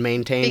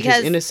maintained Because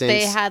his innocence.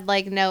 they had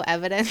like no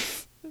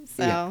evidence.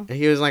 So Yeah.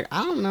 He was like,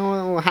 I don't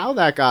know how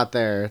that got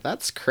there.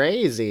 That's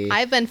crazy.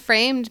 I've been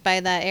framed by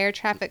the air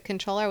traffic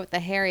controller with the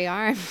hairy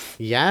arms.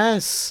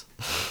 Yes.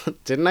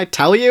 Didn't I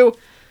tell you?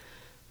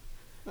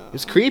 It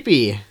was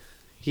creepy.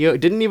 He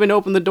didn't even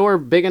open the door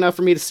big enough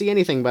for me to see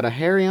anything but a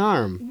hairy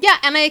arm. Yeah,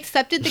 and I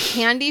accepted the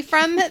candy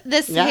from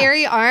this Yeah.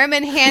 hairy arm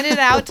and handed it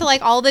out to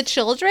like all the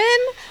children.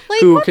 Like,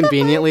 Who what the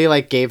conveniently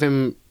like gave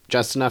him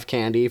just enough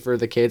candy for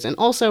the kids. And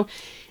also,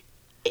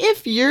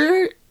 if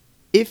you're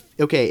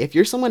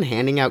someone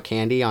handing out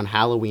candy on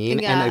Halloween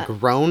and Yeah. a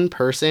grown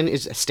person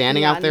is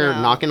standing Yeah, out there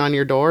no. knocking on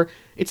your door,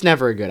 it's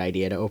never a good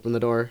idea to open the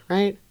door,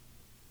 right?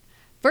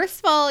 First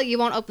of all, you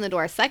won't open the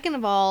door. Second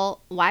of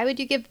all, why would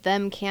you give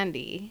them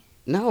candy?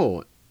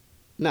 No.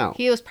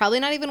 He was probably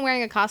not even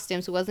wearing a costume,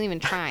 so he wasn't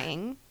even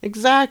trying.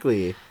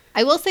 Exactly.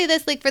 I will say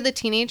this, like for the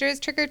teenagers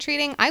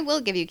trick-or-treating, I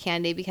will give you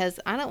candy because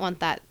I don't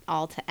want that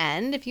all to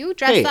end. If you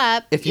dress Hey,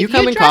 up... if you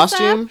come in dress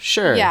costume,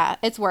 sure. Yeah,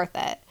 it's worth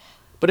it.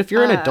 But if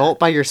you're an adult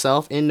by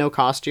yourself in no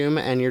costume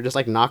and you're just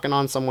like knocking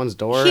on someone's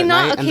door at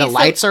night and the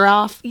lights are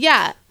off,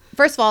 Yeah.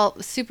 First of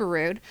all, super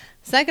rude.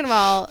 Second of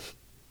all,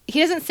 he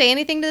doesn't say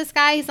anything to this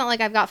guy. He's not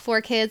like, I've got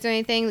 4 kids or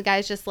anything. The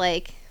guy's just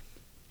like...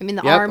 I mean,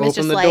 the yep, arm is open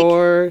just the like...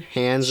 door,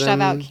 hands shove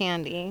him out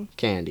candy.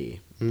 candy.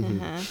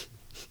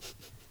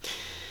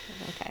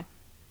 Okay.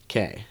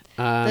 Okay.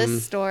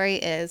 This story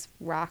is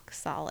rock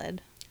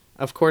solid.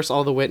 Of course,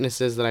 all the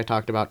witnesses that I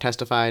talked about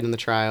testified in the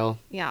trial.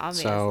 Yeah,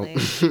 obviously.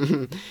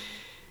 So,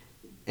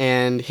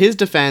 and his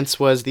defense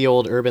was the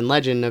old urban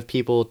legend of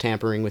people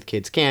tampering with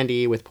kids'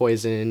 candy with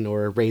poison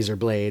or razor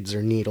blades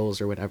or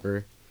needles or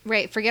whatever.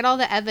 Right. Forget all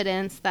the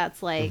evidence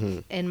that's like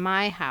in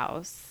my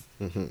house.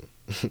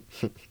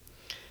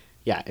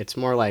 Yeah, it's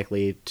more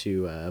likely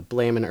to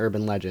blame an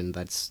urban legend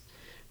that's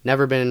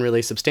never been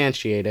really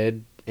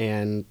substantiated.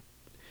 And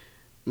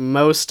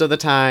most of the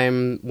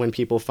time when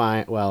people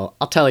find... Well,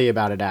 I'll tell you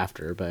about it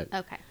after, but...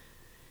 Okay.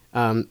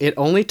 It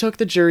only took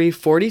the jury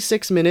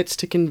 46 minutes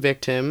to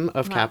convict him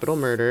of That's capital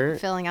murder.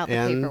 Filling out the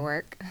and-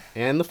 paperwork.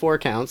 And the 4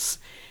 counts.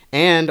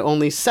 And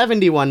only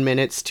 71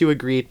 minutes to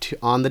agree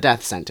on the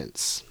death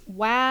sentence.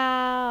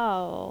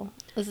 Wow.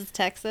 This is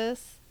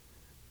Texas?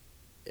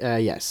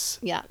 Yes.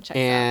 Yeah, check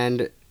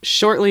And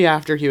shortly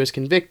after he was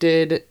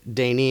convicted,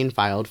 Daneen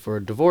filed for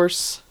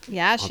divorce.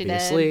 Yeah, she did.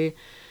 Obviously.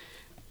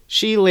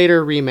 She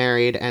later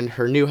remarried, and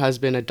her new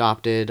husband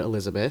adopted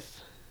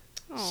Elizabeth.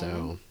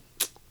 So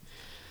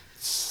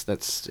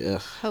that's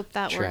Hope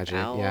that tragic.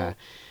 worked out. Yeah.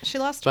 She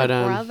lost But,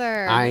 her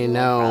brother. I her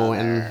know,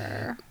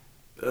 brother.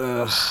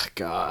 Ugh,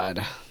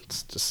 God.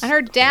 It's just And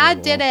her dad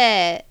horrible. did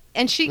it.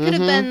 And she could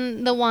have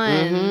been the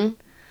one.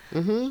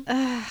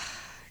 Mm-hmm.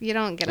 You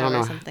don't get I don't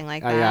over know. something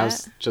like Yeah, I that.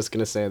 was just going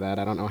to say that.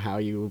 I don't know how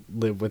you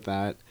live with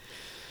that.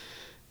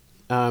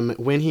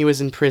 When he was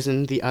in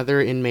prison, the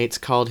other inmates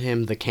called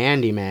him the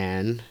Candy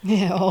Man,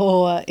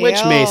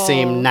 which may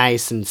seem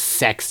nice and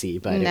sexy,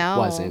 but No. it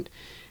wasn't.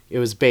 It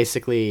was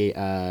basically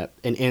an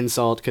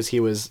insult because he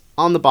was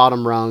on the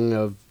bottom rung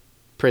of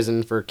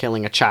prison for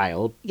killing a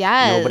child.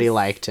 Yes. Nobody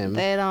liked him.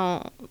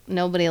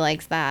 Nobody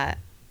likes that.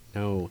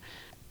 No.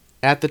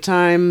 At the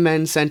time,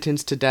 men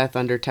sentenced to death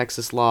under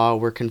Texas law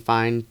were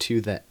confined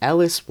to the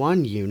Ellis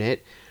 1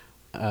 unit,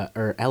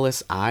 or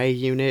Ellis I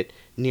unit,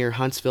 near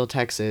Huntsville,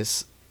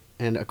 Texas.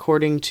 And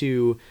according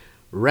to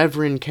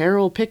Reverend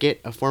Carol Pickett,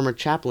 a former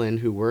chaplain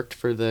who worked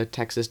for the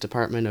Texas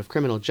Department of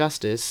Criminal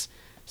Justice,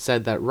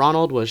 said that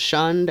Ronald was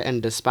shunned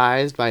and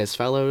despised by his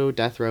fellow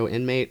death row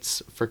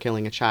inmates for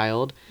killing a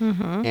child,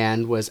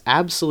 and was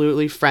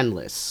absolutely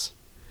friendless.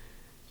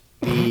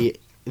 The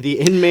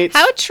inmates...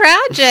 How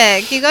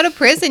tragic. You go to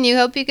prison, you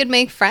hope you could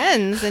make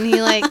friends, and he,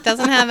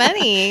 doesn't have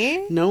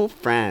any. No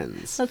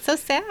friends. That's so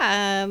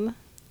sad.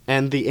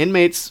 And the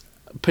inmates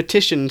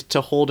petitioned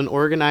to hold an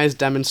organized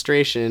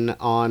demonstration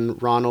on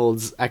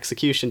Ronald's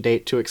execution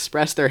date to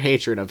express their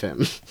hatred of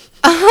him.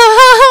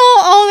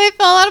 Oh, they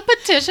filled out a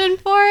petition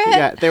for it?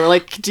 Yeah, they were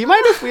like, do you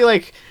mind if we,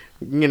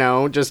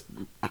 just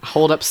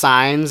hold up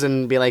signs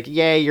and be like,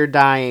 yay, you're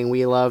dying.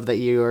 We love that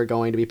you are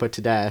going to be put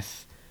to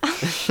death.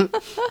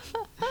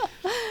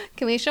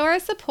 Can we show our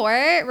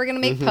support? We're going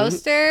to make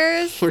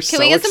posters. We're Can so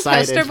we get some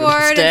excited poster for this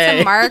board and day.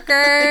 some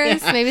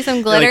markers? Yeah. Maybe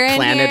some glitter in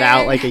plan here? it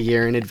out a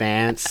year in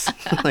advance.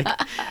 We're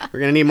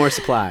going to need more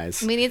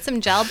supplies. We need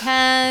some gel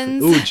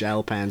pens. Ooh,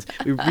 gel pens.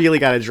 We really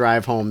got to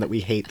drive home that we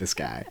hate this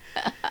guy.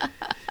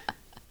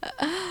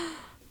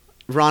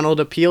 Ronald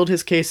appealed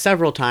his case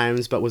several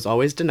times, but was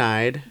always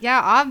denied.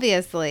 Yeah,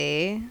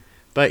 obviously.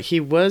 But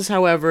he was,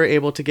 however,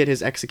 able to get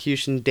his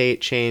execution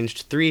date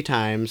changed 3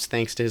 times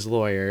thanks to his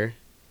lawyer.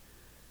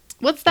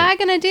 What's that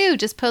going to do?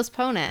 Just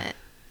postpone it.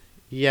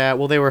 Yeah,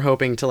 well, they were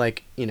hoping to,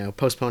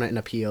 postpone it and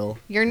appeal.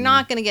 You're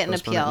not going to get an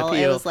Postpone it and appeal.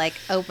 It appeal. was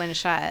open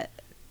shut.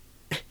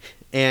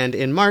 And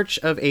in March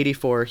of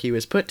 1984, he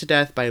was put to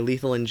death by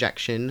lethal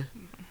injection.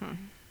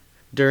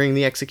 During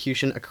the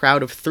execution, a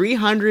crowd of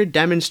 300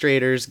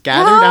 demonstrators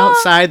gathered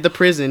outside the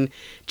prison,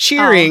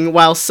 cheering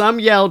while some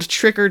yelled,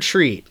 "Trick or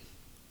treat."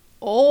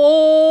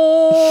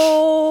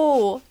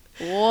 Oh!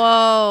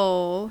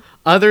 Whoa.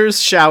 Others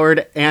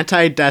showered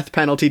anti-death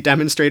penalty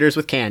demonstrators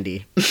with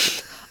candy.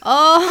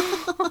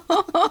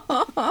 Oh.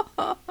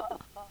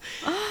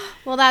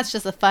 Well, that's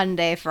just a fun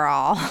day for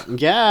all.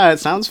 Yeah, it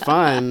sounds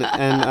fun.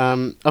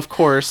 And, of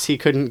course, he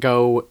couldn't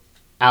go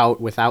out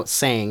without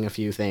saying a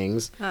few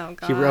things. Oh,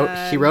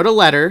 God. He wrote a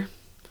letter,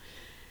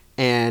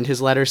 and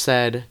his letter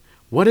said,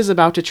 "What is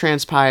about to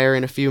transpire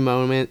in a few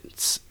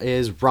moments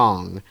is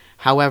wrong.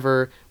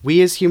 However,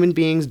 we as human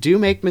beings do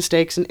make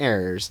mistakes and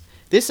errors.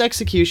 This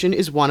execution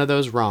is one of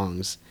those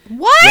wrongs.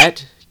 What?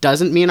 Yet,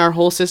 doesn't mean our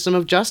whole system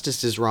of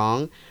justice is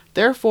wrong.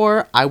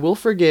 Therefore, I will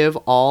forgive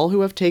all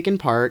who have taken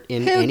part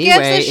in any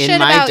way in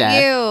my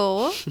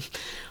death. You?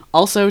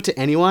 Also, to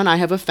anyone I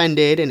have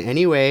offended in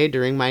any way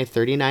during my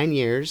 39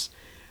 years,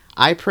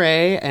 I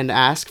pray and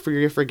ask for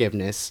your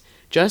forgiveness,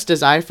 just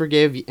as I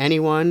forgive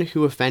anyone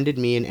who offended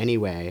me in any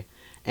way.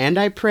 And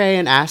I pray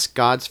and ask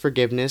God's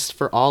forgiveness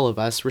for all of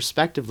us,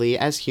 respectively,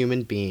 as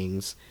human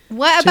beings."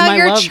 What To about my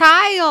your love-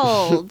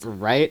 child?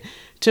 Right?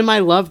 "To my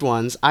loved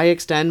ones, I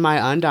extend my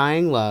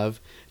undying love.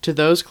 To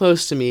those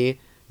close to me,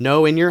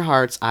 know in your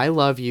hearts I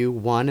love you,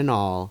 one and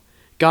all.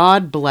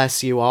 God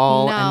bless you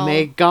all, No. and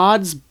may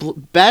God's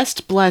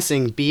best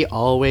blessing be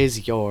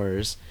always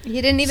yours."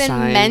 He didn't even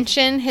Signed.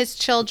 mention his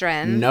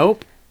children.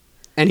 Nope.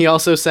 And he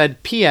also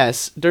said,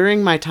 "P.S.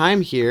 During my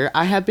time here,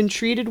 I have been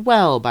treated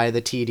well by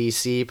the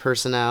TDC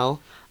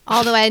personnel,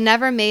 Although I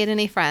never made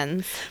any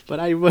friends. but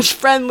I was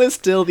friendless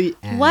till the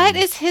end." What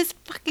is his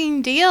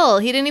fucking deal?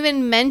 He didn't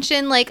even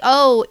mention,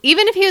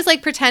 even if he was,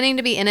 pretending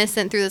to be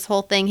innocent through this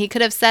whole thing, he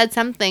could have said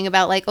something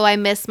about, I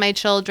miss my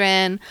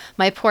children,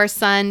 my poor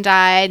son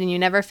died, and you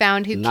never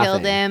found who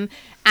killed Nothing. him.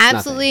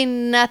 Absolutely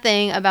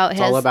nothing about It's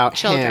his all about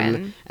children.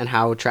 him and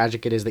how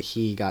tragic it is that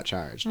he got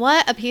charged.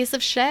 What a piece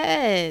of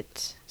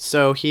shit.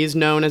 So he's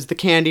known as the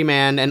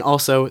Candyman and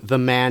also the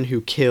man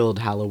who killed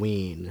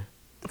Halloween.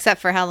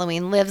 Except for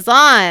Halloween lives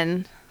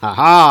on.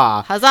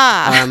 Ha-ha!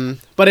 Huzzah.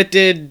 But it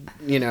did,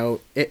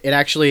 it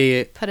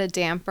actually Put a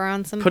damper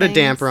on some put a things.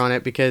 damper on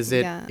it because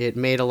Yeah. it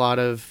made a lot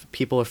of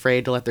people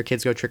afraid to let their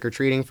kids go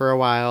trick-or-treating for a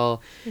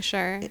while.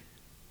 Sure.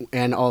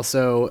 And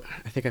also,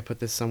 I think I put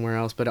this somewhere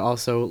else, but it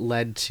also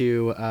led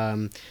to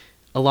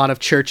a lot of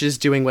churches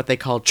doing what they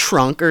call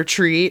trunk or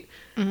treat,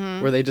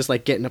 where they just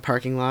get in a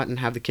parking lot and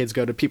have the kids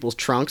go to people's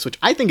trunks, which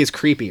I think is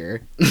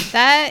creepier.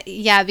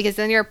 Because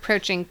then you're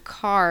approaching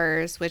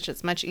cars, which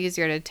it's much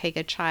easier to take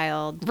a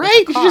child.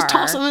 Right? With a You car. just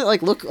toss them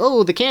look,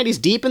 the candy's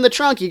deep in the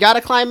trunk. You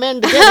gotta climb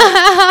in to get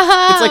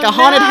it. It's like a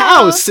haunted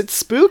house. It's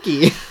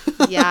spooky.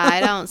 Yeah, I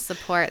don't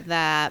support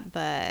that,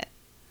 but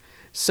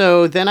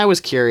So then I was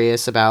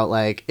curious about,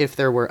 like, if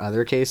there were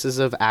other cases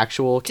of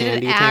actual Did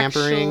candy it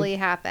tampering. actually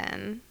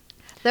happen?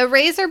 The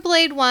razor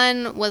blade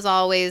one was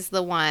always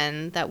the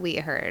one that we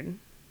heard,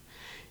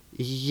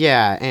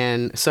 Yeah,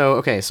 and so,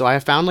 okay, so I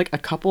found, like, a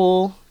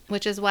couple...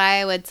 which is why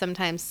I would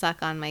sometimes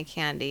suck on my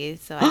candy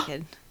so I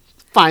could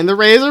Find the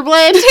razor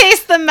blade?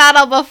 taste the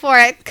metal before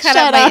it cut Shut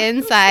up my up.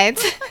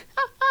 insides.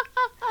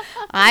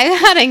 I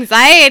had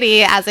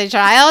anxiety as a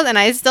child, and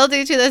I still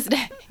do to this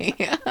day.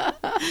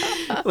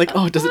 Like,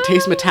 oh, does it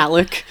taste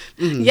metallic?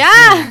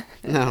 Yeah.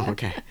 No,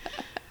 okay.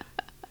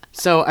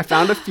 So I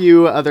found a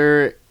few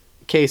other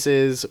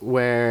cases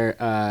where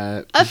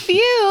A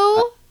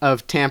few.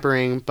 of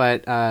tampering,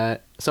 but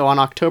so on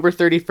October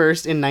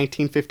 31st in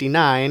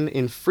 1959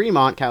 in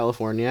Fremont,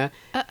 California,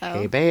 Uh-oh.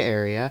 Hay Bay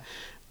area,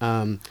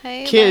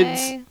 Hey,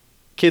 kids bye.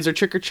 kids are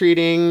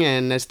trick-or-treating,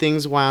 and as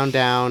things wound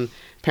down,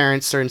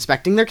 parents are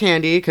inspecting their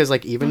candy because,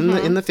 like, even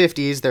in the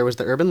 50s there was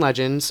the urban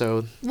legend.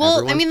 So Well,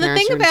 I everyone's mean, the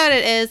parents thing are about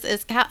it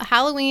is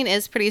Halloween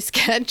is pretty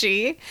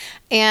sketchy, and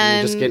and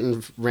you're just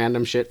getting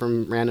random shit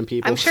from random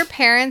people. I'm sure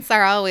parents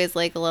are always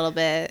like a little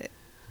bit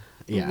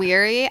Yeah.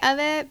 weary of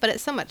it, but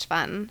it's so much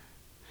fun.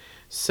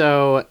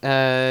 So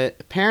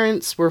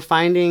parents were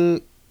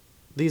finding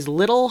these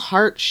little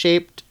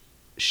heart-shaped,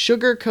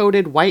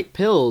 sugar-coated white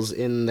pills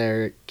in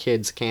their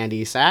kids'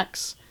 candy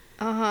sacks.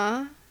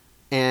 Uh-huh.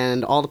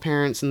 And all the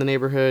parents in the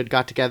neighborhood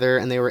got together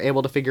and they were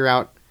able to figure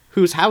out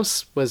whose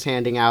house was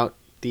handing out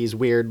these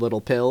weird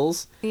little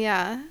pills.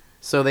 Yeah.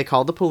 So they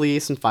called the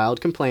police and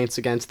filed complaints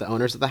against the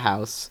owners of the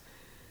house.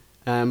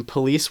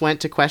 Police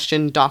went to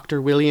question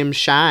Dr. William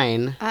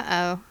Shine.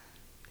 Uh-oh.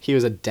 He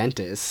was a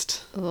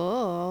dentist.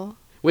 Oh.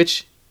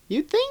 Which,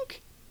 you'd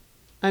think?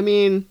 I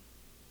mean...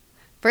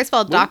 First of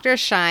all, Dr.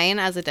 Shine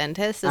as a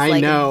dentist is I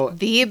like know.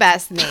 the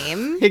best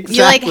name.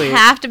 Exactly. You like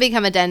have to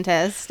become a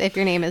dentist if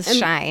your name is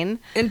Shine.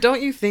 And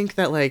don't you think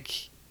that,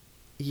 like,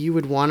 you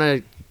would want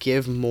to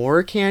give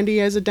more candy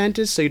as a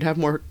dentist so you'd have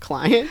more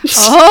clients?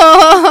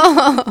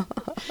 Oh.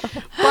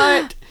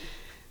 But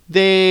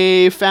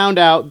they found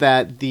out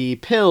that the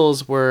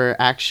pills were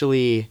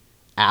actually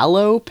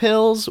aloe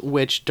pills,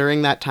 which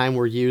during that time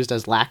were used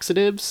as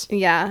laxatives.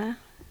 Yeah.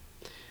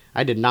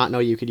 I did not know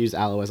you could use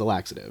aloe as a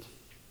laxative.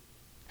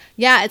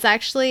 Yeah, it's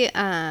actually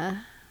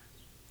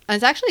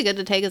good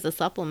to take as a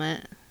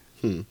supplement.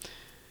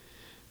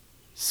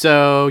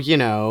 So, you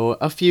know,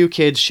 a few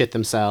kids shit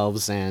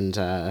themselves and,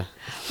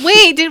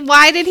 Wait,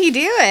 why did he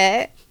do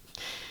it?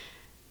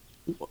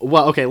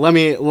 well, okay, let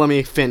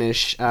me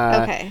finish.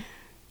 Okay.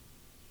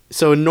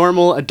 So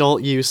normal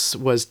adult use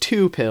was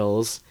 2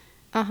 pills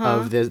Uh-huh.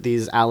 of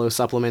these aloe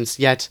supplements,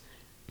 yet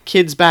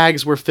kids'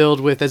 bags were filled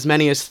with as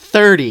many as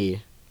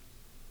 30.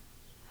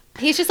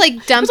 He's just like It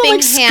was, dumping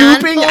like, handfuls.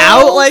 scooping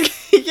out, like,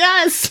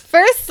 yes!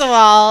 First of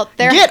all,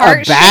 they're Get a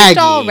heart-shaped baggie.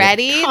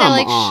 already. They're Come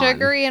like on.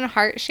 sugary and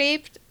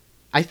heart-shaped.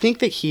 I think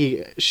that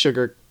he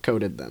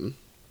sugar-coated them.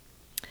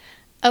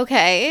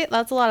 Okay,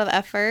 that's a lot of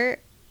effort.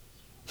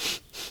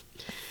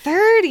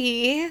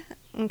 30?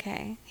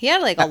 Okay. He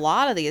had like a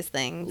lot of these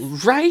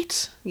things.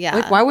 Right? Yeah.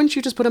 Like, why wouldn't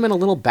you just put them in a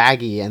little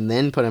baggie and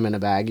then put them in a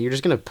bag? You're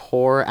just gonna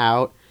pour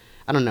out...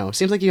 I don't know. It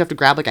seems like you have to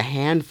grab, like, a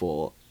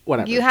handful.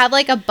 Whatever. You have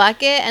like a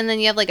bucket and then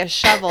you have like a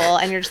shovel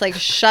and you're just like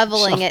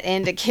shoveling it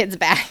into kids'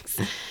 bags.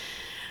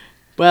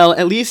 Well,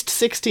 at least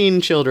 16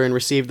 children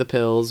received the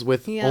pills,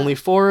 with Yeah. only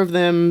 4 of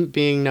them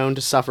being known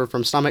to suffer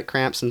from stomach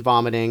cramps and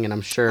vomiting, and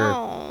I'm sure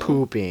Aw.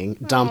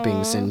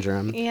 dumping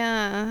syndrome.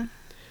 Yeah.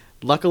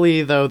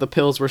 Luckily, though, the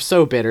pills were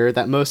so bitter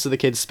that most of the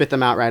kids spit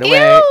them out right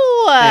away,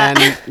 Ew!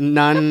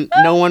 and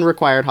no one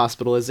required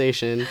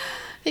hospitalization.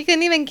 You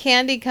couldn't even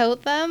candy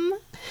coat them?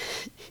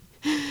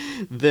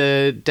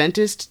 The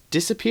dentist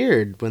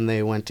disappeared when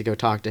they went to go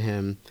talk to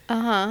him,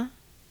 Uh-huh.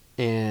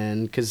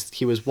 and because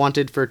he was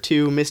wanted for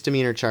 2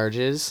 misdemeanor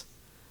charges,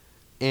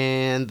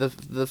 and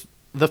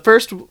the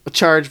first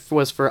charge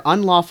was for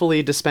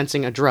unlawfully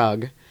dispensing a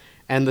drug,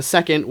 and the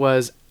second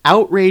was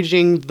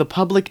outraging the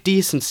public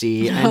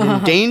decency and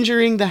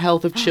endangering the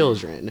health of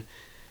children.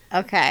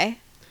 Okay.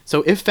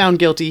 So if found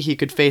guilty, he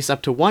could face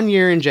up to 1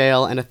 year in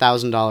jail and a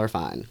 $1,000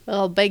 fine.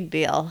 Well, big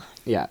deal.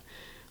 Yeah.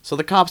 So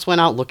the cops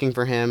went out looking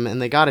for him,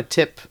 and they got a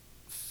tip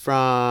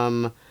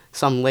from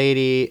some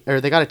lady,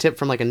 or they got a tip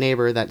from, like, a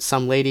neighbor that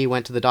some lady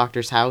went to the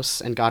doctor's house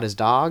and got his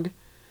dog.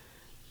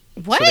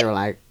 What? So they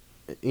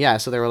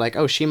were like,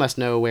 oh, she must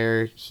know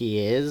where he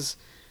is.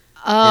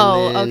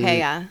 Oh, And then, okay,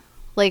 yeah.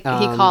 Like,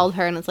 he called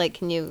her and it's like,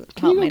 can you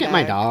Can you help go get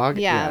my dog?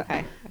 Yeah,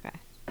 Yeah. okay.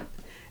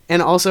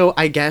 And also,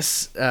 I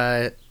guess,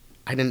 I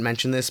didn't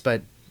mention this,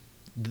 but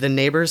the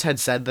neighbors had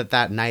said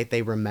that night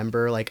they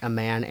remember, like, a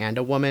man and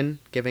a woman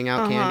giving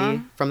out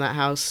candy from that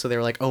house. So they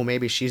were like, oh,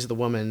 maybe she's the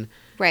woman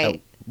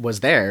Right. that was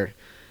there.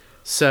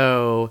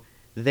 So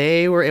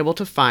they were able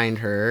to find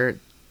her.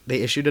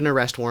 They issued an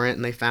arrest warrant,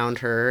 and they found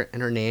her,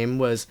 and her name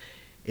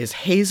is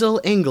Hazel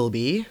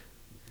Ingleby.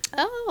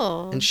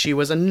 Oh. And she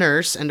was a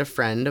nurse and a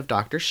friend of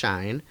Dr.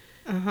 Shine.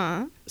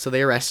 Uh-huh. So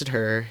they arrested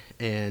her,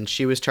 and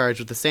she was charged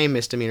with the same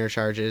misdemeanor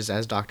charges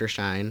as Dr.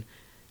 Shine,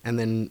 and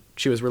then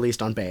she was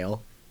released on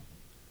bail.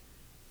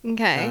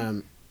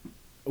 Okay.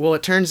 Well,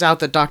 it turns out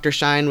that Dr.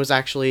 Shine was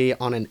actually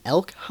on an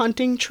elk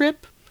hunting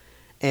trip,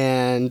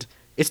 and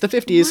it's the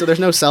 50s, so there's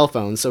no cell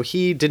phones, so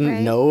he didn't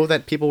Right. know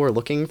that people were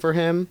looking for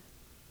him.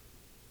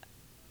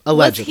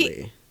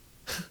 Allegedly.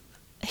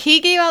 He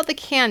gave out the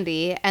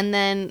candy and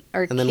then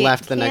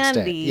left the next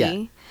day. Yeah.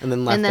 And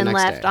then left the next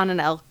left day. on an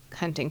elk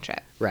hunting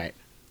trip. Right.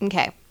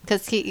 Okay,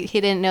 because he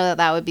didn't know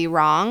that would be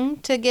wrong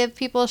to give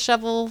people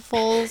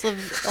shovelfuls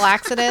of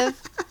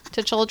laxative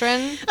to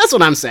children. That's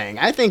what I'm saying.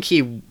 I think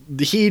he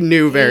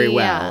knew very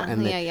well.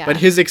 Yeah, yeah. But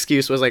his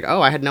excuse was like,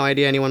 oh, I had no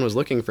idea anyone was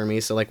looking for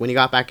me. So, like, when he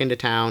got back into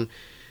town,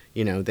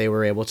 you know, they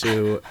were able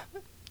to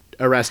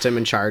arrest him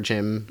and charge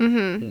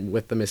him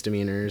with the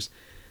misdemeanors.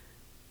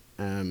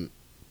 And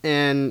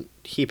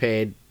he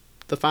paid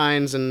the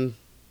fines and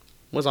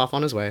was off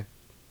on his way.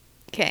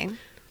 Okay.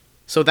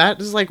 So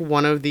that is, like,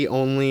 one of the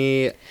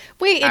only...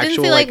 Wait, it didn't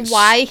actual, say, like, like,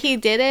 why he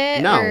did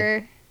it? No.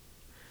 Or...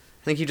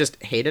 I think he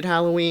just hated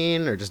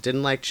Halloween or just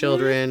didn't like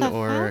children What the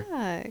or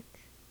fuck?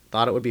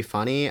 thought it would be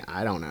funny.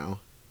 I don't know.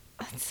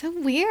 That's so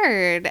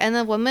weird. And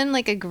the woman,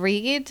 like,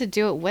 agreed to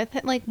do it with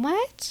him? Like,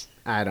 what?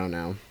 I don't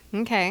know.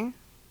 Okay.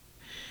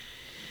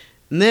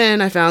 And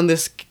then I found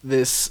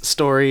this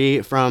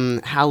story from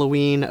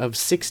Halloween of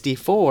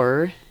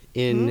 '64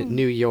 in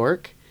New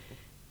York.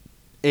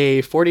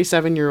 A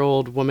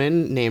 47-year-old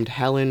woman named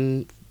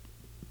Helen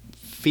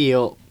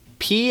Pfeil,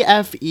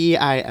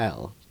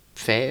 P-F-E-I-L.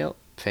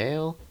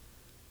 Pfeil?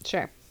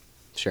 Sure.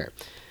 Sure.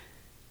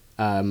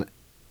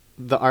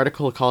 The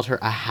article called her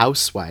a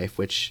housewife,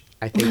 which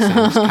I think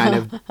sounds kind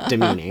of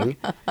demeaning.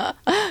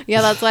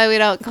 Yeah, that's why we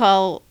don't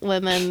call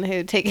women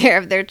who take care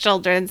of their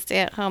children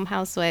stay-at-home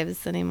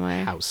housewives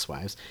anymore.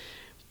 Housewives.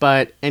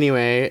 But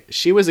anyway,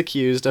 she was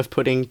accused of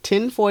putting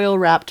tinfoil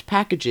wrapped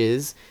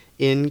packages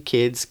in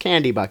kids'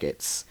 candy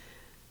buckets.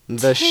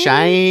 The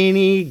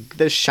shiny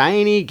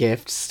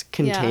gifts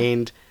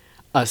contained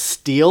a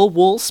steel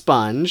wool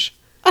sponge,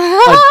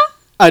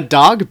 a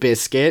dog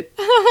biscuit,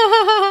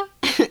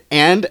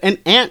 and an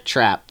ant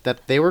trap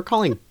that they were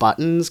calling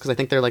buttons because I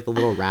think they're like the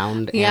little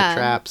round ant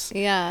traps.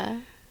 Yeah.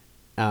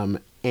 And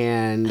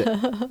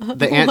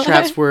the ant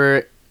traps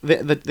were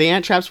the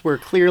ant traps were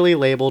clearly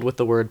labeled with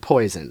the word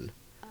poison.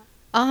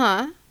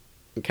 Uh-huh.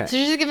 Okay. So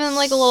she's giving them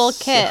like a little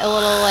kit, a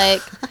little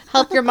like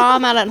help your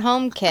mom out at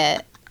home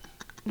kit.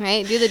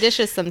 Right? Do the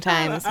dishes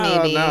sometimes,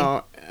 maybe.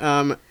 Oh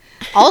no.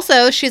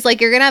 Also, she's like,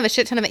 you're going to have a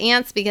shit ton of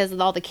ants because of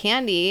all the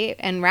candy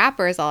and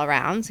wrappers all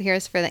around. So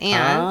here's for the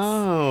ants.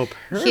 Oh,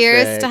 perfect.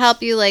 Here's to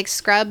help you like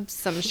scrub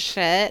some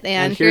shit.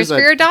 And here's here's for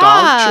a your dog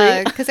dog.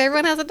 treat. Because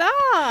everyone has a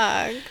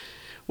dog.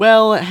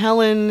 Well,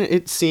 Helen,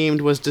 it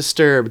seemed, was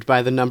disturbed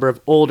by the number of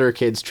older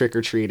kids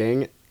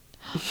trick-or-treating.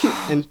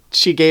 And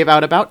she gave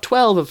out about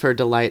 12 of her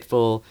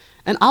delightful,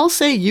 and I'll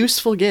say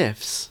useful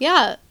gifts.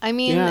 Yeah. I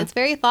mean, Yeah. it's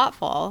very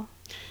thoughtful.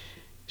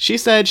 She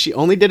said she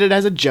only did it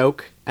as a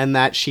joke, and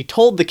that she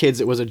told the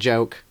kids it was a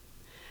joke.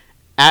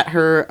 At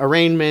her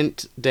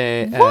arraignment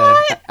day,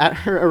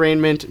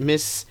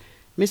 Mrs.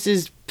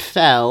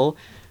 Pfeil,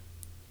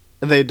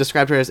 they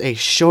described her as a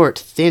short,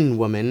 thin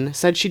woman,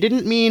 said she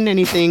didn't mean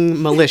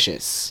anything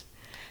malicious.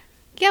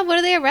 Yeah, what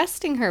are they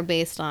arresting her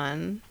based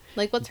on?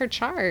 Like, what's her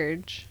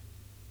charge?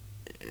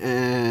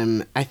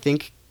 I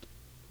think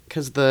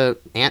because the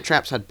ant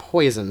traps had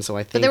poison, so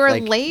I think they were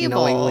like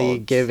knowingly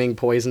labeled. giving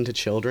poison to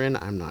children.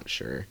 I'm not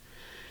sure.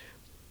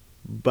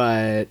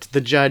 But the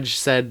judge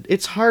said,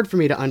 it's hard for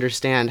me to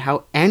understand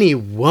how any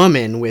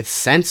woman with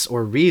sense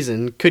or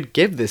reason could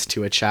give this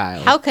to a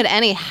child. How could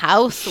any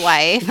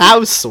housewife?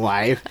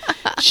 Housewife?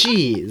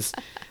 Jeez.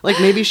 Like,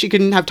 maybe she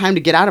couldn't have time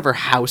to get out of her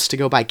house to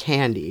go buy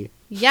candy.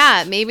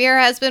 Yeah, maybe her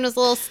husband was a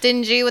little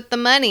stingy with the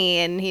money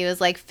and he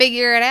was like,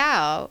 figure it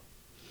out.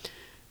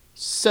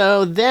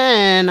 So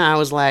then I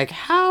was like,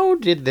 how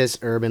did this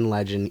urban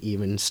legend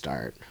even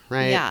start,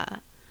 right? Yeah.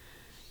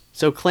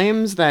 So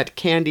claims that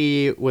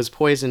candy was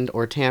poisoned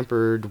or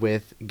tampered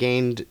with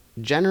gained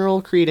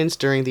general credence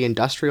during the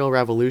Industrial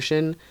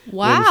Revolution.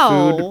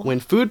 Wow. When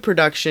food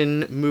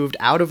production moved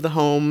out of the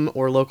home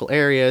or local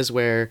areas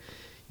where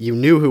you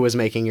knew who was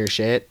making your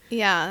shit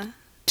Yeah.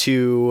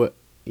 to,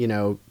 you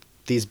know,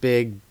 these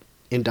big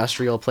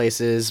industrial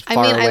places I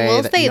far mean, away I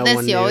will that say no this.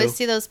 one You knew. always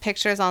see those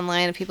pictures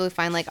online of people who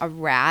find like a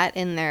rat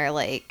in their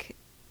like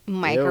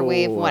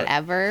microwave Ew.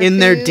 whatever. In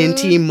their food.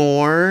 Dinty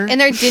Moore. In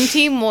their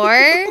Dinty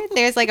Moore,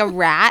 there's like a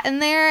rat in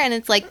there, and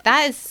it's like,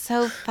 that is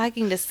so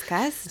fucking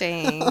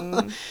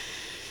disgusting.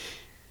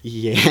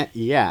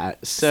 Yeah.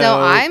 So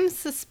I'm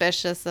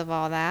suspicious of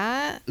all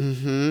that.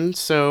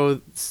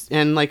 So,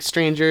 and like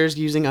strangers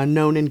using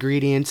unknown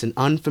ingredients and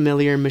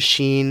unfamiliar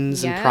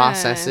machines and Yeah.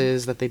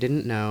 processes that they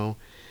didn't know.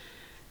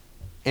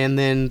 And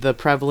then the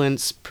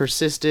prevalence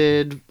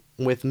persisted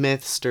with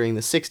myths during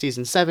the 60s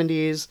and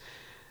 70s,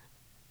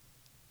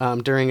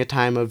 during a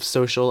time of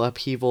social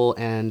upheaval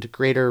and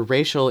greater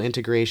racial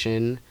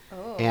integration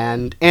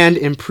and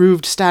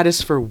improved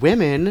status for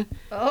women.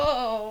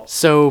 Oh.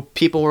 So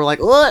people were like,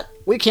 what?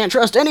 We can't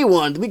trust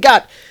anyone. We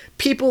got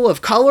people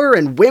of color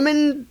and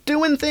women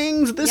doing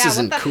things. This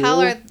isn't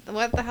cool.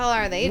 What the hell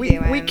are they we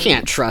doing?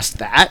 can't trust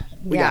that.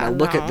 We gotta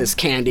look at this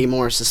candy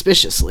more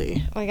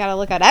suspiciously. We gotta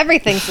look at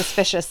everything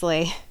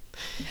suspiciously.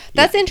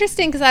 That's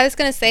interesting because I was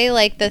gonna say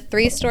like the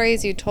 3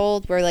 stories you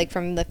told were like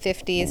from the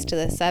 50s to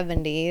the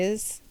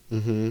 70s.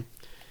 Mm-hmm.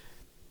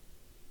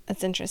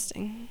 That's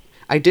interesting.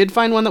 I did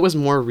find one that was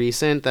more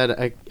recent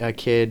that a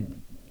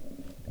kid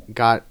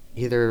got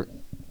either...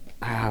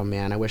 Oh,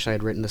 man, I wish I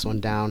had written this one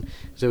down.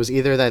 So it was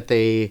either that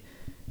they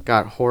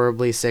got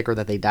horribly sick or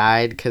that they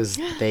died because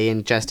they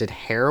ingested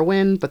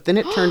heroin, but then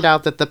it turned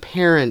out that the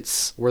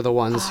parents were the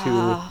ones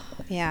who...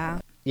 Yeah.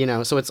 You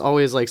know, so it's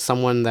always like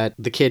someone that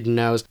the kid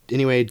knows.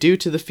 Anyway, due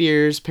to the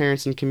fears,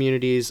 parents and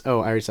communities... Oh,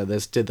 I already said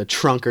this. Did the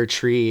trunk or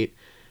treat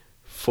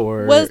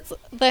for... Was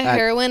the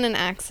heroin an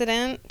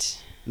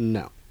accident?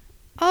 No.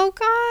 Oh,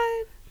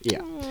 God.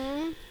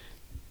 Yeah.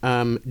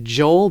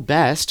 Joel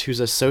Best, who's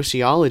a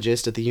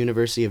sociologist at the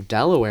University of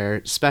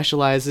Delaware,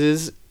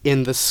 specializes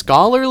in the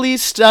scholarly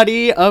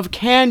study of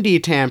candy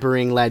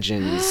tampering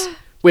legends,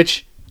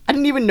 which I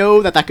didn't even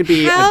know that could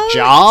be a job.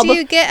 How do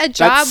you get a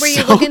job That's where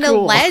you so look into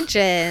cool.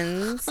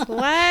 legends?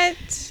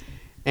 What?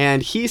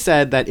 And he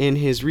said that in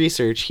his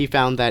research, he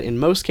found that in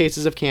most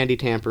cases of candy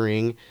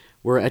tampering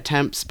were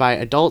attempts by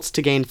adults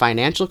to gain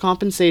financial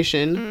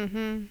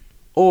compensation,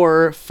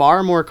 or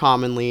far more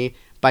commonly,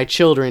 by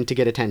children to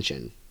get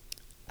attention.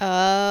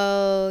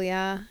 Oh,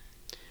 yeah.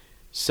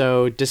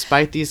 So,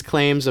 despite these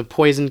claims of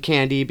poisoned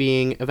candy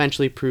being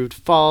eventually proved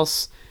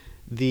false,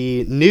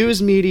 the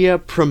news media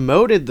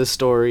promoted the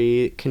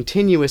story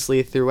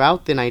continuously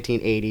throughout the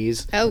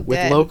 1980s, with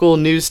good. local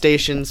news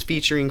stations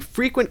featuring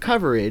frequent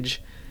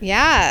coverage.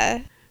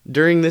 Yeah.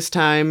 During this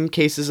time,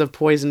 cases of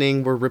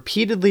poisoning were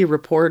repeatedly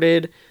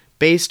reported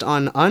based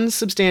on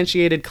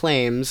unsubstantiated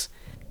claims.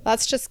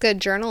 That's just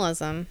good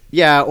journalism.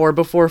 Yeah, or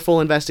before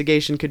full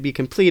investigation could be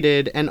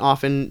completed and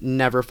often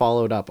never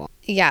followed up on.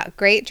 Yeah,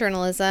 great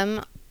journalism.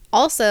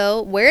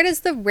 Also, where does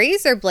the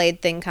razor blade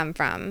thing come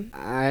from?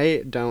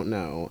 I don't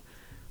know.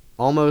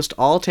 Almost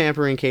all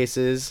tampering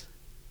cases,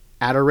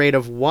 at a rate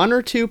of 1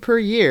 or 2 per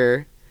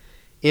year,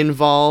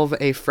 involve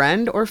a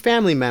friend or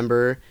family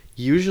member,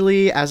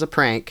 usually as a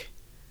prank.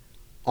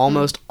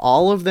 Almost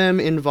all of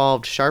them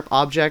involved sharp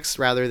objects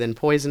rather than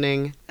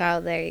poisoning. Oh,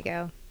 there you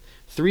go.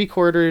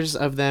 3/4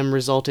 of them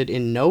resulted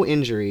in no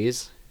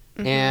injuries,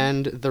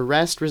 and the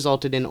rest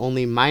resulted in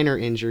only minor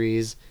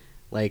injuries,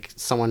 like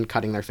someone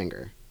cutting their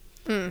finger.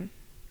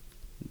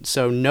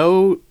 So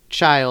no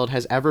child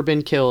has ever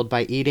been killed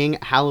by eating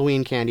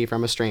Halloween candy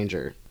from a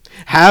stranger.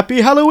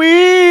 Happy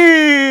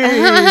Halloween!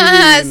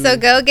 So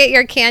go get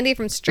your candy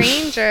from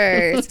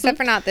strangers. Except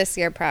for not this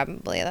year,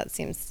 probably. That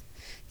seems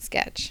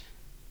sketch.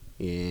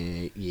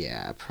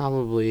 Yeah,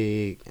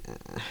 probably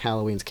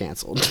Halloween's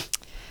canceled.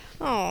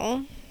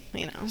 Oh,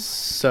 you know.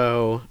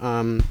 So,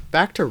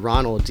 back to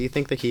Ronald. Do you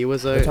think that he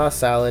was The tossed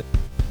salad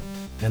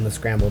and the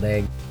scrambled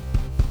egg.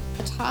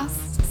 A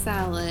tossed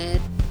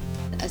salad,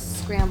 a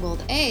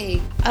scrambled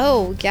egg.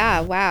 Oh, yeah,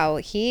 wow.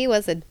 He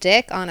was a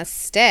dick on a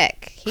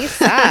stick. He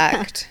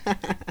sucked.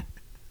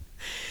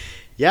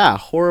 Yeah,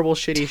 horrible,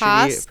 shitty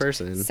Tossed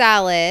person.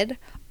 salad.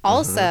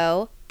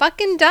 Also,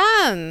 fucking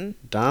dumb.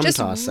 Dumb Just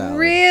tossed salad.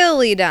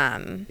 really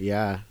dumb.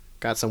 Yeah,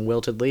 got some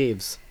wilted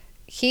leaves.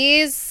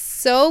 He's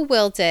so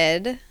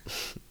wilted.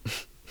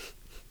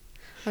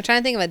 I'm trying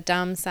to think of a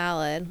dumb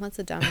salad. What's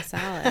a dumb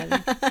salad?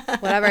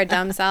 Whatever a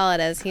dumb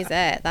salad is, he's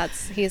it.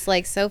 He's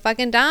like so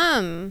fucking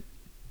dumb.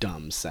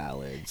 Dumb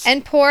salads.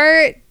 And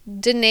poor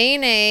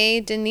Deneen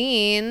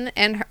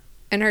and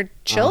her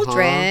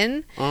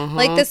children.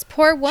 Like this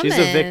poor woman. She's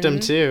a victim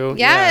too.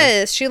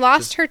 Yes, she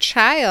lost her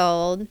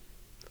child.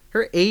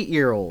 Her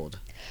 8-year-old.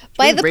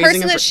 By the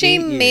person that she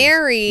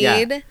married.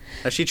 Yeah.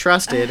 That she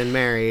trusted and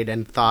married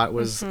and thought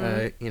was,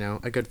 a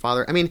good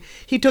father. I mean,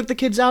 he took the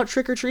kids out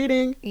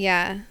trick-or-treating.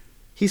 Yeah.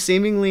 He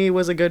seemingly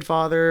was a good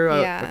father,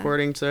 Yeah.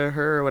 according to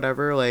her or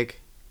whatever.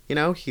 Like,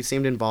 he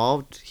seemed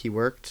involved. He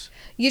worked.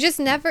 You just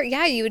never,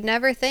 you would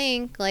never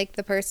think, like,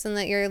 the person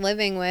that you're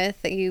living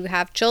with, that you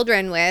have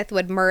children with,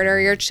 would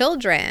murder your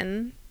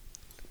children.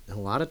 A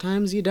lot of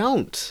times you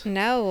don't.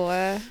 No.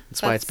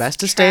 That's why it's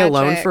best to stay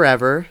alone tragic.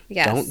 forever.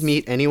 Yes. Don't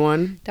meet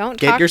anyone. Don't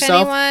Get talk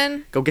yourself, to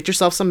anyone. Go get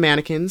yourself some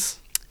mannequins.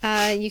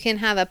 You can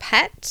have a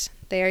pet.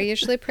 They are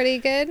usually pretty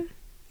good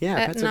Yeah,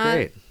 at pets not are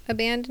great.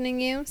 abandoning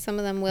you. Some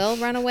of them will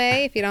run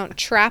away if you don't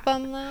trap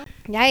them, though.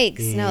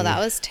 Yikes. No, that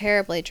was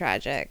terribly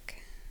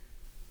tragic.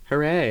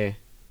 Hooray.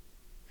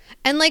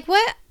 And, like,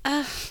 what?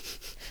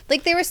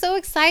 Like, they were so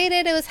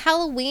excited. It was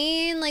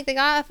Halloween. Like, they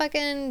got a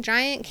fucking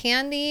giant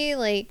candy.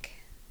 Like,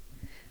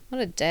 what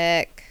a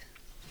dick.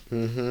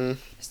 Mm-hmm.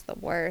 Just the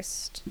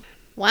worst.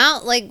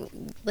 Well, like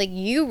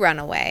you run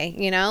away,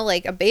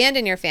 like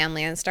abandon your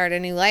family and start a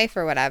new life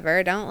or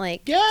whatever.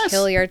 Don't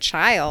kill your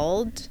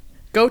child.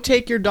 Go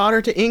take your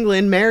daughter to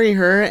England, marry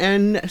her,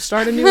 and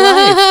start a new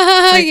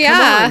life. Like,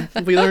 Yeah.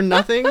 Come on. We learned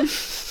nothing.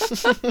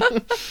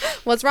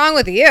 What's wrong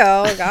with you?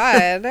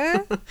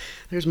 God.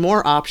 There's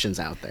more options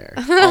out there.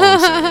 All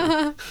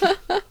I'm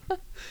saying.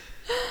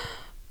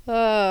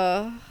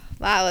 Oh,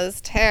 that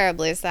was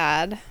terribly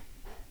sad.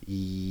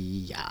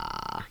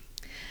 Yeah.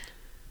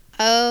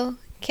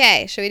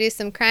 Okay, should we do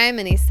some crime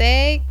and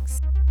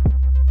sakes?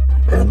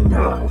 And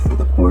now for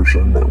the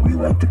portion that we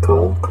like to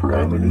call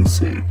Criminy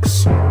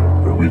Sakes,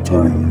 where we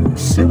tell you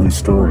silly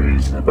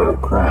stories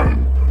about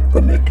crime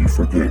that make you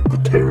forget the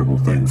terrible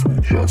things we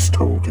just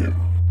told you.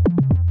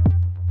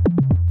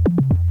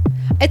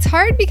 It's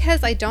hard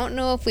because I don't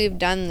know if we've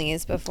done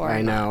these before. I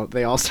or not. know.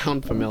 They all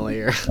sound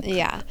familiar.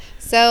 Yeah.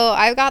 So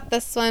I've got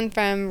this one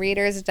from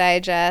Reader's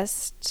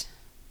Digest.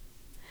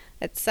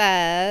 It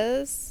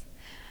says,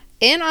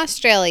 in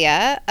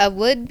Australia, a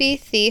would-be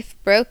thief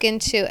broke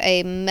into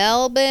a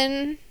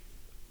Melbourne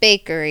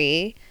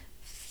bakery.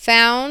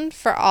 Found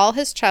for all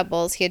his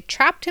troubles, he had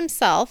trapped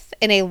himself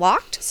in a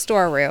locked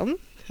storeroom.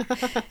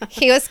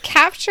 He was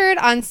captured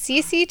on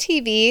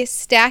CCTV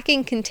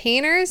stacking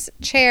containers,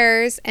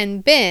 chairs,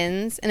 and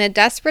bins in a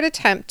desperate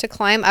attempt to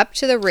climb up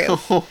to the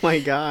roof. Oh my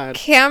god.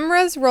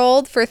 Cameras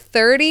rolled for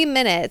 30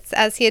 minutes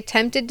as he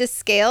attempted to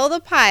scale the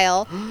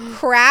pile,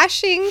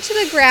 crashing to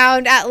the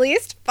ground at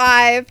least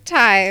 5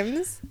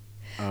 times.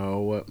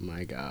 Oh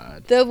my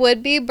god. The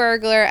would-be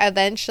burglar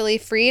eventually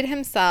freed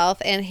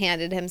himself and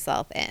handed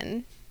himself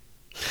in.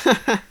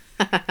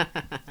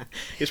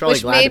 He's probably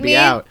Which glad made to be me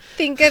out.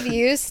 think of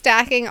you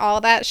stacking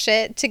all that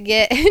shit to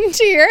get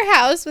into your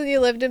house when you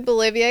lived in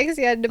Bolivia because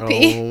you had to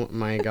pee. Oh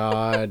my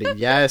god.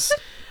 Yes.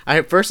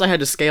 First I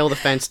had to scale the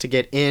fence to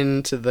get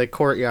into the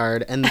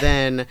courtyard, and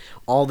then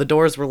all the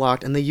doors were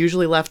locked, and they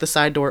usually left the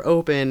side door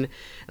open,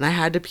 and I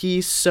had to pee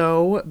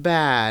so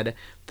bad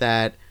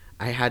that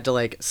I had to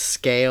like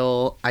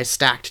scale. I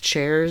stacked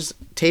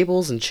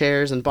tables and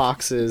chairs and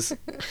boxes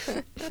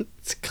to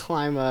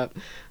climb up.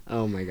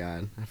 Oh my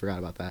god, I forgot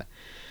about that.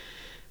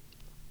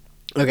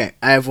 Okay,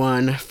 I have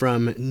one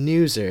from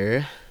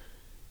Newser.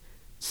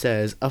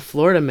 Says, a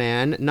Florida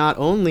man not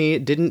only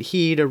didn't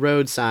heed a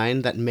road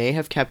sign that may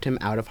have kept him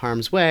out of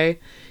harm's way,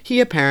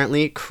 he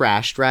apparently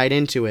crashed right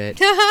into it.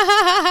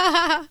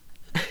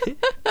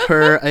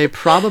 Per a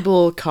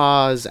probable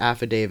cause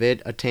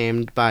affidavit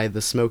obtained by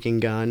the Smoking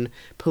Gun,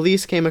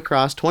 police came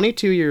across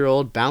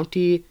 22-year-old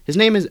Bounty. His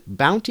name is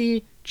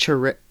Bounty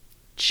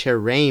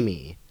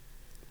Cherami.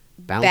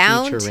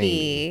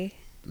 Bounty.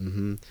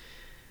 Mm-hmm.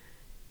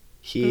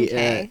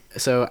 Okay.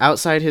 So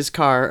outside his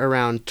car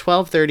around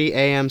 12:30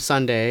 a.m.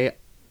 Sunday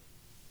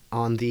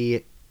on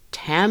the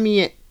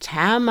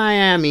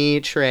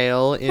Tamiami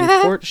Trail in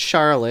Port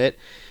Charlotte,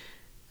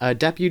 a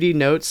deputy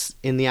notes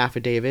in the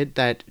affidavit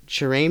that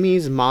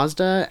Cherami's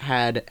Mazda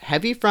had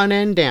heavy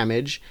front-end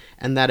damage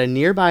and that a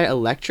nearby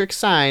electric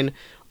sign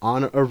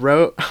on a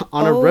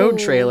road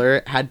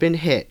trailer had been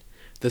hit.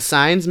 The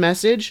sign's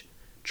message: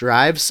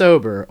 drive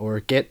sober or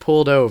get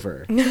pulled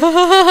over.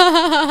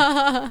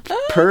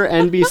 Per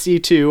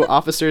NBC2,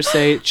 officers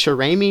say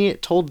Cherami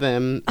told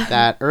them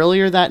that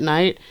earlier that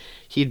night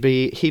he'd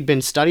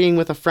been studying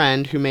with a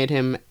friend who made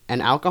him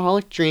an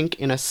alcoholic drink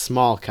in a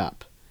small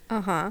cup.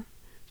 Uh-huh.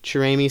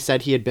 Cherami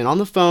said he had been on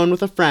the phone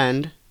with a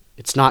friend.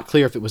 It's not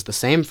clear if it was the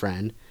same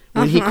friend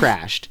when he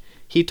crashed.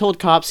 He told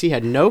cops he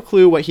had no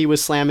clue what he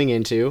was slamming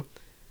into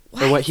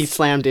or what he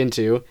slammed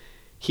into.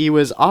 He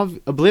was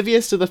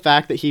oblivious to the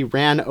fact that he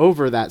ran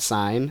over that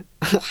sign,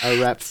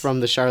 a rep from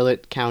the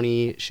Charlotte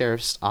County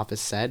Sheriff's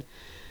Office said.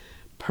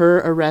 Per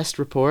arrest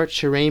report,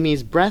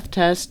 Cherami's breath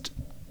test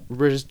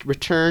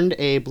returned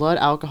a blood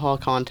alcohol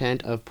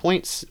content of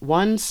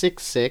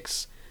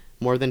 0.166,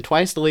 more than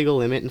twice the legal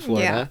limit in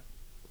Florida. Yeah.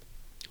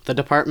 The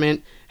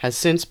department has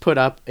since put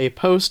up a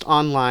post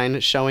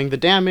online showing the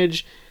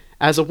damage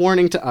as a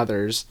warning to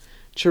others.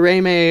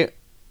 Cherami,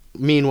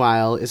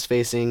 meanwhile, is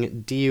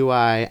facing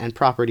DUI and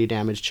property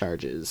damage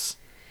charges.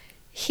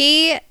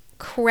 He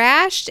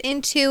crashed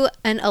into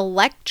an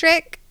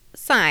electric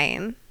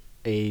sign,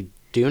 A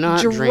do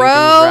not drove drink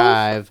and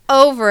drive.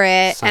 over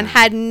it, sign. and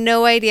had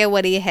no idea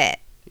what he hit.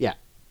 Yeah.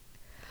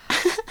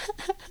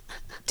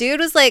 Dude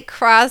was like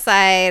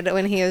cross-eyed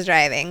when he was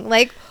driving.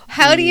 Like,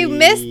 how do you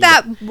miss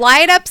that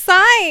light-up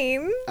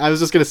sign? I was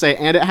just going to say,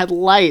 and it had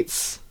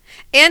lights.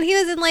 And he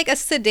was in like a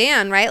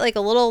sedan, right? Like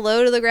a little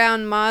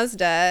low-to-the-ground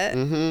Mazda.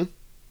 Mm-hmm.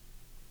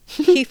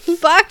 He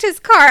fucked his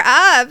car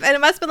up, and it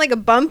must have been like a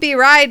bumpy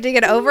ride to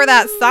get over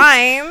that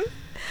sign.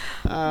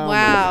 Oh,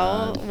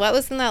 Wow. What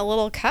was in that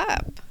little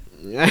cup?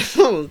 it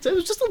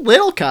was just a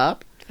little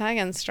cup.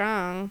 Fucking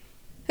strong.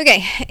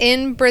 Okay,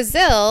 in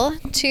Brazil,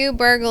 2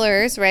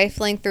 burglars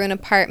rifling through an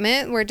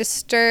apartment were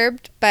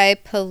disturbed by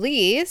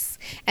police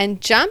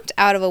and jumped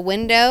out of a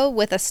window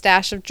with a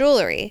stash of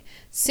jewelry.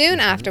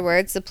 Soon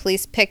afterwards, the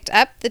police picked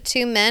up the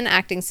 2 men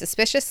acting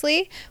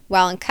suspiciously.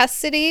 While in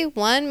custody,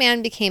 one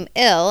man became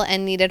ill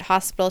and needed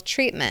hospital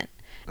treatment.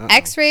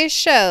 X-rays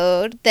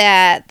showed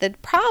that the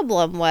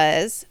problem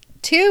was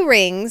 2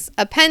 rings,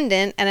 a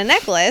pendant, and a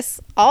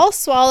necklace, all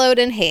swallowed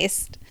in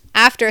haste.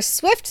 After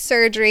swift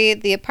surgery,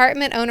 the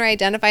apartment owner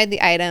identified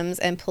the items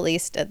and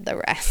police did the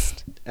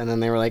rest. And then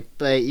they were like,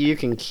 but you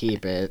can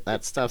keep it.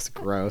 That stuff's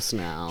gross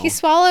now. He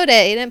swallowed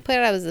it. He didn't put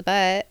it out of his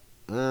butt.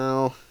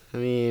 Well, I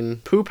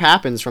mean, poop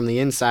happens from the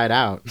inside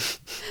out.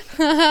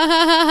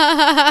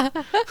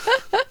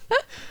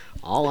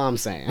 All I'm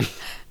saying.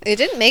 It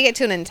didn't make it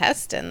to an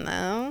intestine,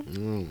 though. I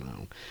don't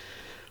know.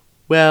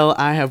 Well,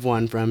 I have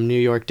one from New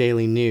York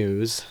Daily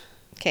News.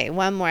 Okay,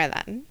 one more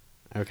then.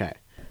 Okay.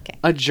 Okay.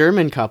 A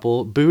German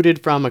couple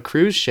booted from a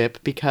cruise ship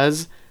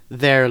because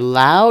their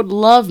loud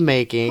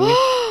lovemaking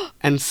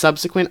and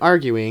subsequent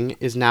arguing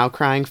is now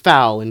crying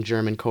foul in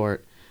German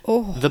court.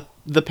 Oh.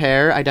 The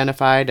pair,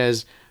 identified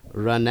as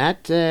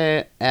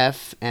Renate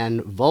F.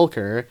 and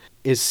Volker,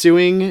 is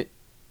suing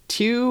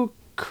two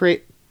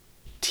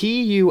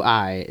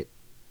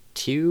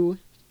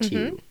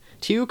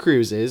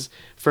cruises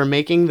for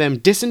making them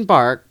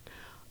disembark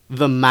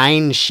the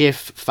Mein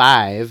Schiff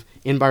 5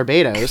 in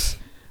Barbados.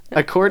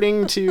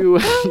 According to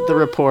the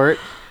report,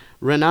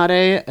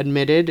 Renate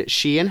admitted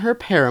she and her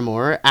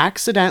paramour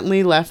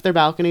accidentally left their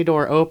balcony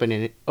door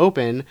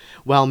open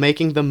while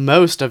making the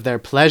most of their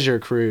pleasure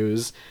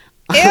cruise.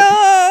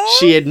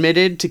 She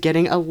admitted to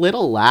getting a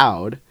little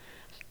loud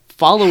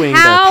following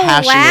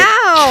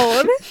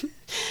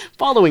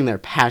their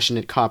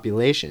passionate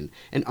copulation.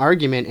 An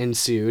argument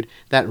ensued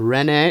that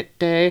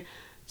Renate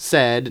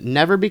said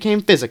never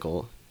became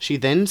physical. She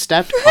then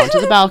stepped onto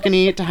the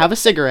balcony to have a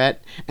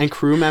cigarette, and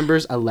crew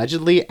members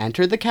allegedly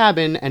entered the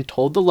cabin and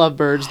told the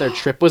lovebirds their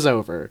trip was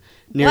over.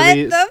 What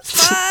the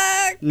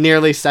fuck?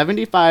 Nearly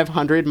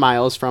 7,500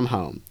 miles from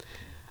home.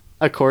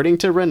 According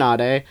to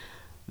Renate,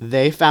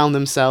 they found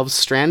themselves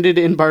stranded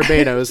in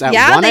Barbados at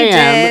 1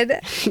 a.m.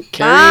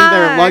 carrying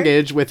their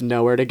luggage with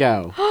nowhere to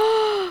go.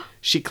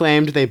 She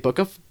claimed they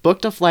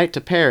booked a flight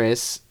to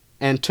Paris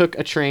and took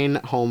a train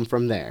home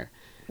from there.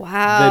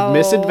 Wow. The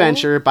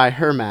misadventure, by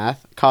her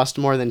math, cost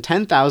more than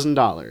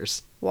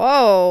 $10,000.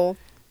 Whoa.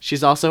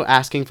 She's also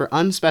asking for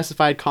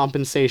unspecified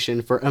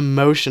compensation for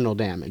emotional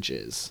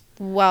damages.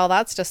 Well,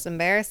 that's just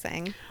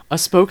embarrassing. A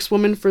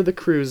spokeswoman for the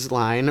cruise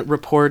line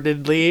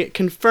reportedly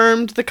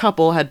confirmed the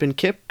couple had been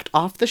kicked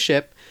off the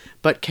ship,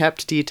 but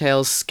kept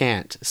details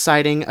scant,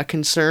 citing a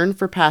concern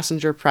for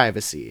passenger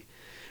privacy.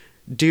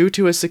 Due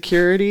to a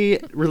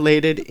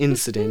security-related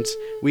incident,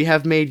 we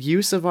have made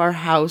use of our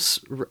house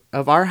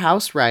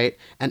right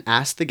and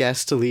asked the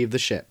guests to leave the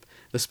ship,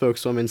 the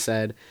spokeswoman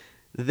said.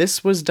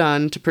 This was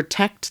done to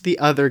protect the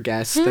other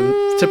guests,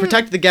 to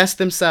protect the guests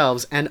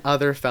themselves and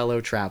other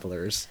fellow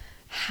travelers.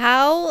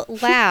 How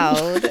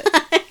loud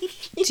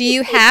do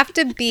you have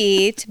to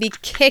be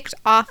kicked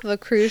off of a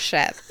cruise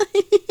ship?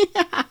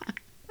 Yeah.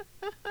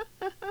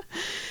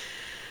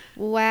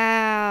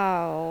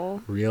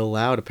 Wow. Real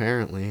loud,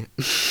 apparently.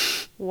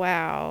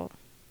 Wow.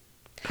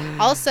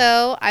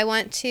 Also, I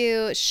want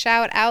to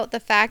shout out the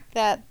fact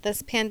that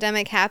this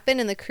pandemic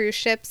happened and the cruise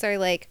ships are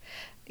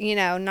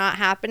not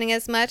happening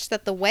as much,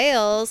 that the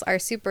whales are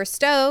super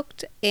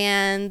stoked,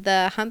 and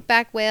the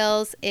humpback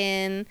whales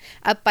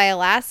up by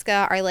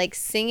Alaska are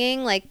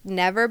singing like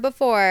never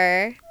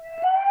before.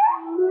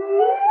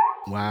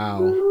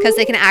 Wow. Because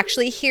they can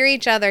actually hear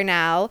each other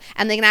now,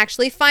 and they can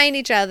actually find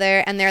each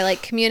other, and they're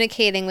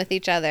communicating with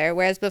each other.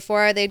 Whereas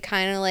before they'd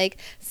kind of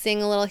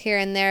sing a little here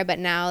and there, but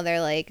now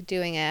they're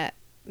doing it.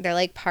 They're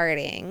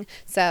partying.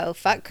 So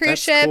fuck cruise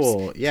ships.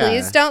 Cool. Yeah.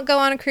 Please don't go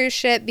on a cruise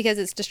ship because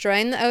it's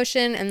destroying the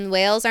ocean, and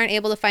whales aren't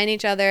able to find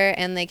each other,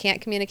 and they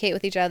can't communicate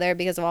with each other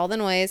because of all the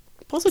noise.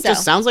 Plus, it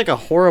just sounds like a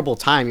horrible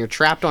time. You're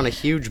trapped on a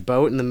huge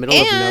boat in the middle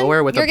of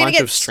nowhere with a bunch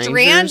of strangers.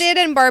 You're gonna get stranded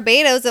in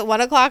Barbados at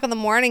 1 o'clock in the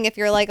morning if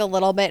you're a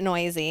little bit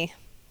noisy.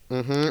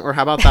 Mm-hmm. Or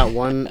how about that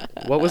one?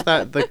 What was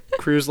that? The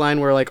cruise line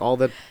where all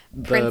the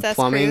Princess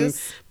plumbing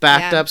Cruise?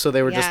 backed up, so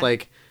they were just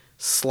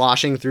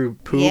sloshing through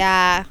poop.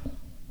 Yeah.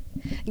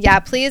 Yeah,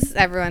 please,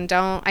 everyone,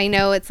 don't. I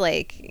know it's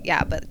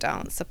but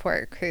don't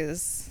support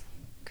cruises.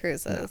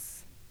 No.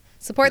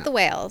 Support the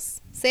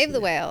whales. Save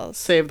the whales.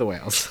 Save the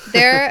whales.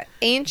 They're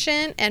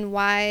ancient and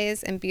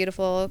wise and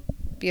beautiful,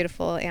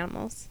 beautiful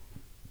animals.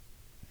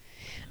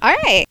 All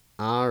right.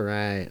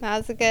 That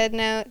was a good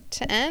note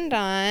to end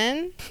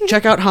on.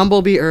 Check out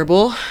Humblebee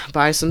Herbal.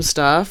 Buy some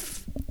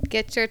stuff.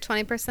 Get your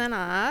 20%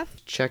 off.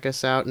 Check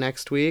us out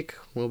next week.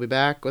 We'll be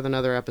back with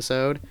another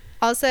episode.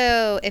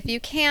 Also, if you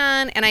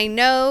can, and I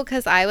know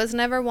because I was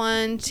never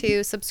one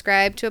to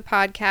subscribe to a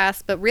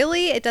podcast, but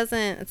really it's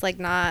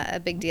not a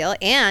big deal.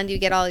 And you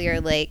get all your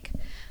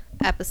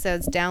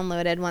episodes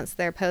downloaded once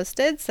they're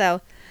posted. So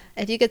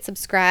if you could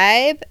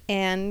subscribe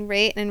and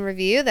rate and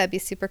review, that'd be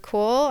super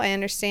cool. I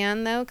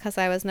understand though, because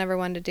I was never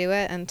one to do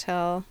it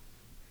until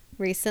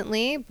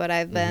recently, but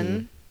I've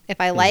been, if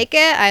I like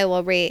it, I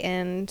will rate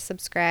and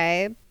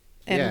subscribe.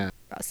 And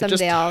someday it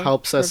just I'll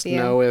helps us review.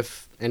 know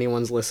if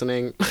anyone's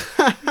listening.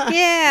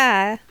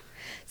 Yeah.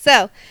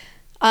 So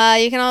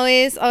you can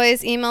always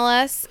email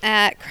us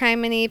at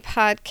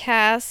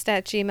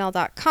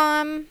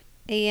crimeanypodcast@gmail.com,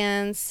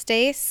 and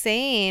stay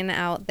sane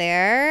out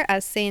there,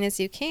 as sane as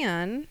you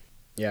can.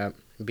 Yeah.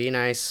 Be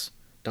nice.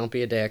 Don't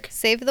be a dick.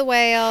 Save the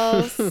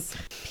whales.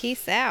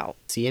 Peace out.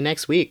 See you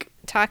next week.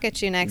 Talk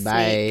at you next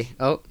Bye. week.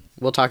 Oh,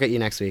 we'll talk at you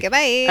next week.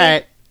 Goodbye. All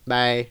right.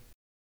 Bye.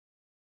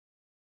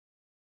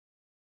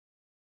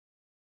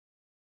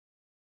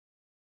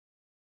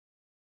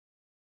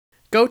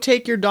 Go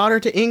take your daughter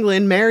to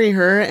England, marry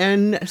her,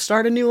 and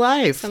start a new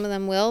life. Some of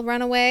them will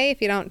run away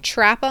if you don't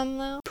trap them,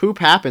 though. Poop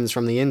happens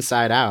from the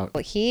inside out.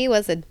 He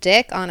was a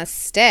dick on a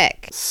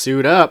stick.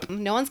 Suit up.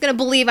 No one's going to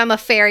believe I'm a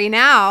fairy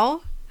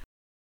now.